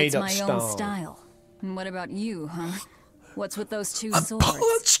got a made-up it's my style. own style. And what about you, huh? What's with those two I'm swords?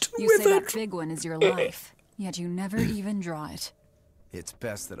 parched You with say it. that big one is your life, yet you never even draw it. It's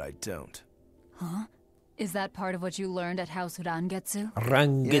best that I don't. Huh? Is that part of what you learned at House Rangetsu?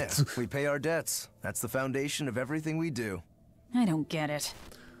 Rangetsu. Yeah, we pay our debts. That's the foundation of everything we do. I don't get it.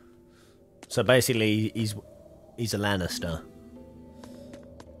 So basically, he's a Lannister.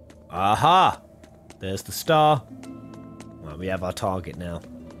 Aha! There's the star. Right, we have our target now.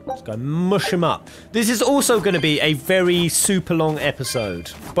 Let's go mush him up. This is also going to be a very super long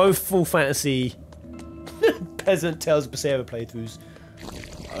episode. Both Full Fantasy Peasant Tales of Berseria playthroughs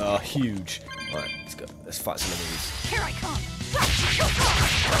are huge. Right, let's go. Let's fight some enemies. Here I come.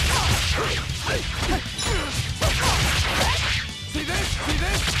 See this?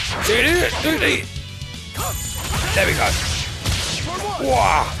 See this? There we go.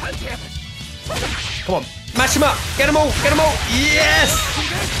 Wow. Come on, mash him up. Get them all. Get them all. Yes.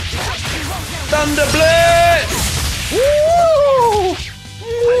 Thunder Blitz. Woo.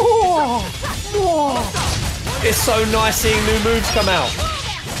 Whoa. It's so nice seeing new moves come out.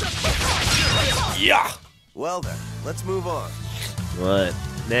 Yeah. Well then, let's move on. Right,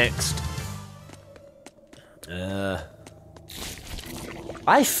 next.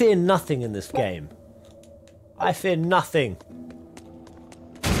 I fear nothing in this game. I fear nothing.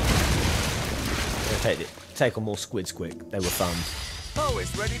 I'll take on more squids quick. They were fun.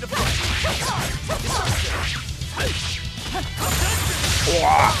 Always ready to fight.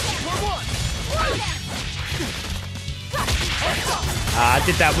 I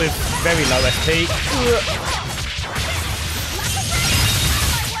did that with very low SP.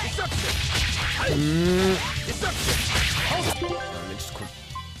 Let me just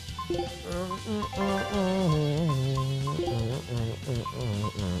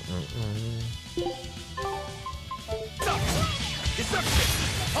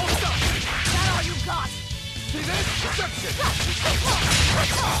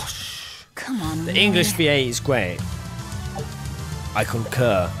Come on, The man. English V8 is great. I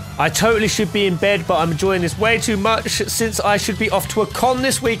concur. I totally should be in bed, but I'm enjoying this way too much since I should be off to a con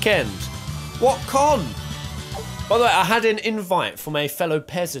this weekend. What con? By the way, I had an invite from a fellow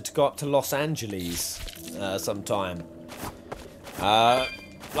peasant to go up to Los Angeles sometime.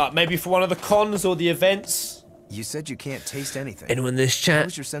 Like maybe for one of the cons or the events. You said you can't taste anything. Anyone in this chat? How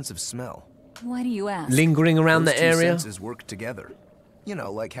was your sense of smell? Why do you ask? Lingering around Those the two area? senses work together. You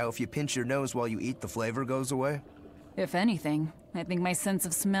know, like how if you pinch your nose while you eat, the flavor goes away? If anything, I think my sense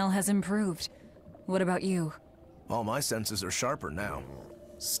of smell has improved. What about you? All my senses are sharper now.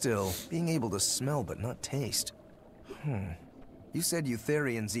 Still, being able to smell but not taste. You said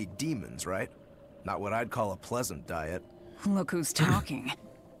Eutherians eat demons, right? Not what I'd call a pleasant diet. Look who's talking.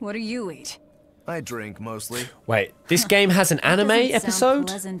 What do you eat? I drink, mostly. Wait, this game has an anime That doesn't episode? sound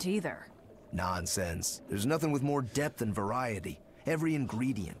pleasant either. Nonsense. There's nothing with more depth and variety. Every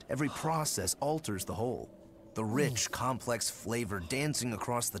ingredient, every process alters the whole. The rich, complex flavor dancing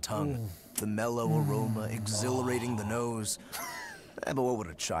across the tongue. The mellow aroma exhilarating the nose. But what would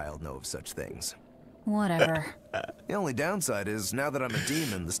a child know of such things? Whatever. The only downside is, now that I'm a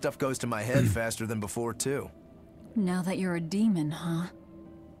demon, the stuff goes to my head faster than before, too. Now that you're a demon, huh?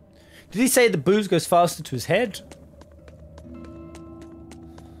 Did he say the booze goes faster to his head?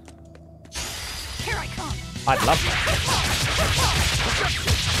 Here I come. I'd love that.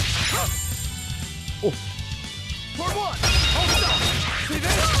 Oh. For one. Hold up. See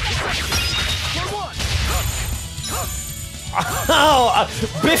this? For one. Oh,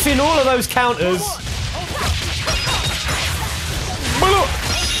 biffing all of those counters.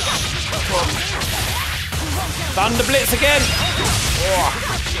 Thunder Blitz again. Oh.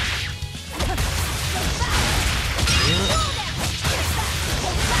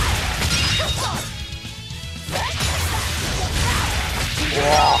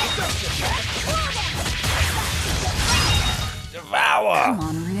 Devour. Come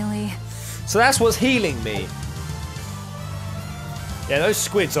on, really? So that's what's healing me. Yeah, those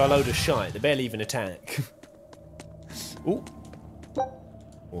squids are a load of shite. They barely even attack. Ooh.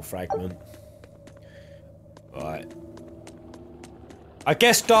 More fragment. Alright. I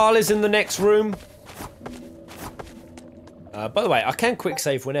guess Dyle is in the next room. By the way, I can quick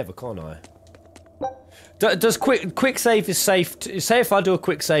save whenever, can't I? Does quick save is safe? Say if I do a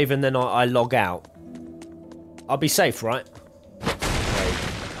quick save and then I log out, I'll be safe, right? Okay.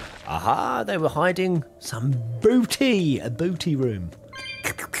 Aha! They were hiding some booty, a booty room.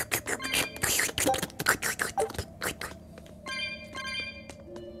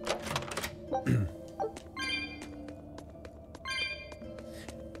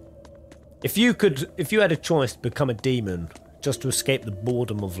 If you had a choice to become a demon just to escape the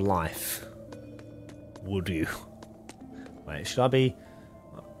boredom of life, would you? Wait, should I be...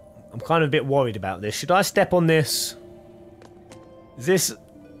 I'm kind of a bit worried about this. Should I step on this? Is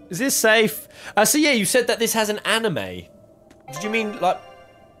this safe? So yeah, you said that this has an anime. Did you mean, like,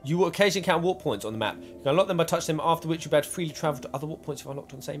 you will occasionally encounter warp points on the map? You can unlock them by touching them, after which you'll be able to freely travel to other warp points if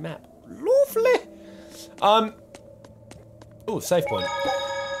unlocked on the same map. Lovely! Oh, save point.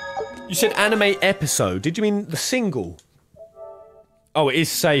 You said anime episode. Did you mean the single? Oh, it is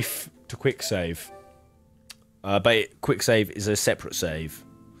safe to quick save. But quick save is a separate save.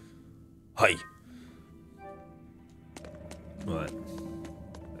 Hey. Right.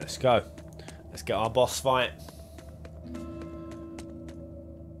 Let's go. Let's get our boss fight.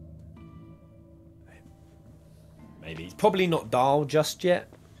 Maybe. It's probably not Dyle just yet.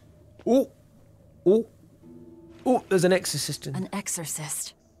 Ooh. Ooh. Ooh, there's an exorcist in. An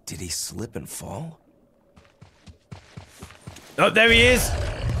exorcist. Did he slip and fall? Oh, there he is.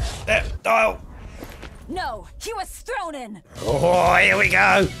 There, Dyle. No, he was thrown in. Oh, here we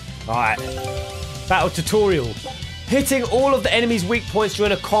go. All right. Battle tutorial. Hitting all of the enemy's weak points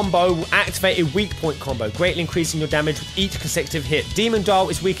during a combo will activate a weak point combo, greatly increasing your damage with each consecutive hit. Demon Dyle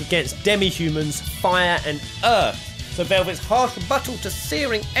is weak against demi-humans, fire, and earth. So Velvet's harsh rebuttal to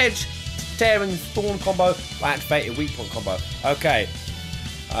searing edge, tearing thorn combo will activate a weak point combo. Okay.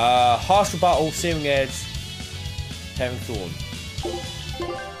 Harsh rebuttal, searing edge, tearing thorn.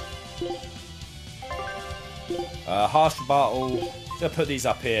 Harsh rebuttal. I'll put these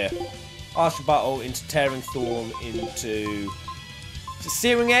up here. Harsh rebuttal into tearing thorn into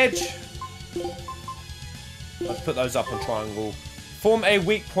searing edge. Let's put those up on triangle. Form a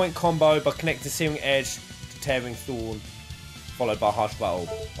weak point combo by connecting searing edge to tearing thorn, followed by harsh rebuttal.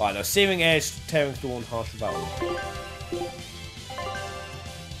 Alright, now searing edge, tearing thorn, harsh rebuttal.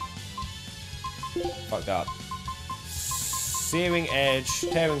 Fucked up. Searing edge,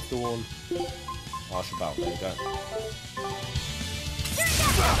 tearing thorn, harsh rebuttal. There you go.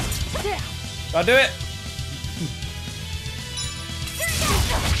 Did I do it?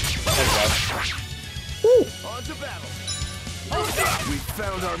 There we go. On to battle. We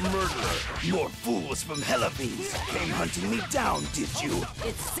found our murderer. Your fools from Helavis came hunting me down, did you?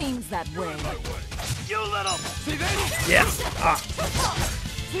 It seems that way. You little... See this? Yeah.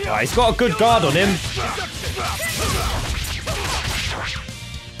 Oh, he's got a good guard on him.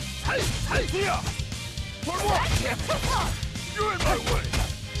 You're in my way.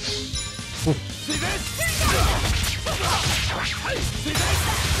 See this?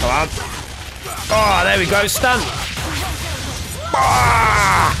 Come on. Oh, there we go. Stunt.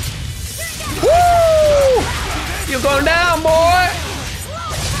 Ah! Woo! You're going down, boy.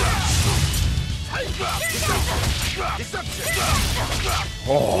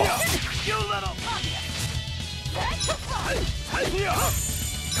 Oh.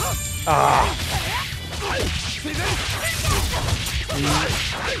 Ah.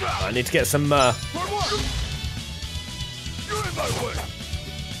 I need to get some. You're in my way.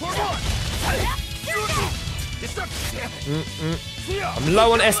 I'm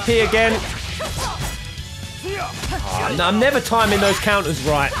low on SP again. Oh, no, I'm never timing those counters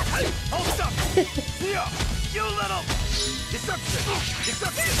right.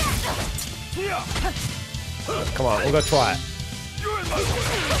 Come on, we'll go try it.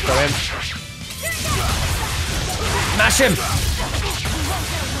 Go in. Mash him.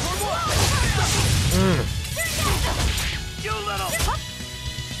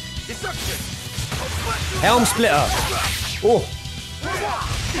 Helm splitter. Oh.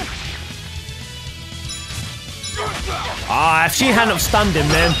 Ah, if she hadn't have stunned him,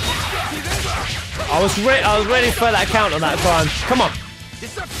 then I was ready for that counter that time. Come on.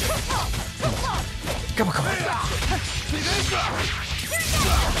 Come on, come on.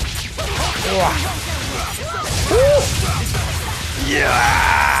 Yeah.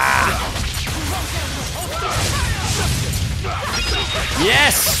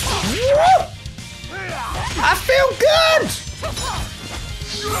 Yes. Woo! I feel good.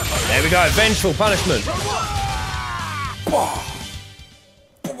 There we go. Vengeful punishment.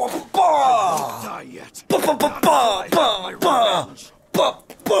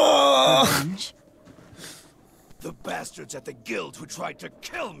 The bastards at the guild who tried to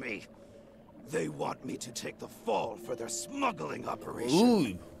kill me. They want me to take the fall for their smuggling operation.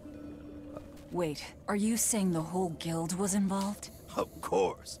 Ooh. Wait, are you saying the whole guild was involved? Of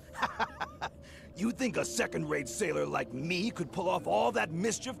course. You think a second-rate sailor like me could pull off all that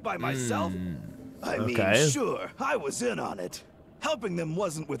mischief by myself? I mean, sure, I was in on it. Helping them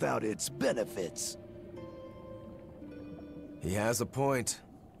wasn't without its benefits. He has a point.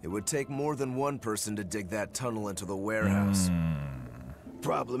 It would take more than one person to dig that tunnel into the warehouse.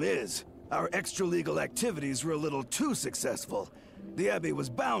 Problem is, our extra-legal activities were a little too successful. The Abbey was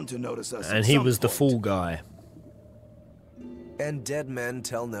bound to notice us. And he was the fool guy. And dead men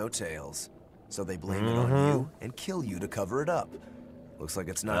tell no tales. So they blame it on you and kill you to cover it up. Looks like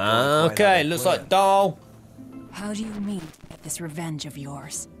it's not going quite okay, looks like Dyle. How do you mean this revenge of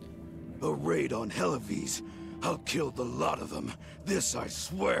yours? A raid on Helives. I'll kill the lot of them. This I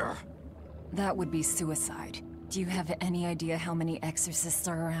swear. That would be suicide. Do you have any idea how many exorcists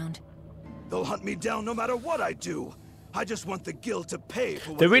are around? They'll hunt me down no matter what I do. I just want the guild to pay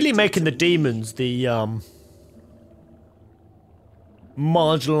for what They're really they making the demons the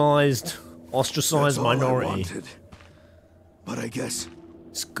marginalized, ostracized minority. But I guess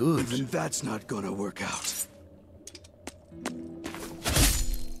it's good. Even that's not gonna work out.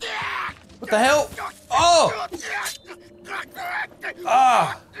 What the hell? Oh!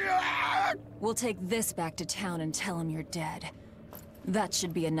 Ah! We'll take this back to town and tell him you're dead. That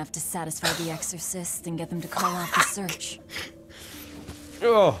should be enough to satisfy the exorcists and get them to call off the search.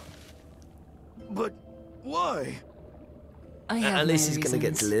 Oh. But why? I have At least my he's gonna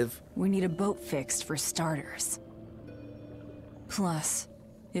get to reasons. live. We need a boat fixed for starters. Plus,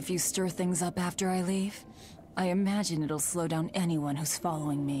 if you stir things up after I leave, I imagine it'll slow down anyone who's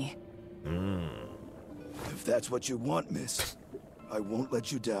following me. If that's what you want, miss, I won't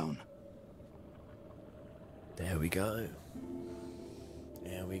let you down. There we go.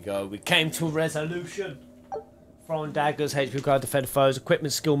 There we go. We came to a resolution. Throwing daggers, HP guard, defend foes,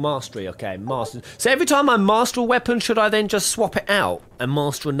 equipment, skill, mastery. Okay, master. So every time I master a weapon, should I then just swap it out and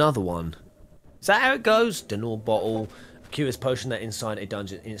master another one? Is that how it goes? Denor bottle. A curious potion that inside a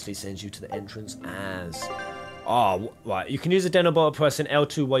dungeon instantly sends you to the entrance as... Oh, right. You can use a Denor bottle pressing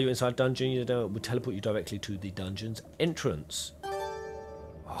L2 while you're inside a dungeon. It will teleport you directly to the dungeon's entrance.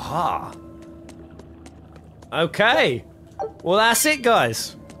 Aha. Okay. Well, that's it,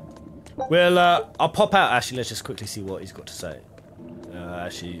 guys. Well, I'll pop out. Actually, let's just quickly see what he's got to say.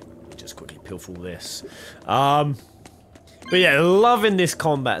 Actually, just quickly peel through this. But yeah, loving this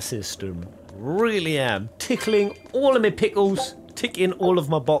combat system. Really am. Tickling all of my pickles. Ticking all of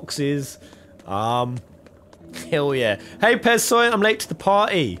my boxes. Hell yeah. Hey, Peasant, I'm late to the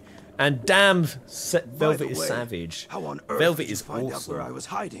party. And damn, Velvet is savage. How on earth Velvet did you is find out awesome. where I was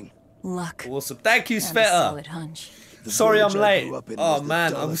hiding? Luck. Awesome. Thank you, And a Sveta. solid hunch. Sorry I'm village I late. grew up in Oh was the man,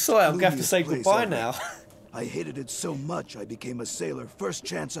 I'm dullest, sorry. I'm going to have to say gloomiest place goodbye ever. now. I hated it so much I became a sailor first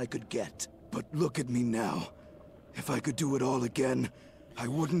chance I could get. But look at me now. If I could do it all again, I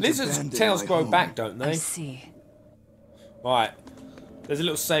wouldn't Lizard's abandon tails my grow home. back, don't they? I see. Right. There's a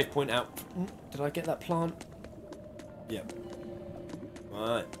little save point out. Did I get that plant? Yep.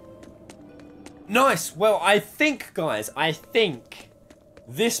 Right. Nice. Well, I think, guys,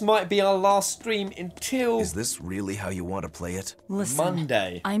 this might be our last stream until... Is this really how you want to play it? Listen,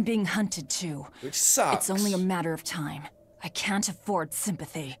 Monday. I'm being hunted too. Which sucks. It's only a matter of time. I can't afford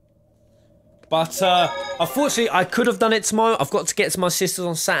sympathy. But, unfortunately, I could have done it tomorrow. I've got to get to my sister's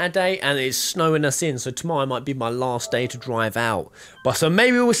on Saturday, and it's snowing us in, so tomorrow might be my last day to drive out. But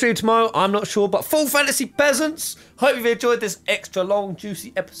maybe we'll stream tomorrow, I'm not sure. But Full Fantasy Peasants, hope you've enjoyed this extra long,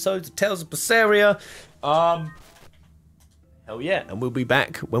 juicy episode of Tales of Berseria. Hell yeah, and we'll be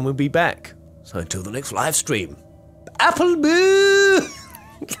back when we'll be back. So until the next live stream, Appleboo!